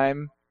small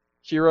time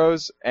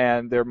heroes,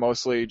 and they're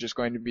mostly just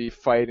going to be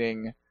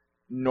fighting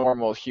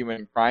normal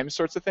human crime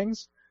sorts of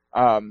things,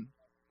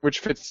 which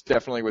fits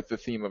definitely with the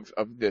theme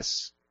of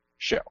this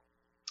show.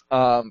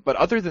 But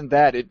other than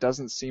that, it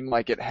doesn't seem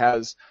like it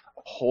has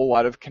a whole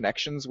lot of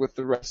connections with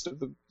the rest of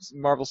the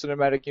Marvel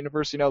Cinematic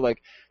Universe.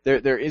 Like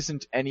there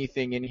isn't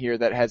anything in here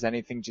that has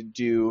anything to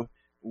do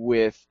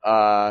with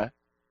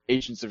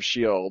Agents of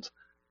S.H.I.E.L.D.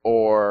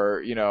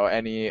 or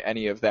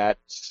any of the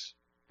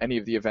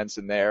events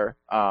in there.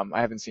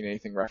 I haven't seen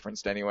anything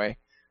referenced anyway.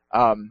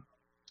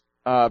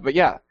 But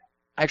yeah,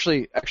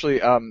 actually,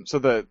 so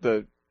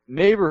the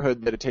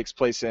neighborhood that it takes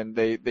place in,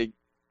 they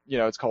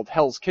it's called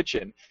Hell's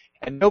Kitchen,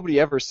 and nobody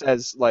ever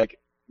says like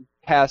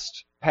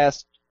past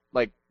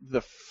like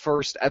the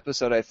first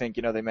episode. I think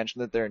they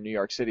mentioned that they're in New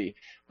York City,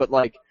 but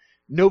like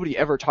nobody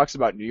ever talks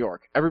about New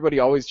York. Everybody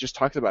always just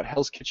talks about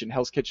Hell's Kitchen,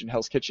 Hell's Kitchen,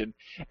 Hell's Kitchen,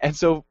 and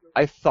so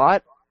I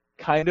thought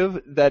kind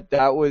of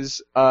that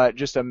was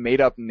just a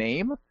made up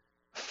name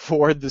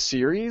for the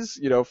series,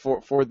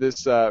 for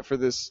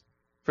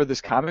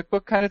this comic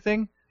book kind of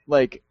thing,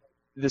 like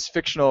this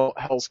fictional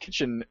Hell's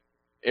Kitchen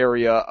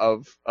area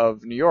of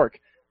New York.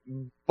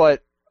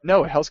 But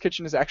no, Hell's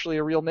Kitchen is actually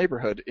a real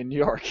neighborhood in New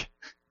York.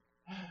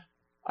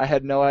 I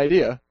had no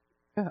idea.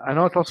 Yeah, I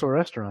know it's also a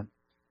restaurant.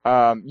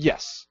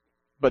 Yes,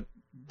 but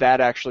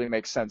that actually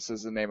makes sense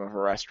as the name of a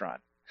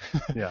restaurant.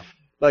 Yeah.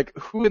 Like,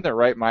 who in their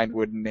right mind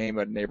would name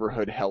a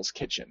neighborhood Hell's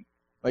Kitchen?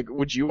 Like,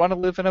 would you want to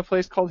live in a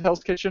place called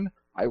Hell's Kitchen?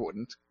 I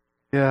wouldn't.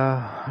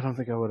 Yeah, I don't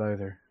think I would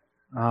either.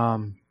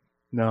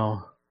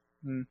 No.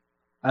 Hmm.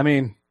 I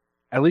mean,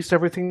 at least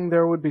everything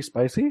there would be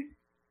spicy,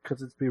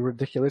 because it'd be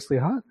ridiculously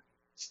hot.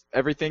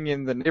 Everything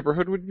in the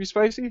neighborhood would be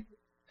spicy?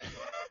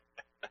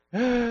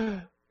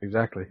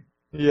 Exactly.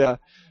 Yeah.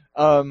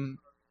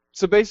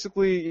 So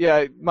basically,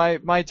 yeah, my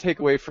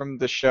takeaway from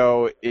the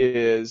show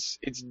is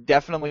it's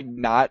definitely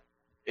not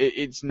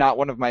it's not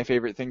one of my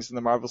favorite things in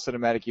the Marvel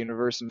Cinematic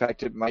Universe. In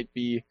fact,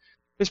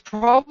 it's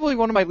probably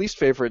one of my least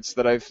favorites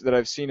that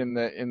I've seen in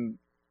the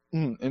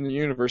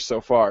universe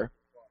so far.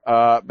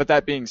 But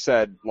that being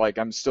said, like,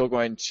 I'm still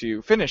going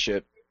to finish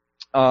it.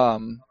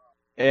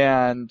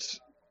 And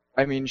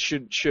I mean,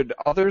 should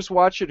others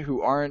watch it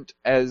who aren't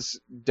as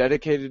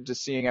dedicated to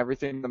seeing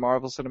everything in the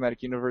Marvel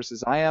Cinematic Universe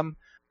as I am?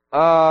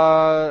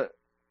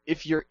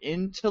 If you're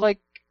into like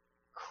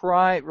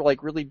crime,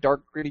 like really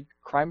dark, gritty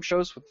crime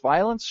shows with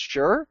violence,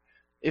 sure.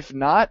 If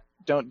not,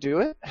 don't do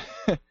it.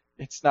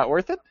 It's not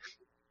worth it.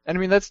 And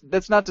I mean,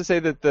 that's not to say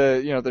that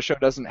the show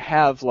doesn't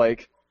have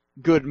like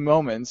good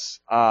moments.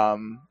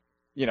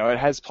 It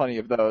has plenty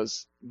of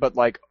those, but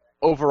like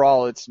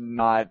overall, it's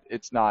not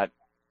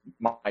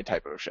my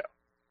type of show.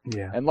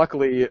 Yeah. And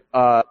luckily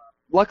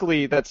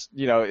that's,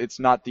 it's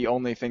not the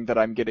only thing that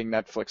I'm getting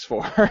Netflix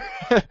for.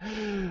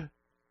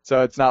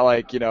 So it's not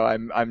like,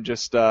 I'm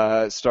just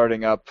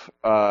starting up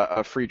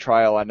a free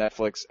trial on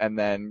Netflix and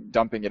then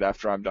dumping it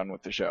after I'm done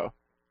with the show.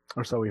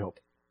 Or so we hope.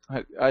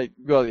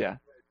 Well, yeah.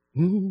 I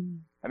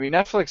mean,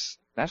 Netflix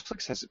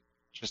has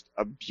just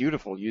a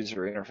beautiful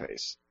user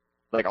interface.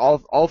 Like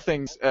all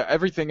things,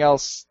 everything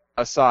else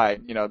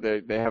aside,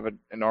 they have an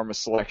enormous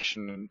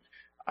selection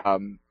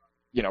and,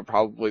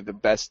 probably the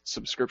best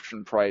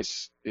subscription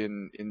price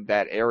in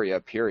that area,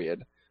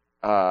 period.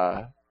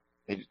 Yeah.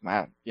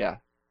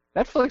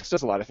 Netflix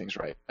does a lot of things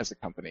right as a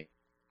company.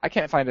 I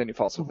can't find any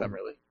faults with them,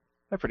 really.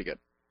 They're pretty good.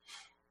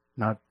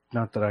 Not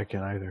that I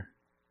can either.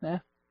 Yeah.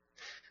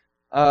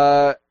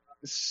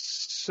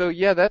 So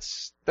yeah,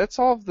 that's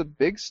all of the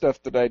big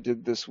stuff that I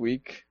did this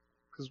week,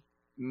 because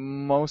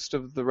most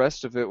of the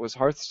rest of it was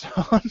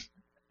Hearthstone.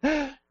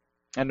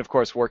 And of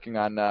course working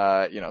on,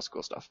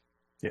 school stuff.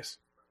 Yes.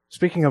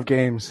 Speaking of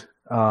games,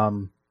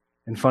 and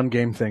fun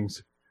game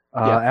things,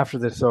 after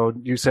this, so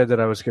you said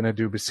that I was going to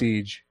do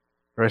Besiege,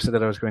 or I said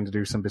that I was going to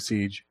do some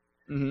Besiege.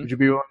 Mm-hmm. Would you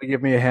be willing to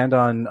give me a hand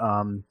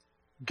on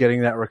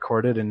getting that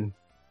recorded and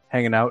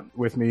hanging out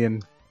with me?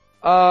 And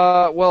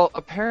well,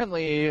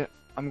 apparently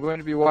I'm going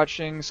to be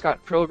watching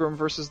Scott Pilgrim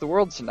vs. the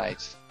World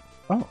tonight.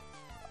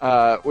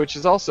 Oh. Which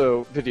is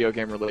also video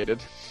game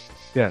related.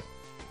 Yeah.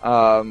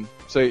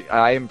 So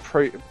I am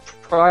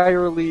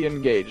priorly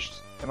engaged.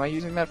 Am I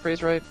using that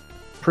phrase right?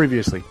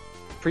 Previously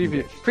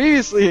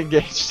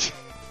engaged.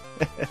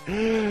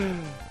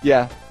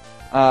 Yeah.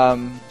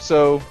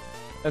 So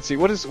let's see.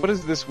 What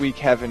does this week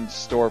have in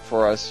store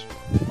for us?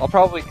 I'll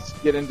probably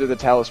get into the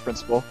Talos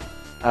Principle,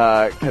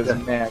 because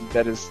man,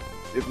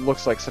 it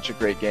looks like such a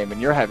great game, and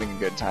you're having a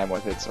good time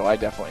with it. So I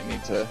definitely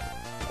need to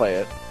play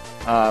it.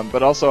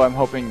 But also, I'm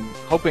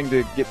hoping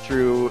to get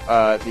through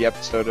the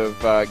episode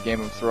of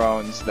Game of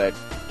Thrones that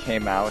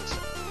came out,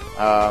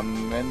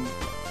 and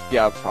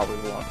yeah,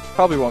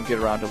 probably won't get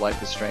around to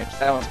Life is Strange.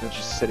 That one's been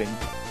just sitting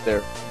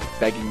there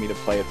begging me to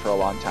play it for a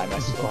long time. I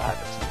still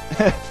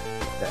haven't.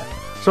 Yeah.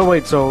 So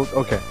wait,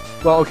 okay.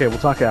 Well, okay, we'll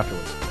talk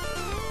afterwards.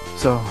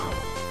 So,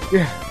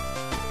 yeah,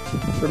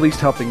 at least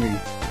helping me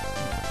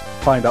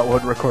find out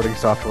what recording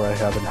software I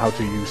have and how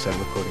to use said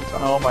recording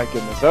software. Oh my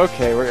goodness.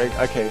 Okay,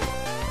 I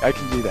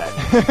can do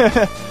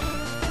that.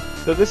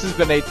 So this has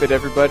been 8-Bit,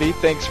 everybody.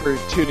 Thanks for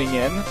tuning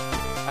in.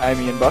 I'm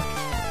Ian Buck.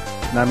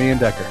 And I'm Ian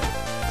Decker.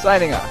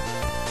 Signing off.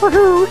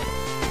 Woohoo!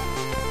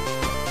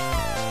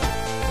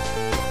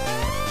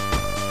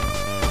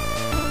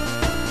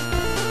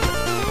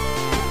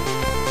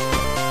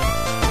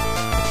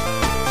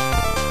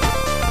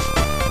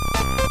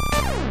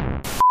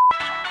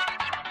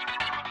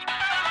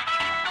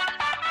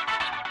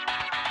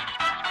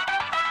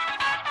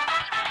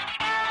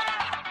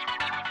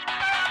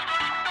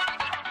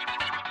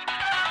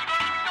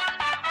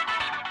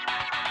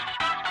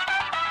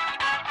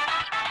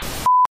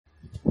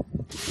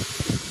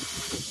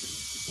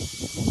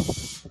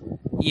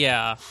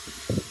 Yeah.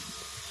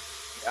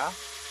 Yeah?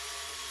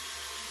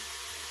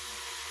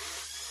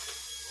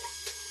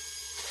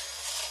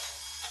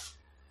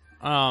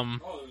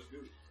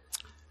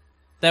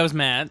 That was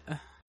Matt.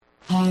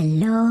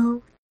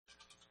 Hello.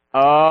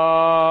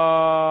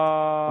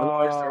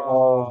 Otherwise,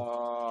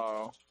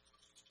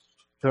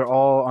 they're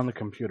all on the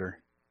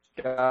computer.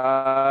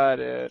 Got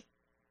it.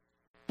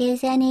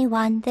 Is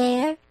anyone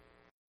there?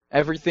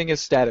 Everything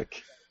is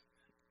static.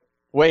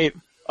 Wait.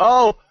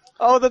 Oh,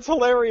 that's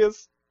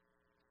hilarious.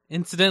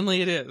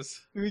 Incidentally, it is.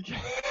 Because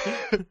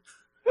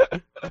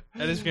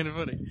That is kind of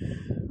funny.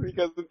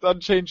 it's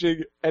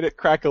unchanging and it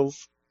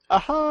crackles.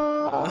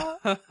 Aha!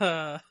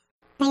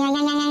 When I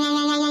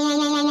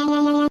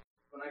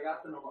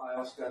got the I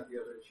also got the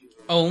other two.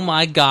 Oh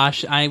my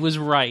gosh, I was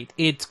right.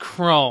 It's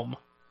Chrome.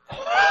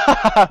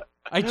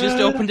 I just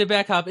opened it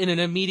back up and it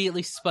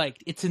immediately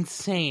spiked. It's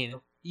insane.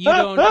 You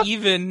don't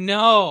even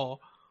know.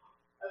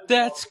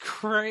 That's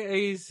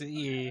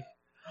crazy.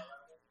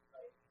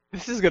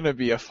 This is gonna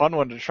be a fun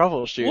one to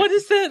troubleshoot. What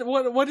is that?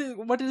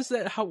 What is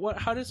that?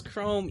 How does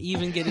Chrome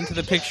even get into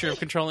the picture of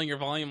controlling your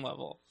volume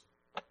level?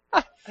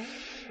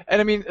 And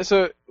I mean,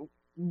 so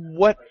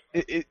what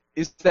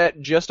is that?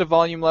 Just a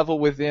volume level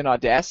within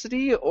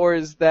Audacity, or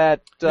is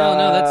that?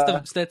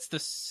 No, that's the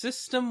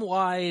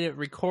system-wide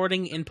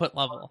recording input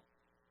level.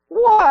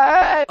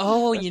 What?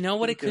 Oh, That's you know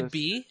what it could ridiculous.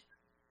 be?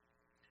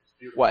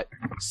 What?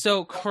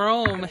 So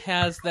Chrome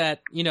has that,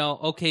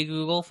 OK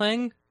Google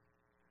thing.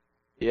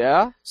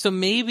 Yeah. So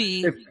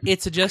maybe If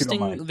it's you don't adjusting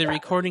mind. the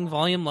recording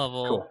volume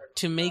level Cool.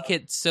 to make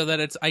it so that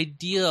it's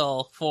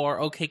ideal for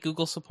OK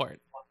Google support.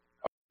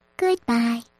 Goodbye.